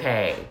 like,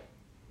 okay,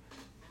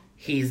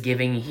 he's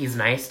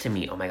nice to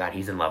me. Oh my God,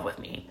 he's in love with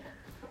me.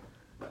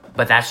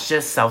 But that's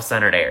just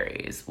self-centered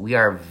Aries. We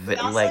are, we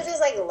also like... just,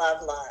 like,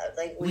 love.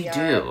 Like, we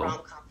are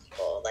rom-com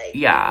people. Like,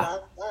 we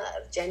love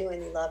love.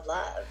 Genuinely love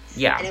love.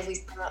 Yeah. And if we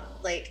stop,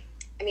 like,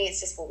 I mean, it's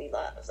just what we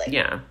love. Like,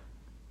 yeah.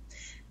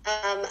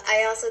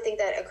 I also think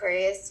that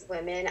Aquarius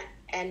women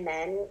and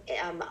men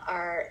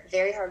are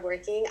very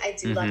hardworking. I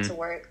do love to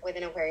work with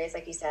an Aquarius,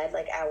 like you said,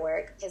 like at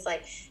work, because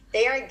like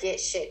they are get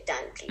shit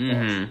done people.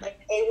 Like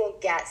they will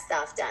get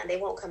stuff done. They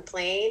won't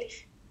complain.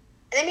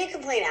 And they may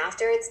complain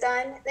after it's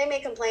done. They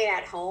may complain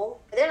at home,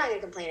 but they're not going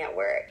to complain at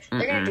work.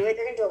 They're going to do it.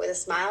 They're going to do it with a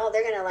smile.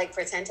 They're going to like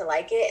pretend to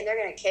like it, and they're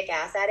going to kick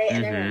ass at it,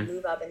 and they're going to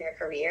move up in their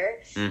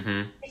career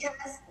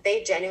because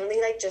they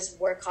genuinely like just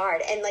work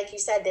hard. And like you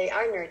said, they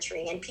are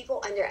nurturing, and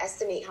people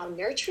underestimate how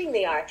nurturing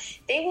they are.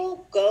 They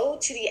will go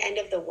to the end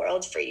of the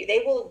world for you.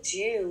 They will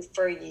do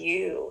for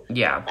you,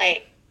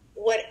 like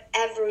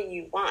whatever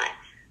you want.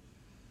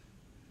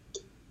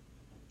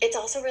 It's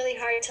also really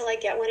hard to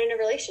like get one in a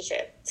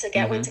relationship, to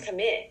get one to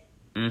commit.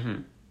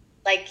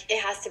 Like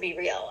it has to be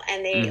real,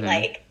 and they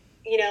like,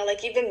 you know,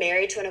 like you've been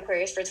married to an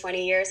Aquarius for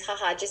 20 years.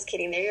 Haha, just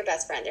kidding. They're your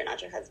best friend. They're not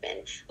your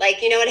husband.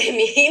 Like, you know what I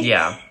mean?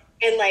 Yeah.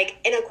 And like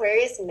an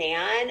Aquarius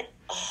man,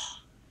 oh,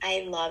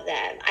 I love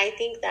them. I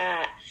think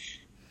that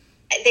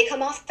they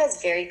come off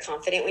as very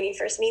confident when you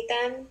first meet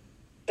them,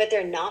 but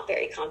they're not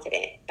very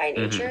confident by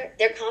nature.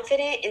 They're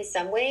confident in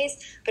some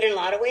ways, but in a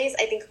lot of ways,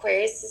 I think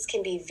Aquariuses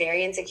can be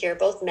very insecure.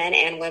 Both men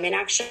and women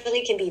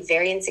actually can be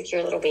very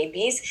insecure little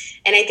babies.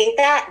 And I think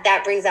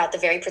that brings out the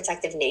very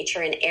protective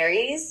nature in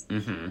Aries.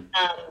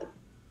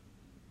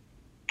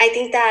 I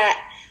think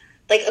that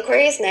like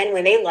Aquarius men,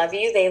 when they love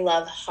you, they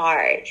love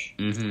hard,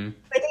 but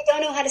they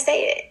don't know how to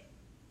say it.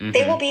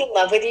 They will be in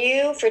love with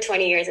you for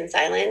 20 years in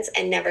silence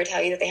and never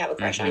tell you that they have a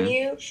crush on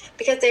you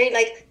because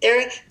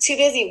they're too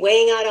busy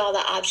weighing out all the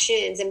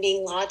options and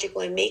being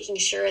logical and making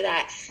sure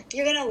that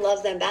you're going to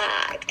love them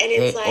back. And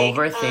it's they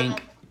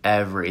overthink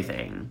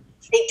everything.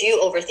 They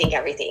do overthink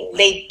everything.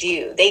 They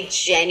do. They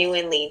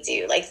genuinely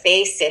do. Like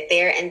they sit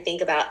there and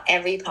think about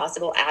every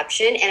possible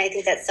option. And I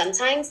think that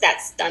sometimes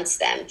that stunts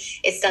them.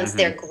 It stunts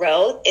their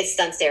growth. It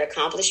stunts their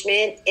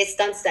accomplishment. It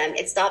stunts them.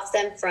 It stops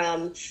them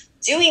from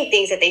doing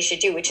things that they should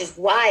do, which is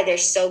why they're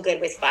so good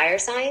with fire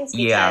signs.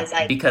 Because,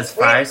 because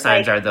fire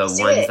signs are the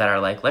ones that are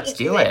like, let's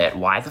do it.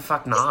 Why the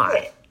fuck not?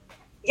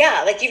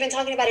 Yeah, like you've been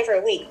talking about it for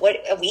a week. What,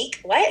 a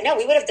week? What? No,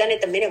 we would have done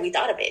it the minute we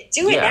thought of it.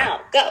 Do it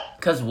now. Go.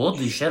 Because we'll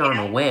do shit on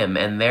a whim,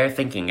 and they're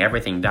thinking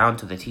everything down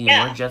to the T,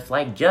 and we're just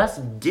like,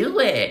 just do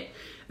it.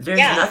 There's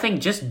nothing,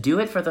 just do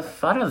it for the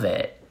fun of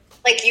it.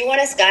 Like, you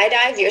want to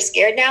skydive? You're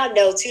scared now?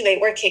 No, too late.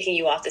 We're kicking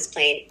you off this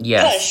plane.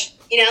 Yes.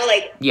 Push. You know,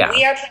 like, we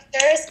are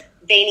pushers.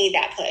 They need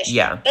that push.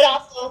 Yeah. But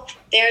also,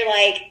 they're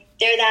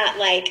that,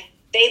 like,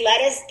 they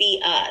let us be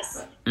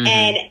us.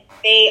 And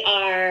they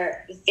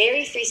are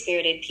very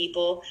free-spirited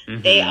people.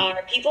 They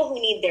are people who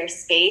need their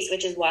space,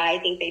 which is why I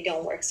think they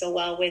don't work so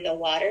well with a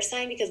water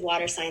sign, because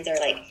water signs are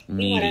like,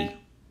 we want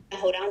to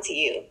hold on to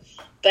you.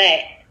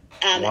 But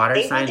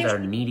water signs are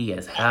needy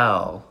as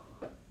hell.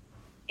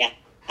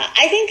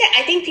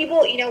 I think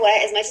people, you know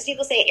what, as much as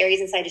people say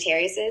Aries and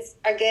Sagittarius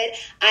are good,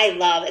 I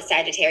love a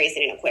Sagittarius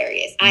and an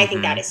Aquarius. I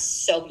think that is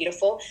so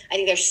beautiful. I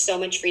think there's so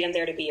much freedom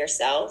there to be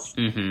yourself.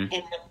 And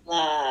I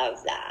love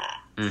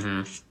that.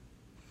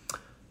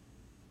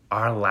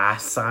 Our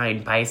last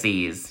sign,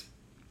 Pisces.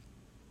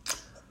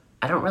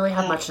 I don't really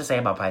have much to say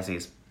about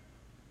Pisces.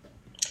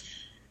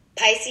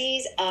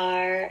 Pisces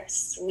are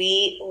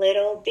sweet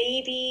little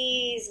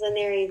babies when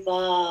they're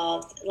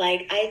evolved.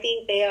 Like, I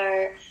think they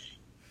are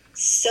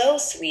so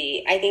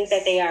sweet. I think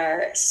that they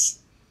are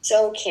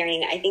so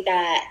caring. I think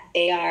that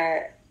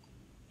they're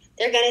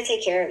going to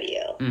take care of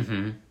you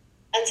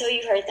until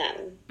you hurt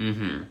them.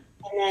 And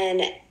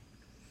then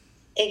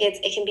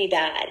it can be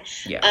bad.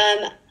 Yeah.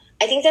 I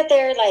think that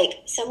they're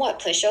like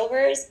somewhat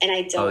pushovers, and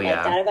I don't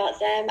like that about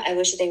them. I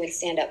wish that they would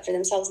stand up for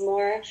themselves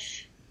more.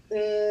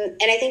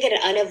 And I think an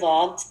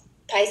unevolved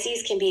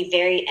Pisces can be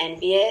very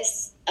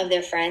envious of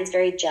their friends,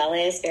 very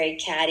jealous, very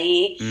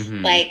catty.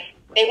 Like,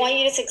 they want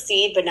you to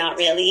succeed, but not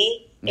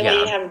really. They want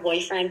you to have a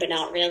boyfriend, but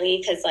not really.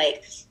 Because,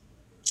 like,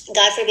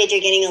 God forbid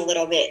you're getting a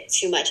little bit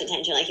too much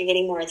attention. Like, you're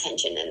getting more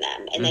attention than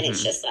them. And then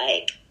it's just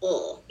like,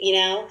 ugh, you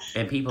know?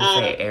 And people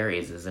say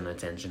Aries is an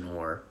attention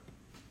whore.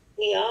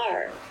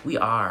 We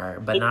are,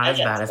 but not as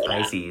bad as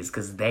Pisces,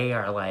 because they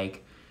are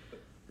like,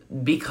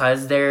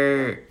 because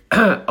they're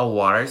a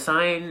water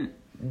sign,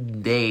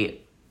 this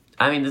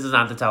is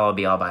not to tell all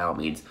be all by all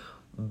means,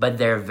 but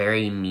they're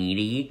very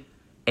needy,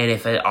 and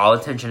if all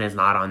attention is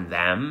not on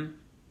them,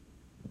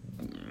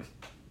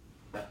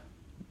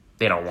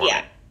 they don't want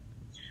it.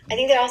 I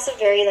think they're also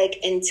very, like,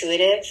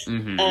 intuitive.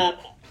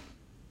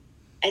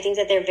 I think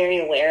that they're very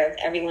aware of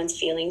everyone's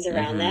feelings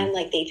around them.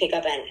 Like, they pick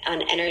up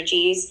on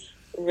energies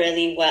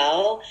really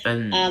well.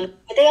 But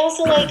they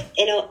also, like,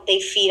 they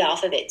feed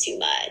off of it too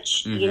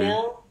much, you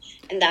know?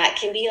 And that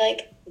can be,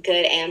 like,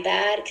 good and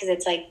bad, because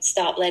it's like,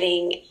 stop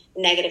letting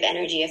negative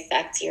energy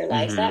affect your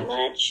life that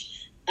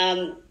much.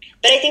 But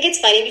I think it's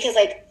funny because,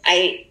 like,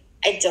 I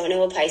don't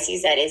know a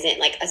Pisces that isn't,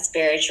 like, a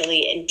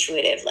spiritually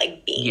intuitive,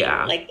 like, being.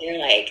 Yeah. Like, they're,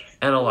 like...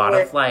 And a lot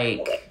of,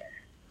 like...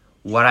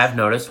 What I've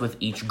noticed with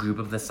each group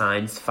of the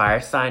signs, fire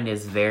sign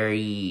is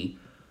very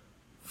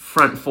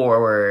front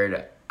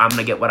forward, I'm going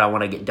to get what I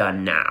want to get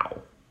done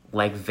now.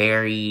 Like,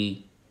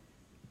 very,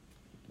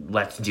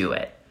 let's do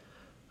it.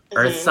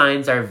 Earth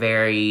signs are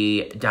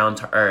very down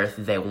to earth.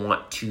 They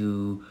want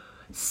to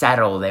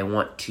settle. They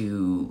want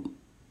to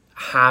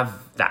have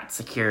that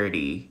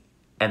security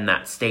and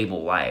that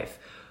stable life.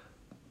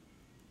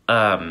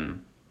 Water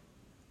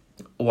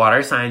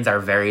signs are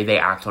they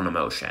act on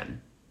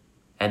emotion.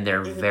 And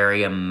they're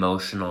very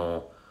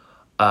emotional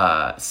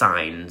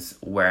signs,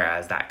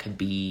 whereas that could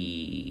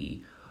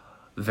be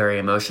very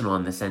emotional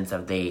in the sense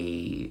of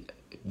they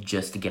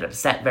just get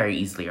upset very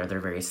easily, or they're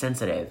very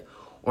sensitive,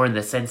 or in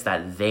the sense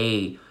that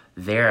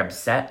their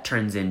upset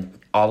turns in,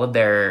 all of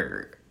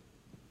their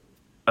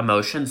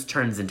emotions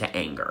turns into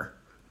anger,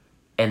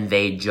 and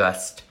they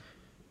just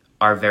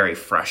are very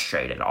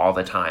frustrated all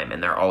the time,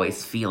 and they're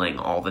always feeling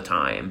all the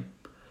time.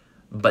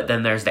 But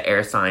then there's the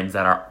air signs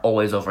that are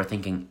always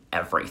overthinking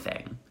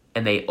everything,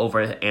 and they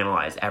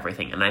overanalyze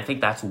everything. And I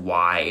think that's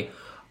why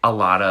a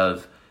lot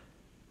of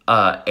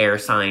air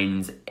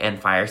signs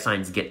and fire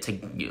signs get to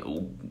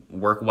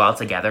work well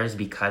together, is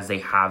because they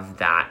have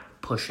that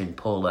push and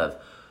pull of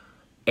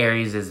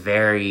Aries is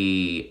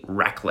very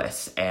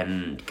reckless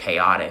and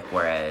chaotic,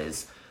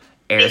 whereas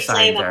air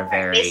signs are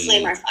very... They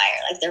flame our fire.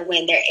 Like,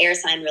 their air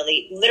sign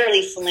really,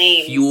 literally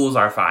flames. Fuels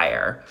our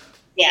fire.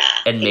 Yeah,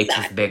 and makes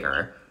us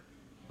bigger.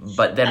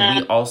 But then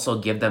we also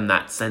give them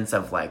that sense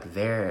of, like,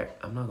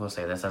 I'm not going to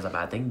say this as a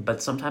bad thing,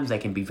 but sometimes they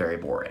can be very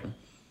boring.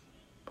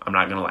 I'm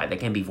not going to lie. They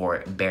can be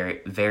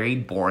very, very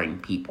boring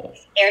people.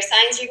 Air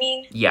signs, you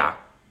mean? Yeah.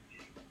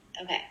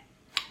 Okay.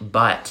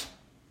 But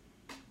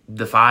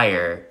the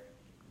fire,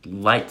 we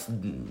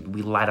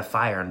light a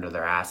fire under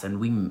their ass, and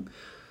we,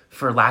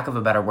 for lack of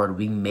a better word,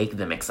 we make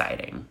them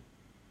exciting,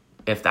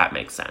 if that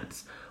makes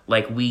sense.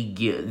 Like,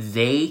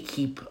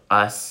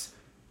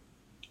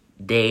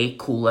 they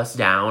cool us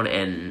down,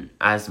 and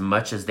as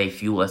much as they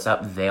fuel us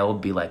up, they'll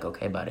be like,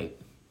 okay, buddy,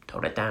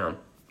 tone it down.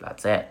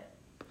 That's it.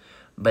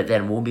 But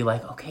then we'll be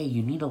like, okay,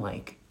 you need to,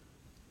 like,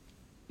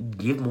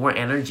 give more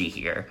energy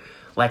here.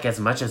 Like, as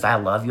much as I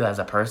love you as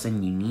a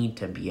person, you need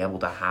to be able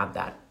to have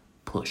that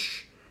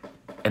push.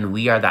 And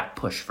we are that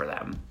push for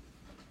them.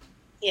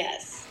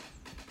 Yes.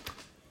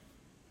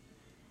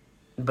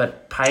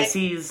 But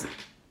Pisces,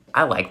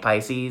 I like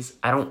Pisces.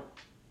 I don't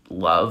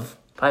love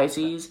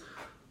Pisces,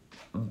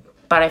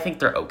 but I think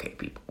they're okay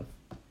people.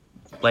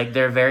 Like,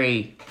 they're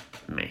very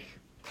meh.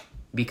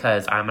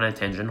 Because I'm an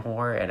attention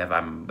whore, and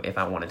if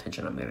I want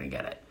attention, I'm gonna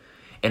get it.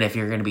 And if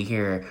you're gonna be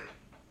here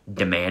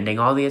demanding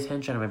all the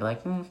attention, I'm gonna be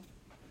like, I'm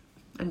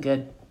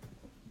good.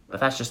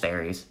 But that's just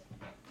Aries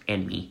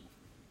and me.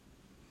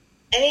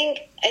 I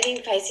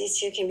think Pisces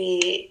too can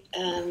be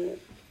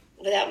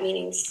without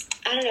meanings.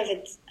 I don't know if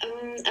it's.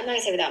 I'm not gonna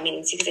say without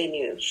meanings because I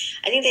knew.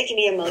 I think they can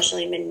be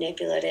emotionally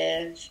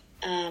manipulative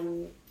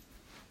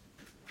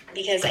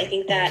because I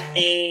think that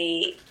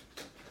they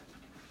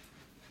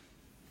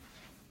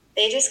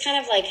just kind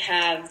of like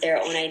have their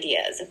own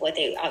ideas of what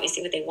they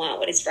want,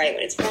 what is right,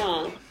 what is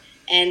wrong.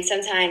 And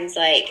sometimes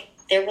like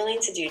they're willing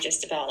to do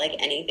just about like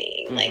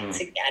anything, like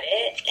to get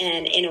it.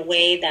 And in a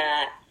way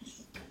that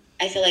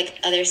I feel like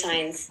other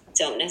signs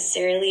aren't,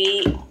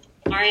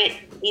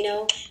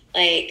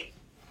 like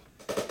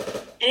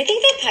And I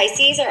think that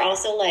Pisces are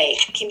also, like,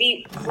 can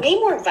be way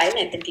more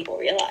violent than people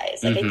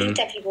realize. Like, I think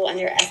that people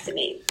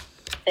underestimate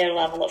their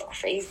level of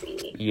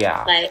crazy.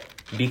 Yeah. Like,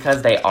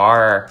 because they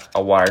are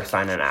a water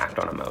sign and act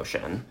on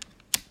emotion.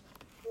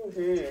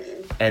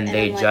 And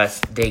they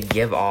they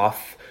give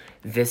off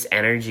this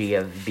energy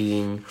of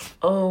being,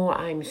 oh,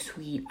 I'm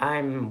sweet,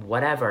 I'm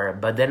whatever.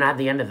 But then at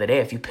the end of the day,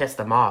 if you piss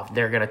them off,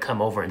 they're going to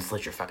come over and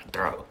slit your fucking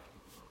throat.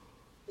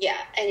 Yeah,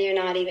 and you're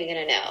not even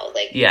going to know,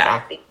 like,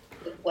 exactly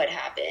what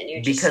happened. You're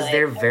just because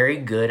they're very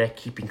good at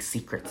keeping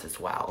secrets as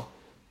well.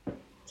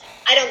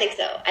 I don't think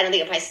so. I don't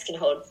think a Pisces can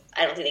hold,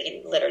 I don't think they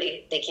can,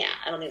 literally, they can't.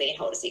 I don't think they can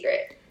hold a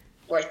secret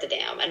worth the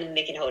damn. I don't think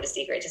they can hold a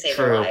secret to save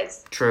their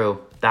lives. True.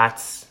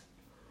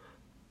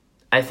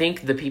 I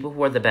think the people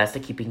who are the best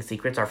at keeping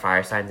secrets are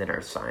fire signs and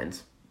earth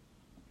signs.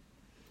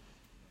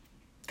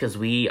 Because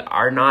we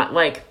are not,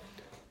 like,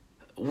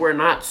 we're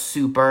not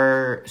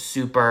super,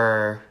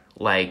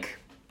 like,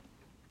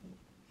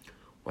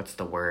 what's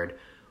the word?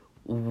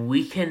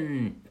 We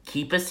can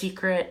keep a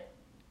secret,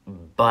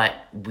 but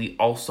we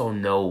also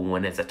know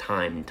when it's a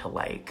time to,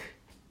 like,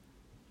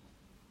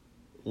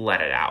 let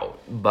it out.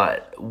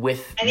 But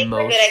with I think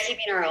we're good at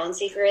keeping our own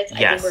secrets.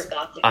 Yes, I think we're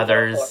gossiping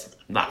others,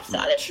 not so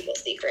much. Other people's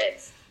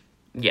secrets.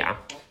 Yeah.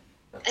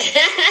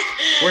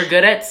 We're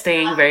good at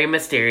staying very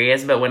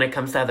mysterious, but when it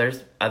comes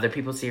to other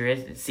people's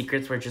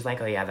secrets, we're just like,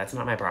 oh yeah, that's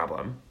not my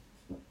problem.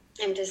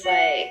 I'm just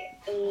like,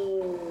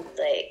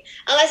 like,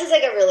 unless it's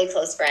like a really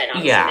close friend,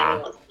 obviously,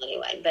 maybe won't tell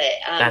anyone. But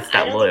that's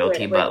that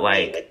loyalty. But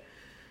like,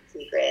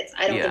 secrets,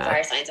 I don't think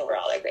fire signs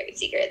overall are great with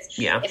secrets.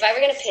 Yeah. If I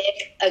were gonna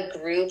pick a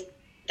group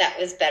that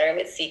was better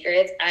with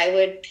secrets, I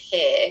would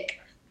pick.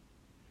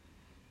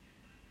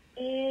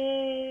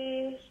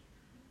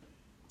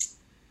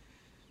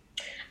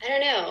 I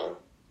don't know.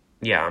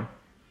 Yeah.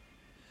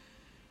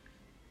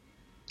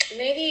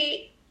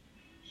 Maybe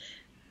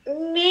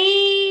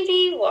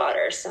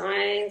water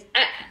signs.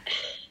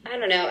 I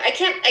don't know. I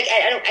can't.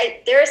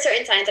 There are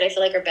certain signs that I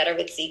feel like are better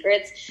with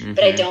secrets,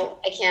 but I don't.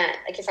 I can't.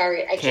 Like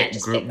I can't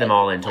just group them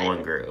all into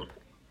one group.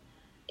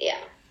 Yeah.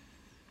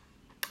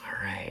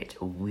 All right.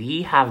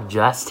 We have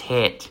just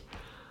hit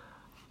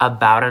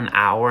about an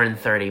hour and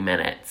 30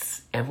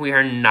 minutes, and we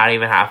are not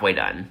even halfway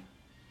done.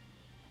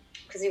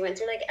 Because we went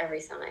through, like, every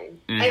sign.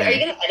 Are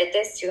you going to edit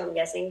this, too, I'm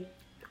guessing?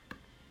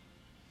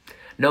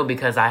 No,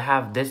 because I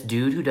have this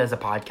dude who does a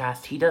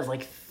podcast. He does,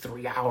 like,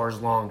 3 hours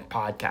long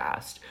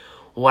podcast.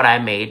 What I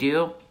may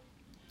do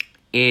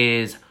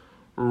is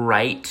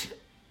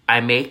I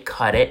may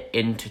cut it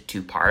into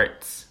 2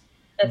 parts.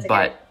 That's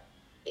but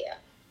yeah.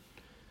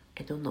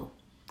 I don't know.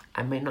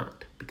 I may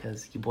not,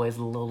 because your boy's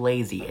a little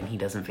lazy, and he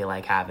doesn't feel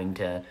like having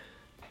to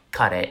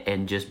cut it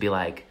and just be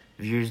like,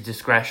 viewers'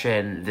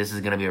 discretion, this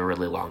is going to be a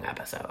really long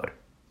episode.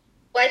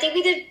 Well, I think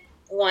we did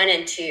 1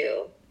 and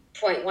 2.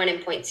 Point 1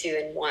 and point 2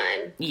 and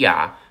 1.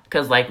 Yeah,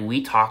 because, like,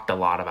 we talked a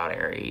lot about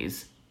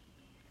Aries.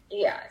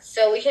 Yeah,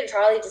 so we can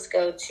probably just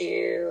go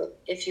to,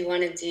 if you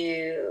want to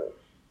do...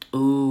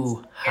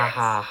 Ooh, ha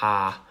ha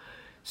ha.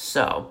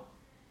 So,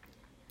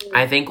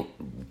 I think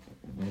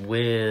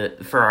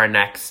for our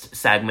next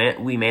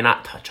segment, we may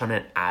not touch on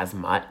it as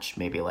much,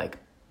 maybe like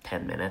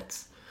 10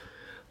 minutes.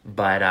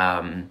 But,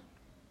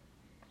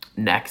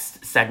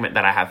 next segment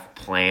that I have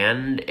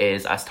planned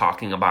is us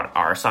talking about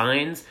our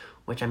signs,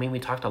 which, I mean, we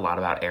talked a lot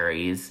about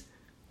Aries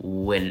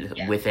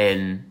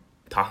within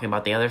talking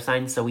about the other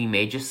signs, so we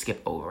may just skip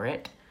over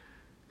it.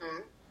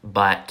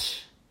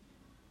 But,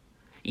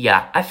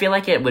 yeah, I feel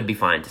like it would be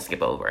fine to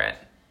skip over it.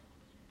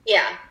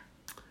 Yeah.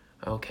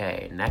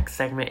 Okay, next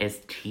segment is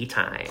tea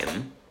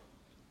time.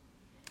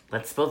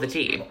 Let's spill the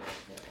tea.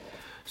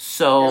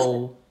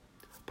 So,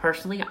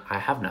 personally, I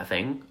have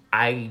nothing.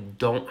 I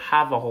don't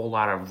have a whole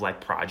lot of, like,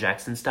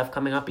 projects and stuff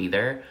coming up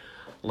either.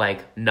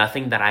 Like,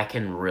 nothing that I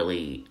can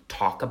really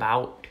talk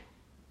about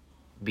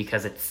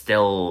because it's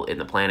still in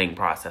the planning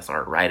process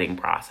or writing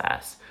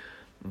process.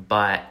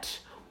 But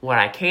what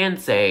I can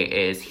say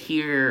is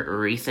here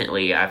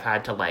recently I've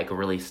had to, like,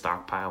 really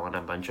stockpile on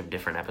a bunch of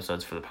different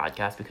episodes for the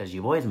podcast because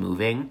your boy's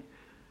moving.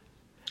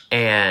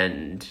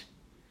 And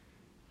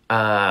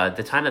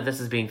the time that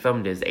this is being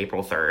filmed is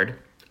April 3rd.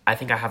 I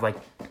think I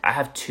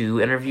have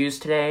 2 interviews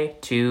today,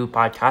 2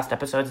 podcast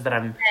episodes that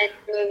I'm... And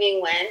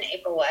moving when?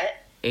 April what?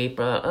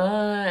 April,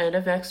 end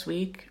of next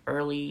week,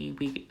 early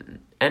week,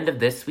 end of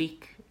this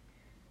week,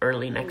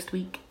 early next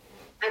week.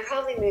 I'm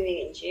probably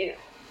moving in June.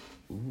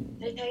 Ooh.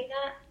 Did I tell you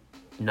that?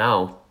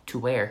 No. To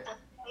where? I'm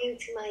going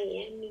to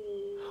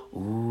Miami.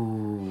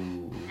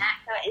 Ooh. Matt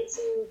got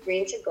into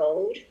Green to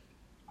Gold.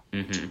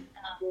 Mm-hmm.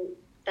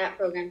 That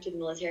program to the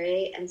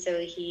military, and so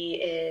he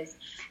is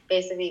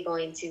basically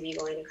going to be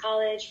going to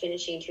college,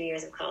 finishing 2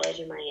 years of college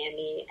in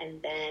Miami, and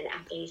then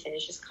after he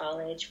finishes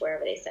college,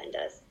 wherever they send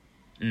us.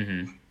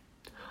 Mm-hmm.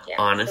 Yeah,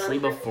 honestly,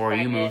 so before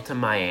you move to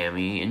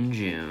Miami in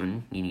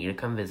June, you need to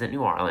come visit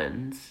New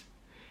Orleans.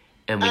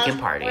 And we can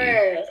party. Of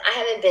course. I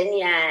haven't been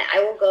yet.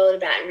 I will go to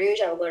Baton Rouge.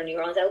 I will go to New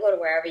Orleans. I will go to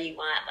wherever you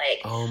want.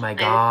 Like, oh my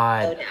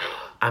God.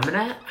 I'm going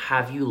to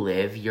have you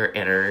live your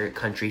inner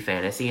country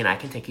fantasy, and I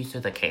can take you to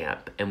the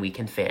camp, and we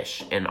can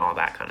fish and all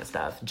that kind of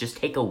stuff. Just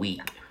take a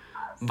week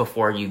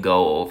before you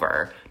go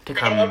over to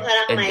come I will put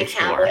on and my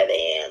explore. cowboy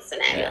boots,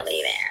 and I will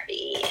be there,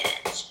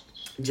 bitch.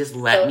 Just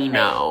let me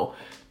know.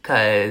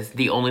 Because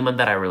the only month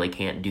that I really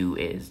can't do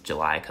is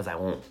July, because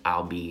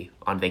I'll be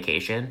on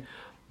vacation.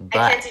 But,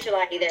 I can't do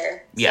July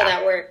either. Yeah. So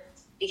that works.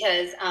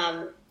 Because,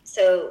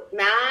 so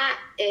Matt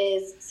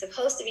is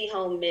supposed to be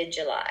home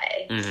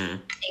mid-July. Mm-hmm.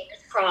 Fingers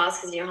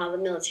crossed, because you know how the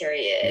military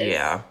is.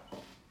 Yeah.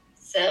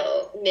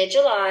 So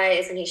mid-July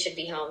is when he should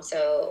be home.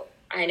 So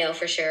I know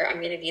for sure I'm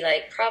going to be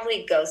like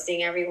probably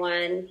ghosting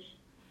everyone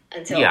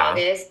until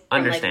August.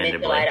 Understandably.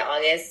 From like mid-July to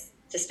August,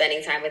 just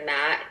spending time with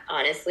Matt,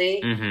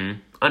 honestly. Mm-hmm.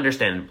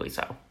 Understandably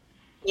so.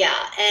 Yeah,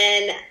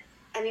 and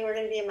I mean, we're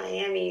going to be in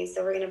Miami,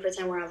 so we're going to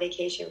pretend we're on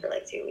vacation for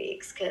like 2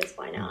 weeks, because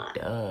why not?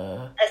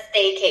 Duh. A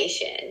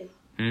staycation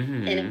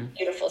in a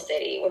beautiful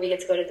city where we get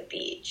to go to the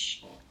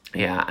beach.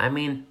 Yeah, I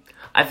mean,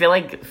 I feel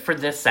like for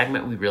this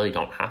segment, we really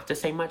don't have to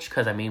say much,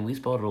 because, I mean, we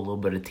spilled a little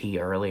bit of tea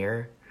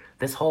earlier.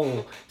 This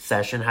whole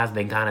session has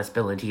been kind of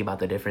spilling tea about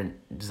the different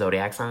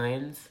zodiac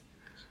signs.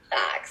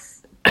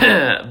 Facts.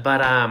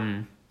 But,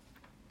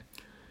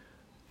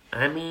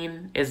 I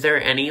mean, is there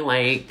any,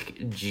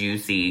 like,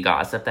 juicy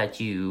gossip that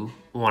you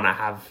want to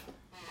have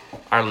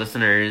our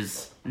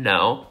listeners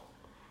know?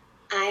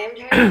 I am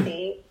trying to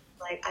think.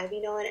 Like, I be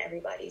knowing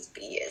everybody's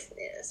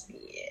business,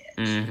 bitch.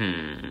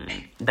 Mm-hmm.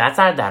 That's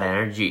that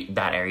energy,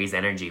 that Aries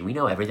energy. We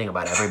know everything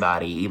about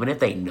everybody, even if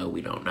they know we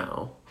don't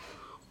know.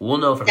 We'll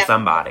know from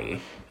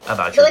somebody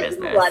about your business.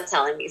 People love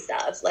telling me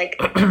stuff. Like,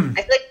 I feel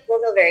like people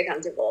feel very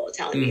comfortable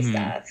telling me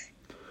stuff.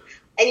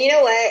 And you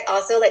know what?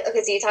 Also, like,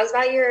 okay, so you talked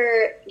about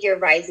your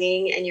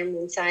rising and your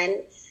moon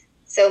sign.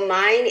 So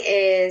mine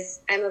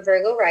is, I'm a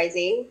Virgo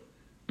rising,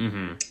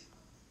 an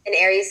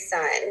Aries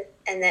sun,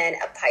 and then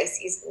a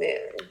Pisces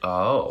moon.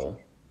 Oh.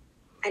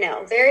 I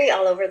know. Very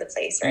all over the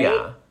place, right?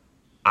 Yeah.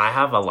 I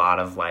have a lot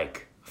of,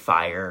 like,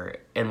 fire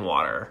and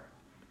water.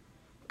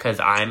 Because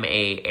I'm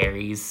a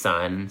Aries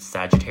sun,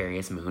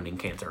 Sagittarius moon, and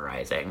Cancer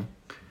rising.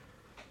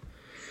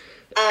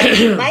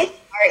 My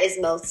fire is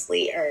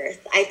mostly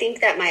earth. I think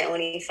that my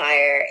only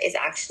fire is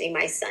actually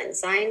my sun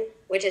sign,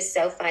 which is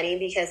so funny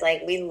because,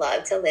 like, we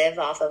love to live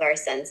off of our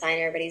sun sign.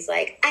 Everybody's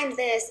like, I'm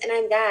this and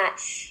I'm that.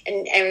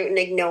 And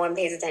like, no one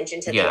pays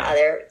attention to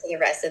the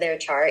rest of their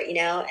chart, you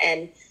know?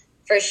 And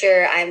for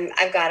sure,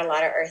 I've got a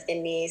lot of earth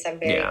in me, so I'm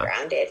very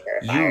grounded for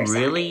a fire sign.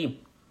 You really,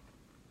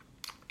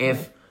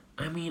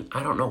 I mean,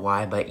 I don't know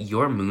why, but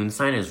your moon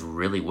sign is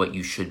really what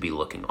you should be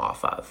looking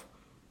off of.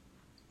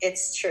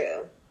 It's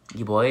true.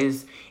 You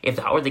boys, if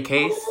that were the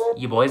case,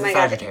 you boys are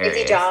Sagittarius. The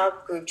Crazy Job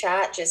group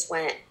chat just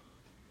went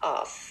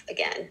off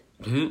again.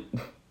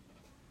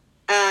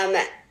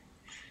 Oh,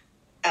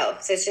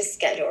 so it's just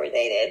schedule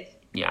related.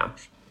 Yeah.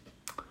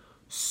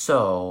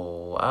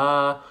 So,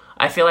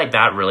 I feel like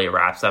that really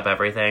wraps up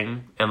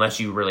everything, unless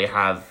you really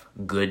have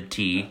good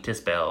tea to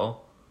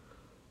spill.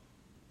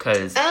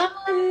 Because,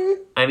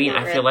 I mean,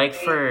 I feel like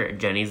for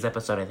Jenny's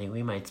episode, I think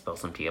we might spill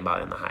some tea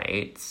about In the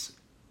Heights.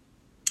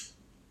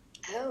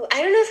 Oh,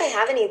 I don't know if I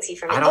have any tea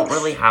from it. I don't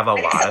really have a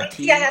lot of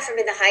tea. The tea I have from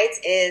In the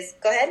Heights is...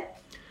 Go ahead.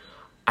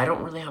 I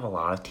don't really have a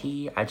lot of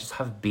tea. I just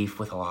have beef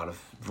with a lot of,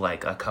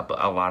 like, a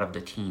lot of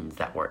the teens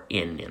that were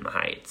in the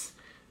Heights.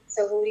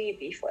 So who do you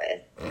beef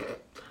with?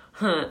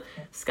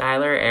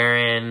 Skylar,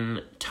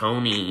 Aaron,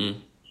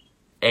 Tony,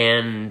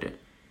 and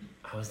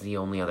I was the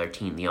only other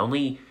teen. The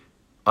only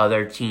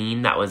other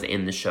teen that was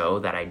in the show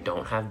that I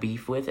don't have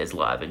beef with is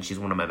Love, and she's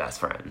one of my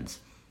best friends.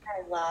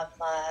 I love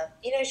Love.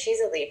 You know, she's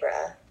a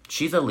Libra.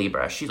 She's a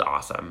Libra. She's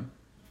awesome.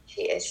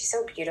 She is. She's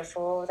so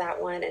beautiful,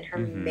 that one, and her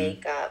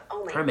makeup. Oh,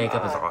 my God. Her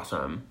makeup is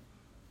awesome.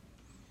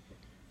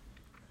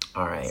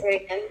 All right. Say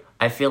it again.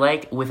 I feel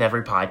like with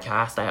every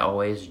podcast, I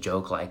always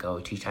joke, like, oh,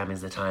 tea time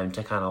is the time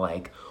to kind of,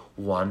 like,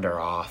 wander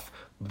off.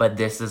 But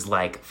this is,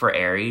 like, for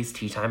Aries,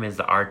 tea time is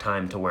our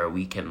time to where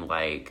we can,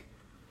 like,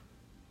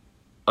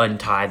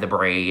 untie the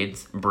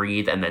braids,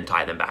 breathe, and then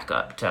tie them back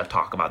up to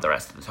talk about the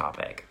rest of the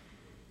topic.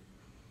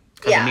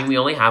 Because, I mean, we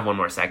only have one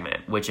more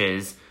segment, which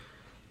is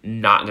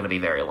not going to be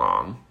very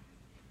long.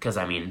 Because,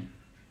 I mean,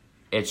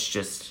 it's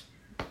just,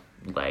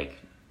 like,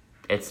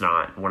 it's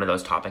not one of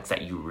those topics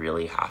that you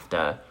really have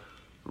to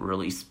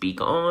really speak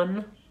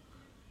on.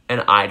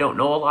 And I don't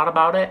know a lot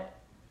about it.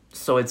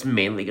 So it's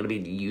mainly going to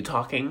be you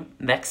talking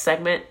next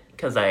segment.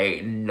 Because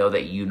I know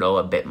that you know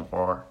a bit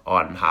more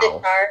on how... The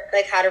chart?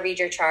 Like, how to read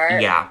your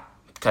chart? Yeah.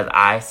 Because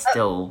I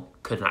still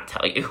could not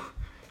tell you.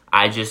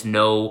 I just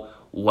know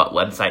what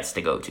websites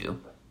to go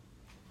to.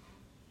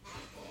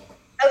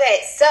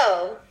 Okay,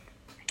 so...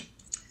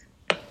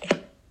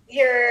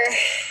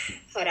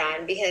 Hold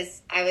on,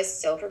 because I was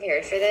so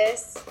prepared for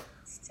this.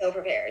 So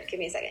prepared. Give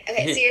me a second.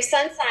 Okay, so your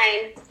sun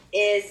sign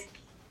it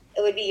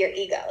would be your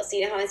ego. So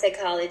you know how in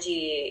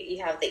psychology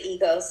you have the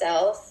ego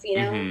self, you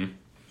know?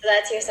 So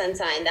that's your sun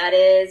sign. That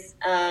is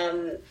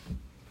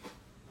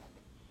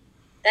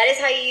that is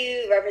how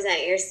you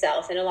represent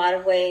yourself in a lot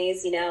of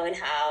ways, you know, and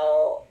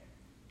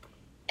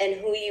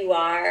who you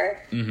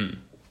are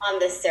on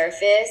the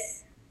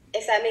surface,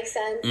 if that makes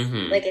sense.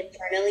 Like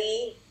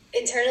internally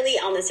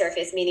on the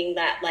surface, meaning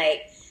that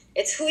like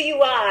it's who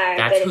you are,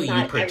 that's but who it's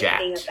not project.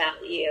 everything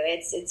about you.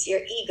 It's your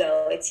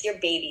ego, it's your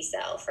baby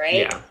self,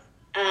 right?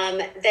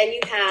 Then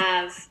you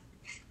have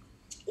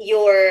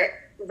your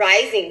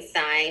rising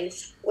sign,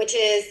 which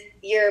is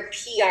your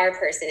PR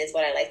person, is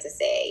what I like to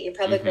say, your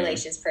public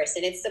relations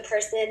person. It's the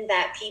person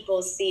that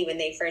people see when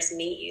they first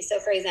meet you. So,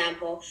 for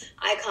example,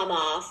 I come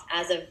off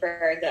as a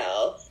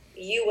Virgo.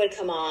 You would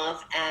come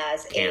off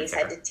as Cancer.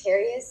 A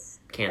Sagittarius.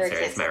 Cancer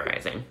is my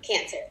rising.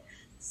 Cancer.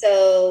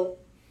 So,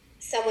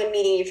 someone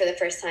meeting you for the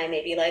first time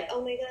may be like,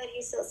 oh my God,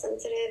 he's so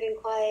sensitive and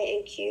quiet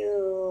and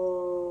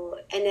cute.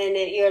 And then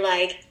you're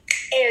like,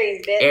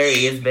 Aries, bitch.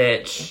 Aries,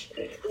 bitch.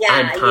 Yeah,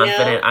 I'm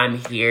confident. You know? I'm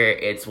here.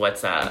 It's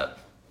what's up.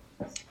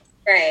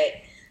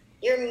 Right.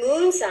 Your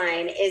moon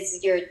sign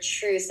is your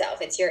true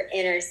self. It's your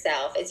inner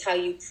self. It's how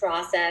you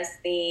process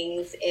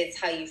things. It's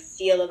how you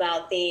feel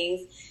about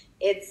things.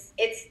 It's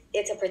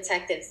a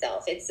protective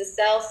self. It's the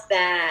self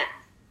that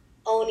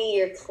only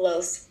your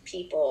close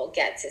people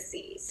get to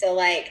see. So,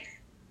 like,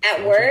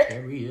 at work,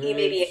 you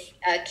may be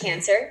a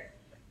Cancer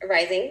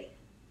rising.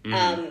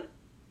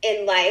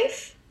 In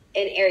life,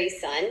 an Aries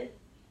sun.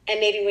 And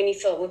maybe when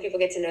people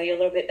get to know you a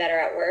little bit better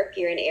at work,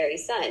 you're an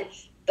Aries sun.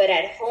 But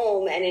at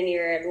home and in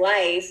your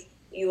life,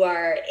 you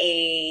are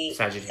a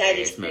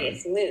Sagittarius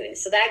moon.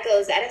 So that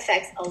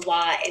affects a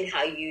lot in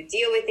how you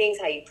deal with things,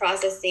 how you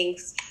process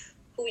things,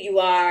 who you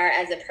are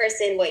as a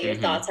person, what your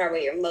thoughts are,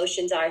 what your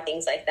emotions are,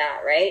 things like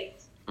that, right?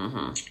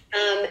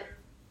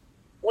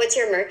 What's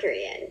your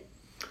Mercury in?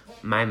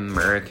 My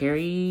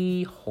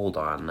Mercury, hold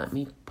on, let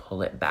me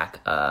pull it back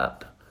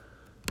up.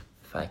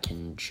 If I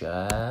can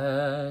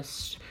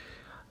just...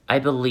 I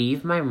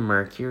believe my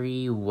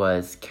Mercury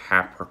was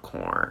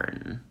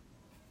Capricorn.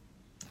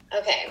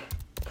 Okay.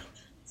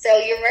 So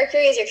your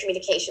Mercury is your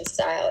communication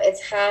style.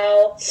 It's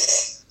how,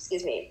 it's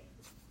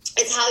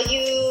how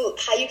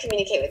you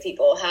communicate with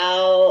people,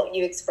 how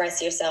you express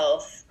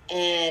yourself,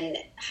 and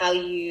how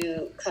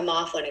you come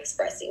off when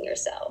expressing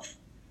yourself.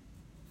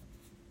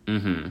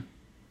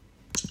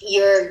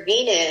 Your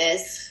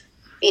Venus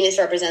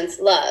represents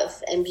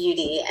love and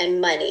beauty and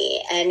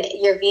money, and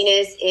your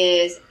Venus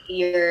is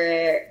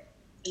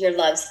your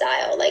love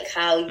style, like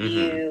how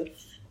you...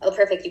 Oh,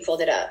 perfect, you pulled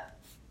it up.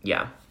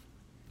 Yeah.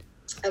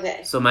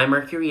 Okay. So my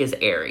Mercury is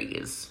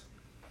Aries.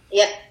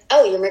 Yeah.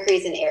 Oh, your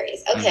Mercury's in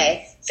Aries.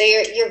 Okay. So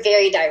you're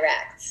very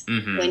direct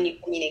when you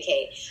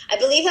communicate. I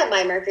believe that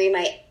my Mercury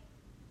might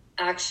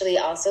actually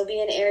also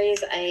be in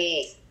Aries.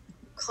 I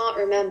can't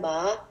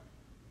remember.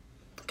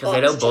 Because I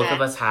know both of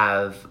us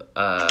have,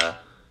 I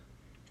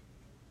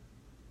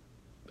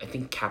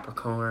think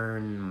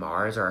Capricorn,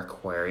 Mars, or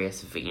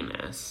Aquarius,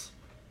 Venus.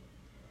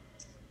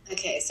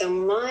 Okay, so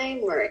my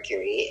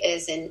Mercury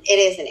is in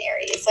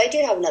Aries. So I do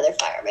have another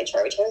fire in my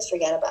chart, which I always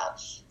forget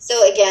about.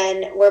 So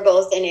again, we're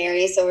both in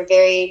Aries, so we're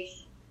very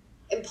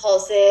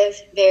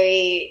impulsive,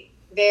 very,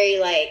 very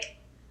like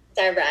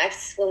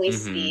direct when we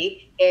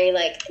speak. Very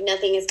like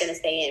nothing is going to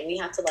stay in. We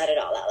have to let it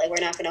all out. Like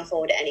we're not going to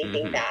hold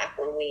anything back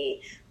when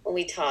we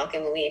talk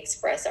and when we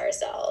express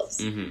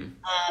ourselves.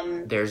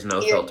 There's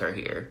no filter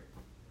here.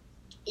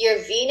 Your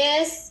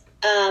Venus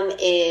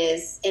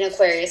is in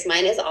Aquarius.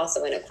 Mine is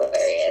also in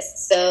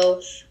Aquarius.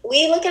 So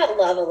we look at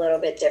love a little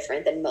bit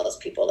different than most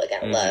people look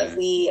at love.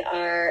 We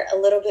are a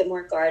little bit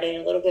more guarded,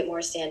 a little bit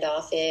more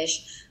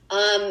standoffish.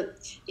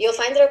 You'll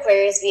find that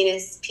Aquarius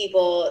Venus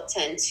people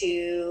tend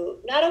to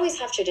not always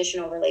have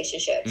traditional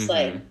relationships.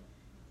 Like,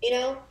 you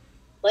know,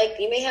 like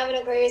you may have an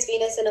Aquarius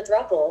Venus in a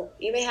throuple.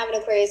 You may have an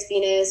Aquarius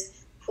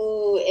Venus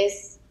who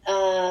is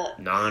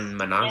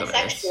non-monogamous,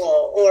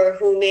 bisexual, or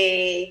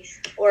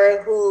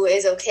who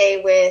is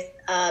okay with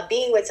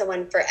being with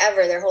someone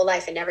forever, their whole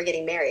life, and never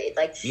getting married.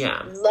 Like,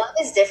 love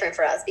is different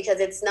for us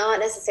because it's not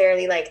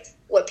necessarily like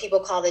what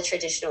people call the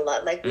traditional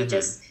love. Like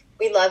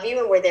we love you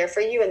and we're there for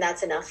you, and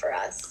that's enough for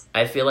us.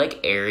 I feel like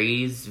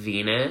Aries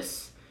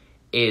Venus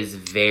is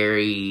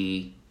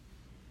very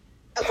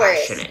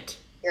passionate.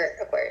 You're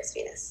Aquarius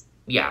Venus.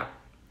 Yeah,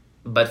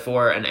 but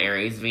for an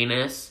Aries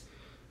Venus,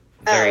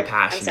 very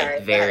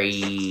passionate,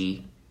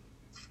 very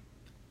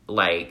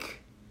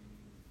like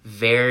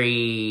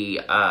very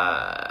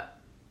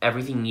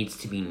everything needs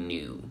to be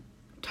new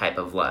type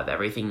of love.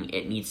 Everything,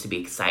 it needs to be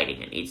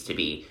exciting. It needs to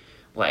be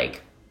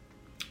like,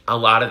 a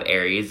lot of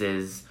Aries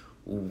is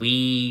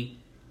we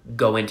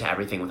go into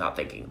everything without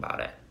thinking about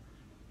it.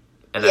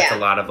 And that's a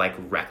lot of like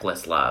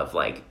reckless love.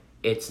 Like,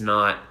 it's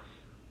not,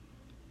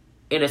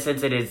 in a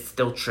sense, it is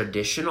still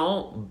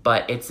traditional,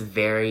 but it's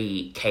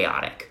very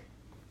chaotic.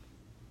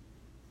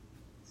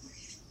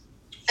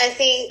 I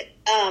think,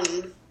 I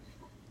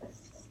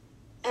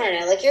don't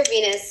know, like your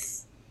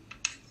Venus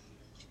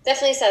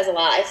definitely says a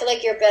lot. I feel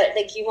like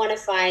you want to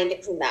find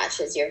who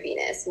matches your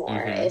Venus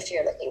more if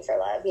you're looking for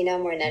love, you know,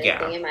 more than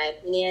anything, in my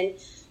opinion.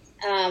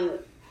 But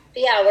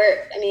yeah,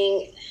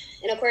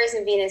 in Aquarius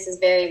and Venus is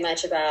very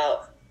much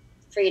about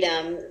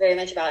freedom, very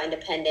much about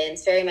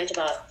independence, very much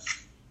about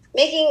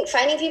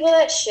finding people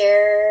that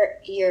share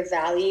your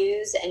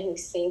values and who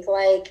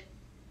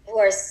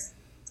are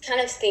kind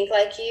of think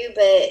like you,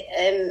 but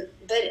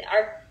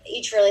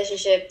each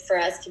relationship for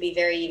us can be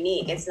very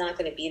unique. It's not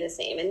going to be the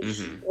same, and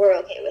we're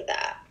okay with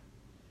that.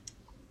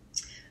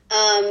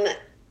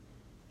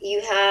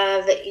 You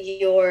have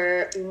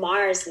your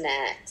Mars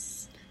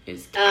next.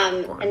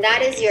 And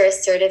that is your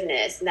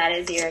assertiveness, and that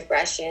is your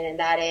aggression, and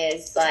that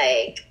is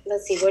like,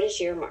 let's see, what is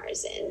your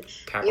Mars in?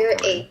 Capricorn. You're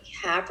a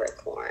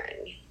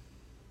Capricorn.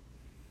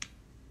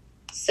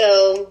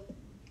 So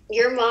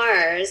your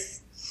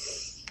Mars,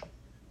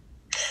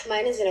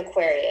 mine is in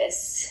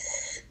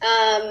Aquarius.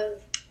 So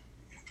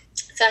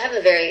I have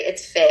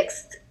it's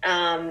fixed.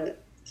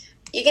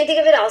 You can think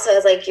of it also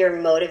as like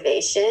your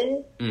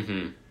motivation.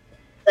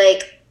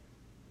 Like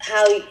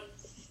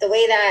the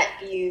way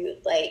that you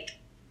like,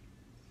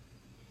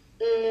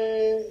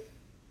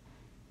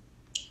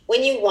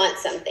 when you want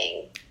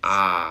something,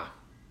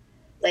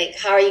 like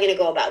how are you going to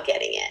go about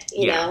getting it?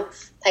 You know,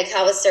 like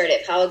how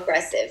assertive, how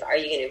aggressive are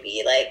you going to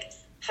be? Like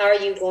how are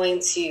you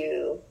going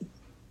to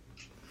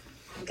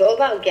go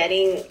about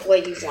getting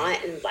what you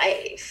want in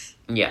life?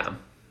 Yeah.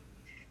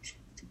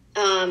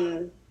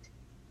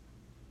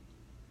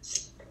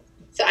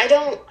 So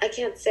I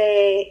can't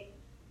say,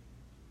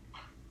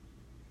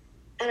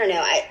 I don't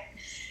know.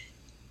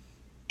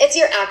 It's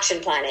your action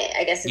planet,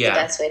 I guess is the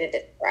best way to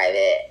describe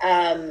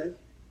it.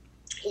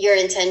 Your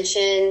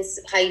intentions,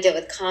 how you deal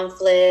with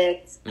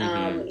conflict,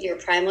 your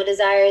primal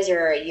desires,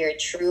 your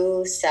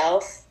true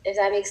self, if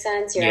that makes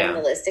sense, your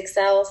animalistic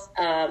self,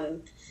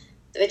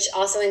 which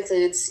also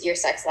includes your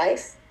sex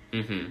life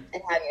and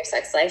how your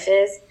sex life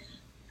is.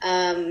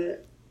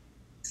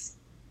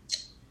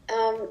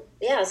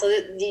 So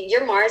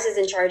your Mars is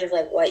in charge of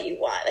like what you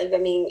want. Like, I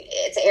mean,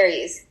 it's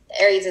Aries.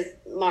 Aries is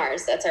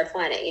Mars. That's our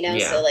planet, you know?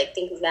 Yeah. So like,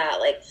 think of that.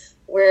 Like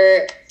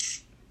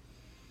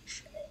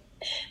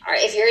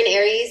if you're in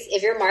Aries,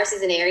 if your Mars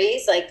is in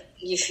Aries, like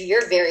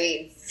you're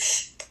very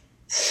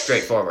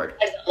straightforward.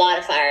 There's a lot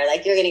of fire.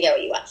 Like you're going to get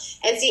what you want.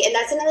 And see, and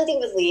that's another thing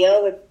with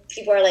Leo, where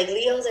people are like,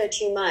 Leos are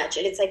too much.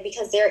 And it's like,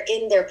 because they're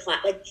in their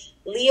planet. Like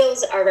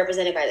Leos are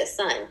represented by the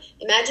sun.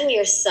 Imagine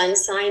your sun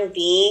sign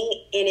being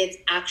in its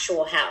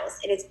actual house,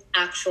 in its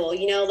actual,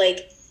 you know,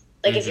 like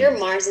if your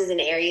Mars is in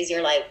Aries,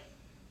 you're like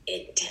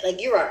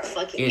you are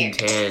fucking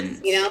intense,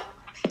 Aries, you know?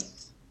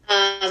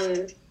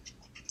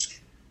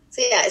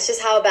 So yeah, it's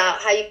just how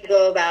you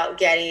go about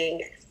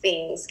getting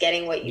things,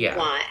 getting what you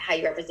want, how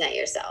you represent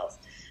yourself.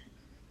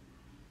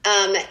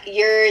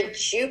 Your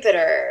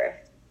Jupiter,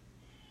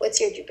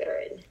 what's your Jupiter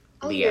in?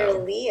 Oh, Leo. You're a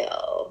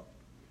Leo.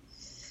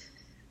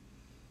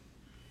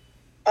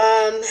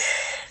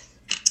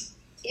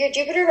 Your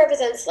Jupiter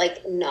represents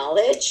like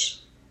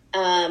knowledge,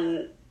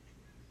 like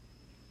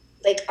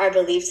our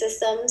belief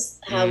systems,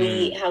 it kind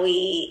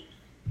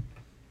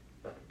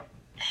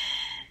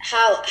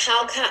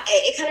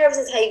of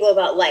represents how you go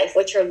about life,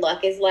 what your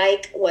luck is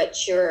like,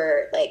 what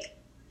your like.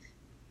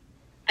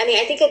 I mean,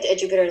 I think a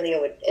Jupiter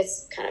Leo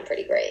it's kind of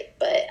pretty great,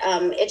 but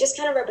it just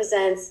kind of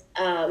represents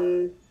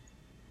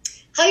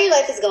how your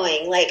life is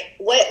going. Like,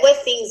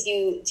 what things do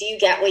you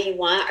get what you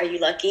want? Are you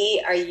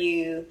lucky?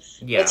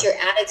 What's your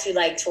attitude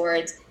like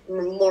towards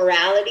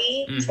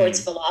morality,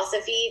 towards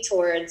philosophy,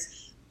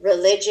 towards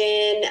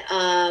religion,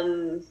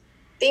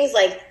 things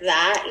like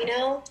that, you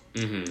know?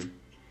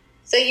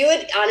 So you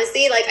would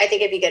honestly, like, I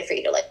think it'd be good for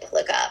you to like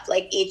look up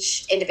like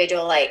each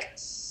individual, like,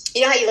 you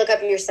know how you look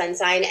up your sun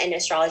sign and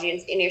astrology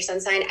in your sun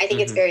sign? I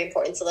think it's very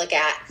important to look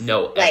at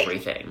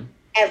everything.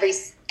 Every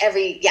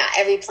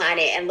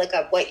planet, and look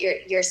up what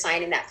your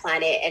sign in that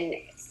planet and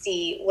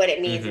see what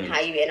it means and how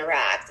you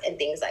interact and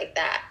things like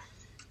that.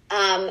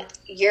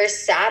 Your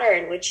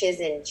Saturn, which is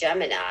in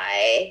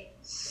Gemini,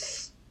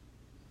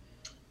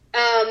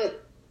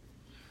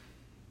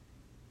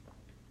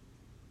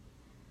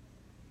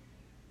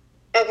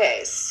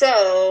 okay,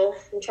 so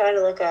I'm trying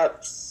to look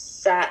up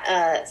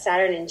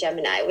Saturn in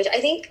Gemini, which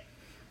I think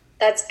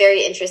that's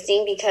very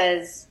interesting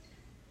because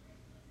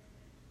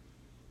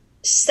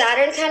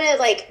Saturn kind of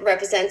like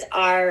represents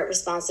our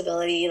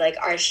responsibility, like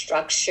our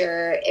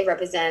structure. It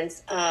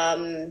represents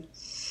I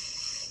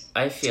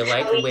feel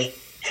like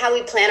how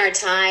we plan our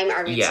time,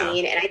 our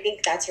routine, and I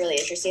think that's really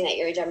interesting that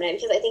you're a Gemini,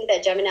 because I think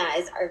that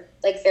Geminis are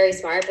like very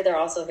smart, but they're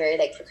also very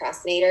like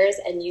procrastinators.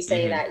 And you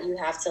say that you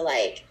have to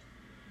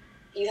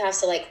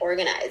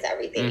organize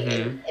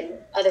everything, and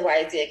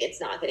otherwise like it's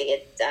not going to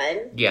get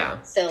done.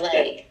 Yeah. So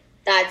like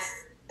that's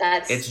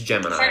it's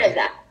Gemini. Part of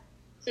that.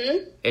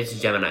 It's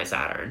Gemini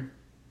Saturn.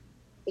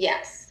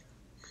 Yes.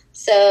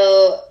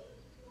 So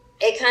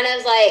it kind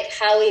of like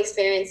how we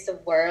experience the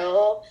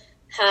world,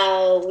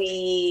 how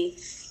we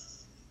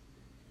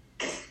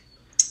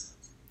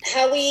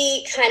kind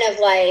of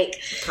like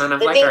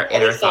our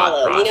inner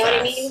thought process. You know what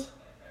I mean?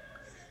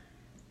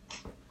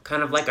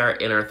 Kind of like our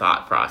inner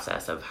thought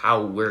process of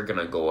how we're going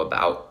to go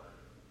about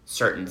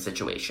certain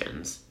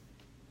situations.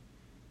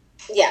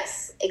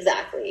 Yes,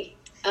 exactly.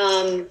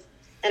 And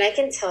I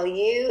can tell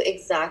you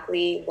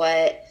exactly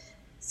what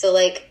So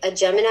like a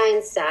Gemini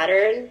and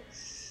Saturn,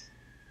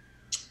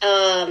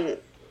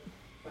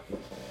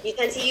 you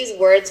tend to use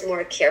words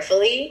more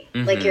carefully.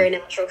 Like you're a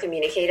natural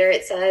communicator,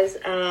 it says.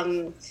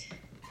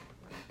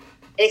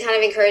 It kind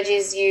of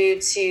encourages you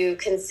to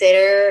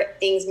consider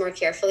things more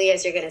carefully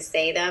as you're going to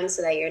say them,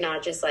 so that you're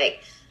not just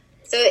like,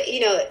 so, you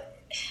know,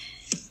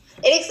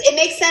 it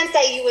makes sense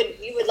that you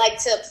would like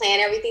to plan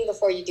everything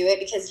before you do it,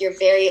 because you're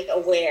very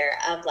aware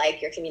of like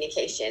your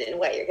communication and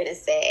what you're going to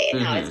say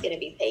and how it's going to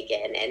be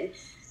taken. And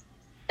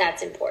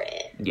that's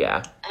important.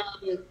 Yeah.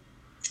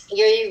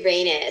 Your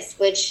Uranus,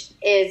 which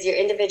is your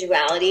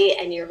individuality,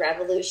 and your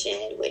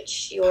revolution,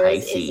 which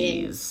yours is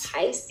in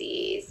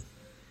Pisces.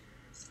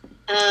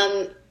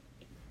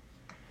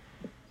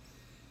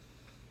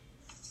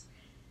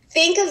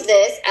 Think of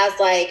this as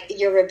like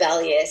your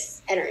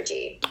rebellious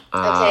energy.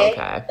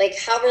 Okay? Like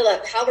how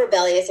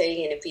rebellious are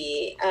you going to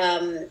be?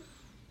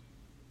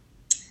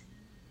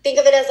 Think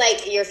of it as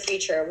like your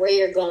future, where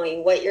you're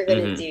going, what you're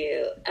going to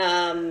do.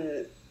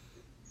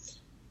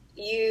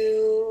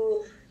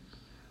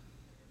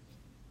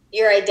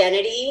 Your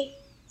identity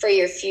for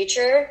your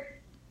future.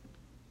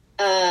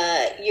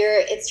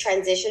 It's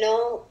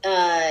transitional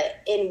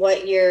in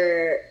what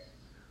you're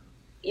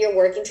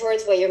working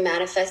towards, what you're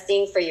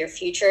manifesting for your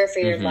future, for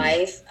your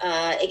life.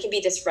 It can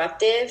be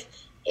disruptive.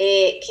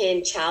 It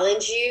can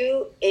challenge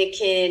you. It's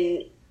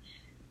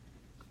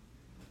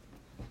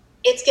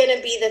going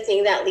to be the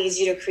thing that leads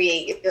you to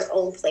create your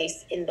own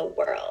place in the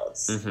world.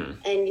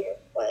 And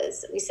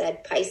we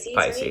said Pisces,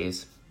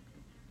 right?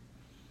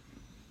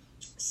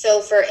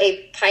 So for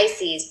a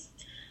Pisces,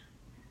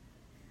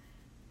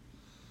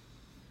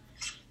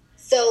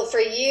 so for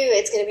you,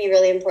 it's going to be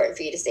really important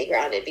for you to stay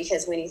grounded,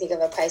 because when you think of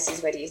a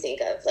Pisces, what do you think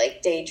of?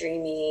 Like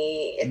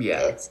daydreamy.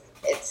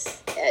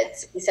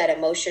 It's we said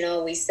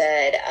emotional. We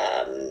said,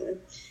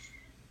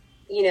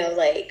 you know,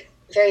 like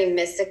very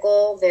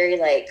mystical, very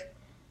like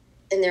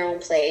in their own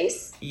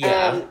place.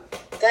 Yeah.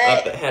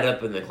 But head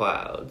up in the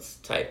clouds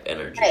type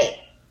energy. Right.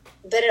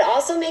 But it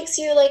also makes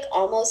you like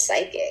almost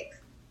psychic.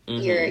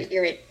 You're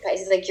in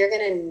Pisces, like you're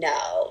gonna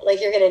know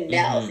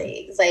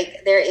things.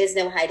 Like there is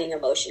no hiding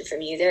emotion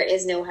from you. There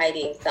is no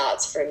hiding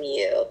thoughts from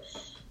you.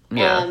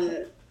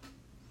 Yeah.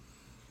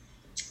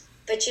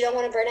 But you don't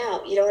want to burn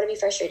out. You don't want to be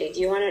frustrated.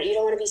 You don't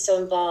want to be so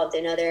involved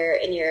in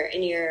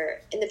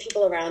the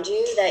people around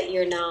you that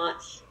you're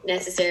not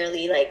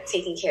necessarily like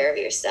taking care of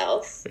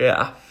yourself.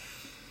 Yeah.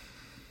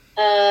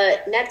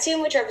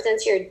 Neptune, which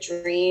represents your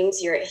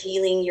dreams, your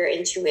healing, your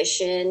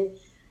intuition.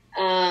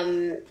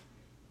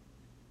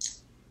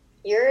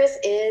 Yours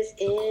is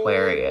in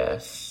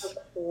Aquarius.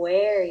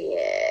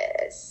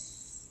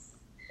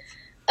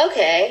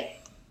 Okay.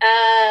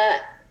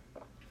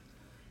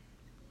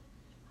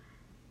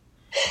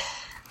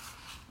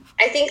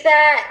 I think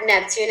that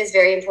Neptune is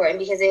very important,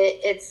 because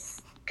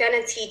it's going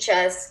to teach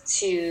us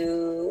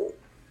to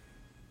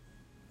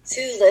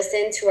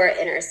listen to our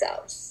inner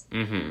selves.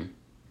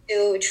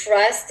 To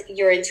trust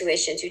your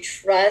intuition, to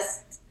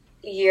trust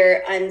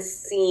your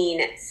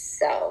unseen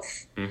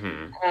self.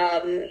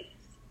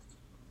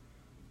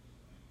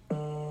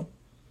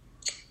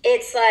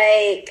 It's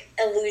like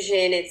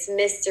illusion, it's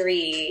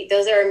mystery.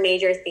 Those are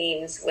major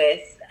themes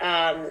with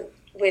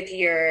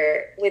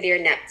your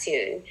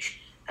Neptune.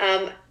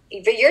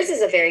 But yours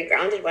is a very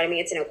grounded one. I mean,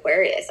 it's an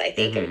Aquarius. I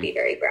think it would be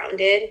very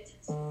grounded.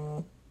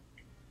 So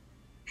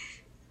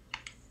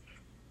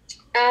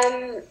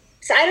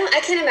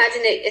I can't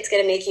imagine that it's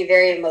going to make you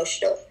very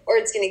emotional, or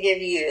it's going to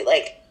give you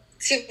like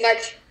too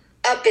much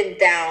up and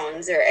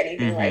downs or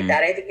anything like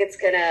that. I think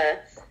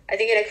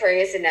an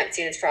Aquarius and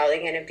Neptune is probably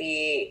going to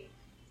be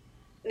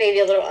maybe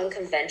a little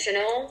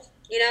unconventional,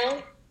 you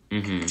know?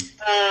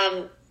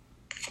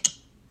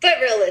 But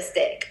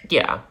realistic.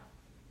 Yeah.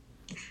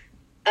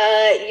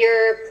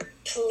 Your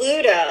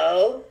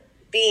Pluto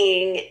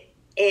being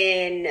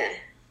in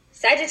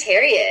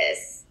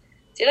Sagittarius,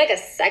 so you're like a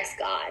sex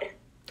god.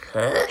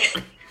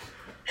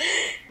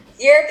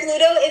 Your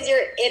Pluto is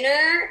your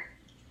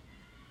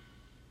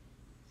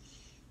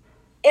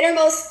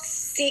innermost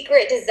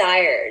secret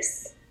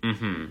desires.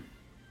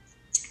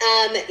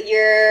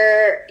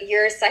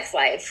 Your sex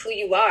life, who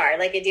you are,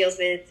 like it deals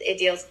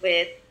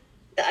with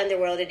the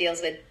underworld, it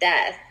deals with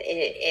death,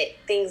 it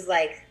things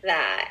like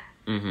that.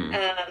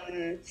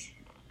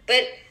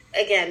 But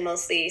again,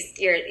 mostly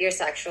you're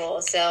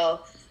sexual. So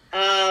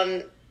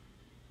I'm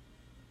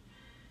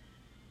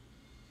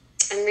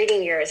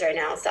reading yours right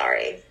now.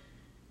 Sorry,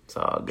 it's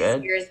all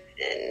good. Yours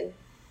in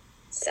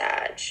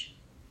Sag.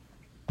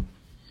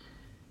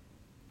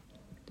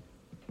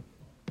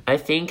 I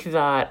think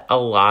that a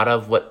lot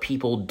of what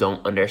people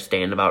don't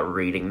understand about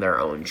reading their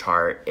own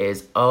chart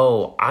is,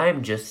 oh,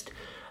 I'm just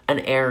an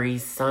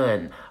Aries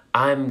sun.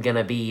 I'm going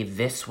to be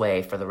this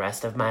way for the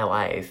rest of my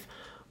life.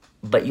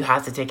 But you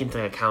have to take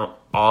into account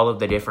all of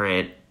the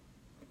different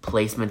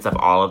placements of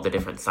all of the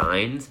different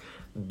signs,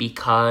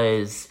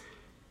 because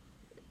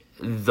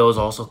those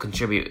also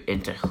contribute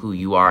into who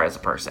you are as a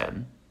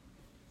person.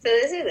 So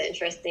this is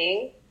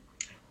interesting.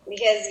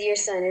 because your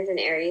sun is in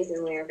Aries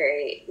and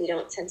we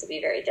don't tend to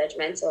be very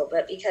judgmental,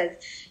 but because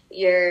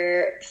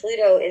your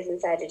Pluto is in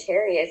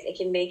Sagittarius, it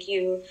can make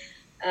you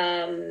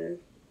come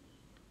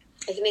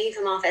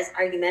off as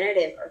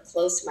argumentative or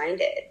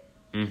close-minded.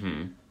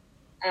 Mm-hmm.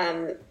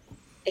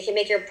 It can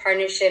make your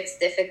partnerships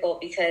difficult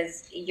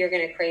because you're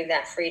going to crave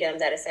that freedom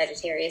that a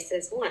Sagittarius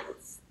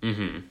wants.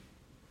 Mm-hmm.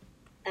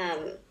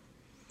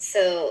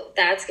 So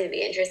that's going to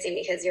be interesting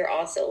because you're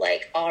also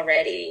like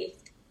already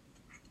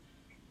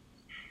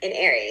in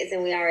Aries,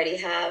 and we already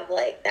have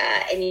like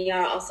that, and you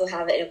also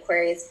have an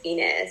Aquarius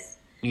Venus.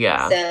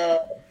 Yeah.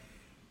 So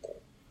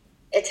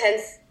it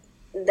tends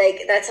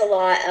like that's a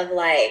lot of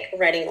like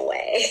running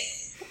away.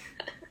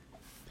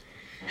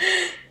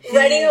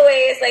 Running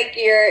away is like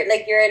you're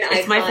an icon.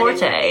 It's my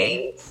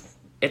forte.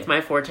 It's my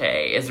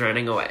forte is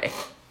running away.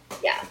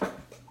 Yeah.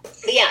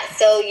 Yeah,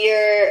 so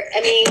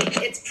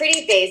it's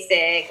pretty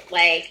basic,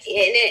 like, and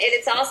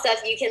it's all stuff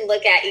you can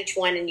look at each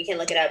one and you can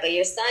look it up, but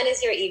your sun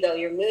is your ego,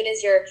 your moon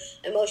is your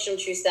emotional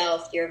true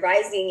self, your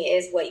rising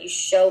is what you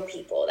show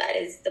people, that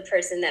is the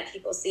person that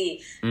people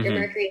see, mm-hmm. Your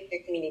Mercury is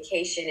your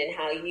communication and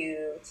how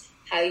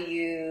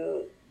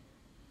you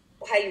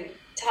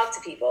talk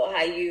to people,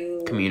 how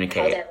you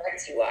communicate, how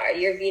direct you are,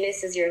 your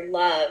Venus is your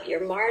love,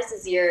 your Mars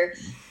is your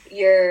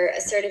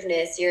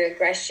assertiveness, your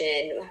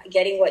aggression,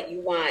 getting what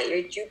you want.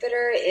 Your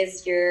Jupiter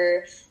is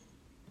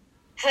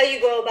how you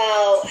go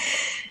about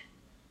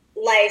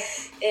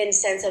life in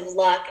sense of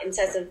luck, in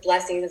sense of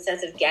blessings, in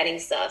sense of getting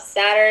stuff.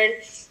 Saturn,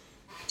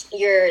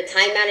 your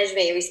time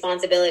management, your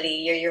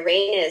responsibility. Your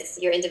Uranus,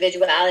 your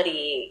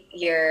individuality,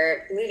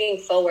 your moving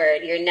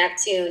forward. Your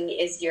Neptune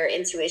is your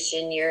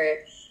intuition, your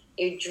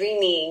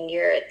dreaming,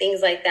 your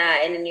things like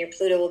that. And then your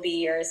Pluto will be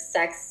your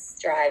sex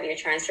drive, your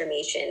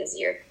transformations,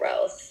 your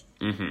growth.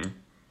 Mm-hmm.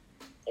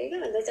 There you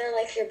go. Those are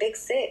like your big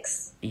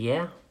six.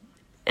 Yeah.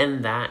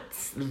 And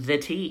that's the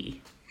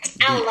tea.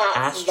 The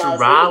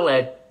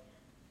astrology.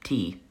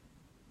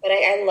 But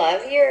I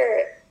love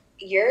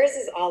yours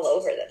is all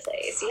over the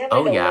place. You have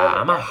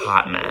I'm a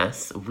hot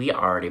mess. We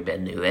already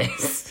been through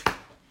this.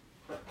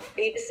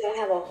 You just don't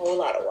have a whole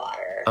lot of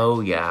water.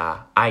 Oh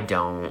yeah. I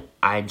don't.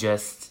 I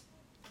just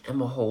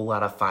am a whole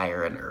lot of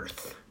fire and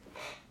earth.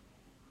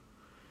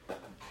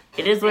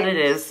 It is what it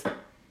is.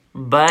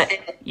 But,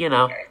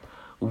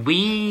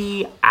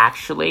 we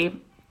actually,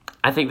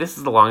 I think this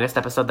is the longest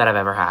episode that I've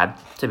ever had,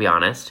 to be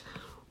honest.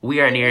 We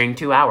are nearing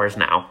 2 hours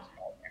now.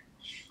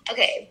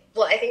 Okay.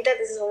 Well, I think that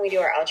this is when we do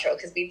our outro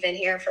because we've been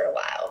here for a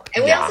while.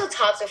 And we also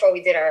talked before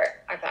we did our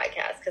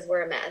podcast because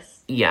we're a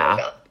mess.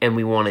 Yeah. And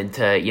we wanted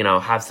to,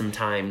 have some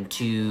time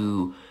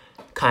to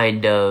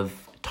kind of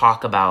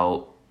talk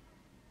about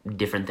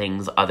different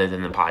things other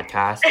than the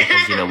podcast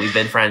because, we've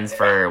been friends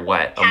for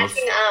what? Almost.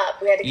 Catching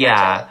up. We had to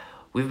catch up.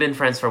 We've been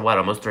friends for what?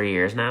 Almost 3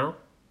 years now?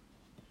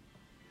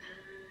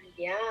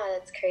 Yeah,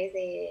 that's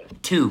crazy.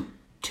 Two,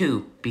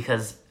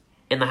 because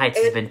In the Heights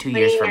has been 2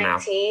 years from now.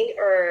 2019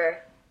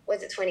 or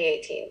was it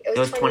 2018? It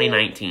was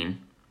 2019.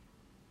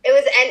 It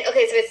was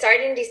so it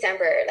started in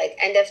December, like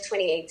end of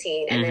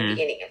 2018 and then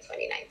beginning of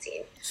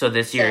 2019. So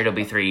this year it'll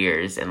be 3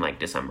 years in like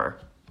December.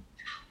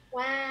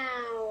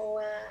 Wow.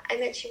 I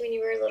met you when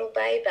you were a little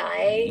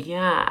baby.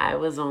 Yeah, I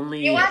was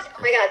only... Oh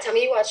my God, tell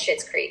me you watched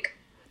Schitt's Creek.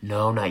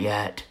 No, not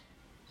yet.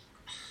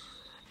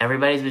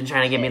 Everybody's been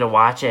trying to get me to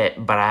watch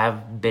it, but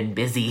I've been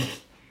busy.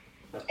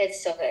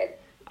 It's so good.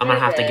 I'm going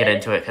to have to get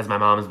into it because my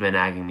mom's been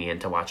nagging me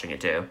into watching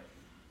it too.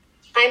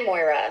 I'm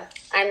Moira.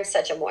 I'm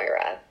such a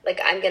Moira.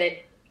 Like, I'm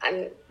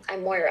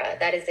Moira.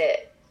 That is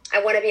it.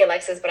 I want to be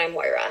Alexis, but I'm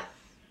Moira.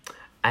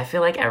 I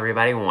feel like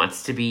everybody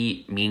wants to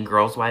be, Mean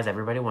Girls-wise,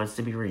 everybody wants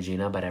to be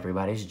Regina, but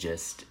everybody's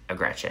just a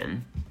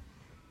Gretchen.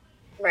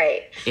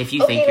 Right. If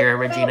you think you're a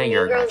Regina,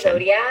 you're a Gretchen.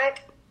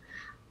 Zodiac,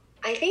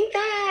 I think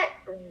that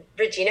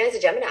Regina is a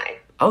Gemini.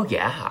 Oh,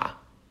 yeah.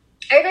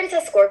 Everybody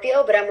says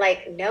Scorpio, but I'm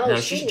like, no,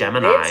 she's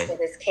Gemini. Lives for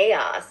this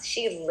chaos.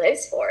 She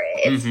lives for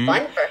it. It's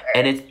fun for her.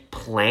 And it's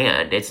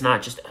planned. It's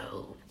not just,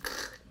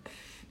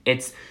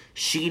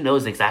 she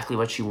knows exactly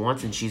what she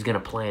wants and she's going to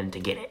plan to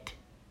get it.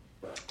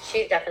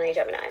 She's definitely a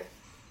Gemini.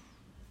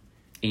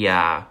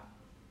 Yeah.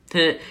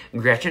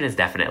 Gretchen is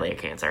definitely a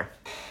Cancer.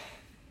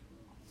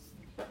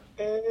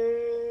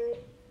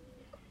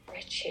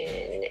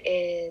 Gretchen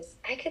is...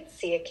 I could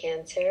see a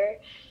Cancer.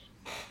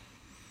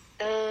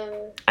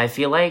 I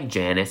feel like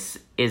Janice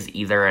is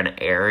either an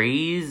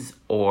Aries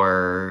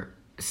or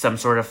some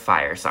sort of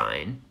fire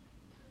sign.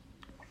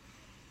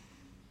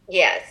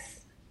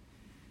 Yes.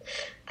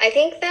 I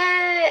think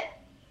that...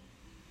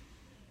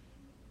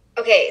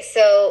 Okay,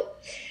 so...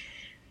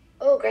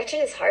 Oh, Gretchen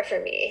is hard for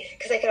me.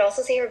 Because I could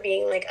also see her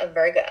being like a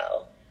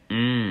Virgo.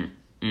 And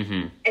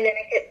then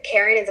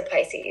Karen is a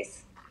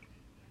Pisces.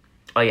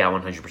 Oh, yeah,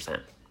 100%.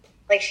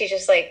 Like, she's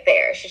just like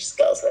there. She just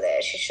goes with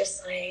it. She's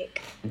just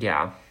like...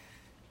 Yeah.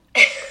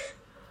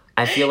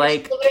 I feel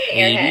like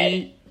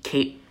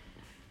Kate,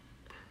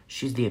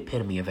 she's the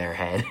epitome of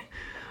airhead.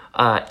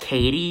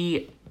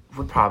 Katie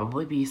would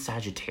probably be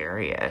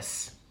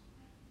Sagittarius.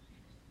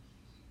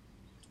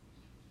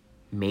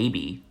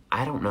 Maybe.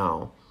 I don't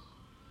know.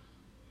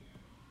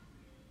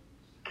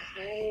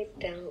 I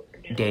don't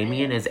know.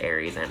 Damien is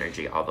Aries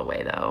energy all the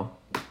way, though.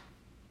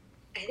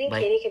 I think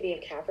Katie could be a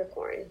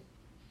Capricorn.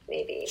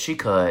 Maybe. She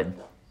could.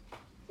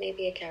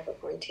 Maybe a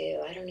Capricorn,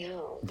 too. I don't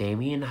know.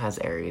 Damien has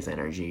Aries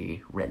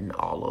energy written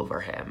all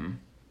over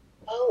him.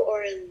 Oh,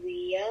 or a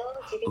Leo?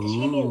 Do you think she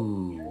could be a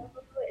Leo?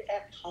 Is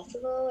that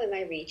possible? Am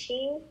I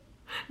reaching?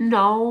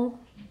 No.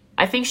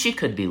 I think she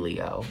could be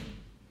Leo.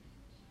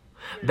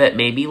 But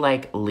maybe,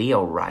 like,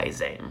 Leo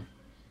rising.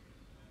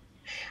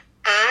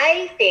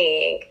 I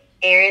think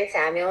Aaron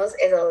Samuels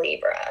is a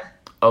Libra.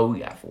 Oh,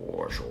 yeah,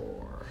 for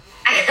sure.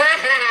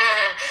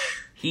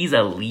 He's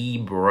a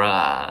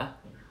Libra.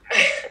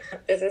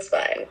 This is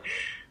fun.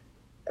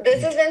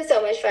 This has been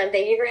so much fun.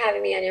 Thank you for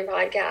having me on your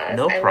podcast.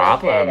 No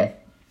problem.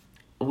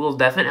 We'll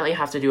definitely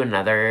have to do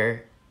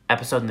another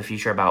episode in the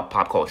future about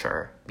pop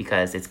culture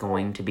because it's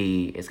going to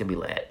be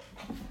lit.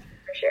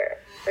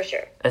 For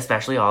sure.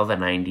 Especially all the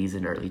 90s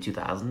and early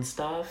 2000s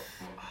stuff.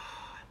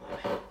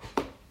 Oh,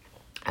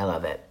 I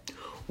love it.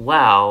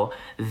 Well,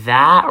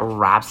 that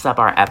wraps up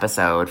our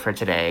episode for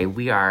today.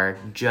 We are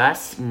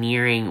 6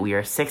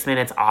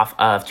 minutes off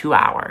of 2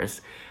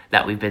 hours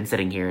that we've been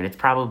sitting here, and it's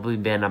probably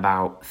been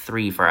about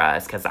 3 for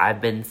us because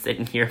I've been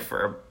sitting here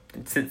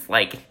since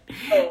like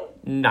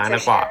 9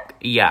 o'clock. Sure.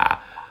 Yeah.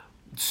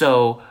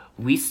 So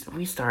we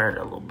started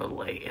a little bit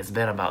late. It's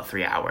been about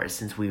 3 hours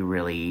since we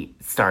really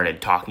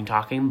started talking,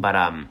 but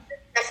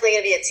definitely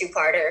gonna be a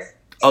 2-parter.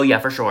 Oh yeah,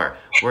 for sure.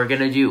 We're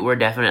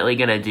definitely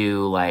gonna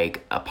do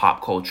like a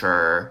pop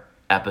culture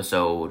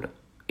episode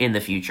in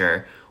the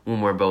future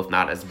when we're both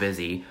not as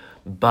busy.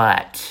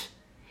 But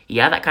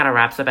yeah, that kind of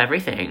wraps up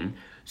everything.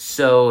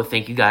 So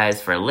thank you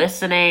guys for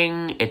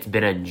listening. It's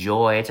been a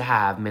joy to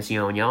have Miss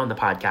Yonya on the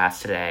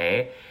podcast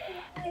today.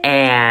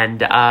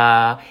 And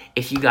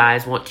if you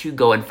guys want to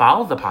go and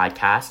follow the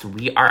podcast,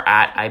 we are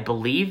at, I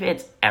believe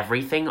it's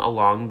everything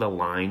along the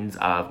lines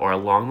of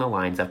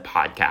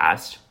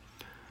podcast.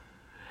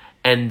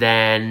 And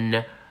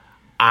then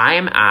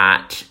I'm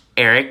at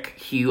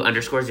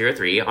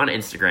EricHugh_03 on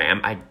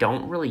Instagram. I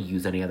don't really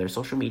use any other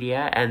social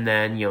media. And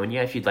then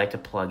Yonya, if you'd like to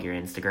plug your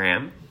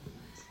Instagram.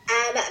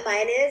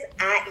 Mine is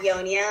at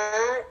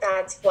Yonya.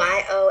 That's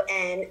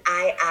YONIIA.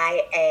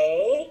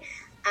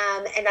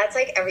 And that's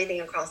like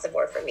everything across the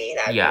board for me.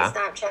 That would be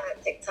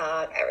Snapchat,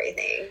 TikTok,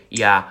 everything.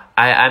 Yeah.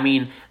 I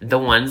mean, the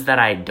ones that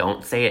I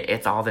don't say,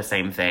 it's all the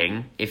same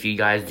thing. If you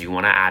guys do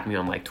want to add me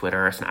on like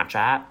Twitter or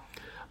Snapchat.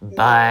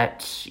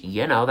 But,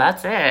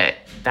 that's it.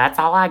 That's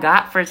all I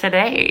got for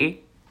today.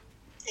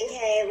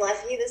 Okay,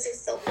 love you. This is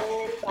so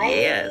fun. Bye.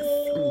 Yes.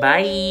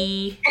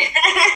 Bye.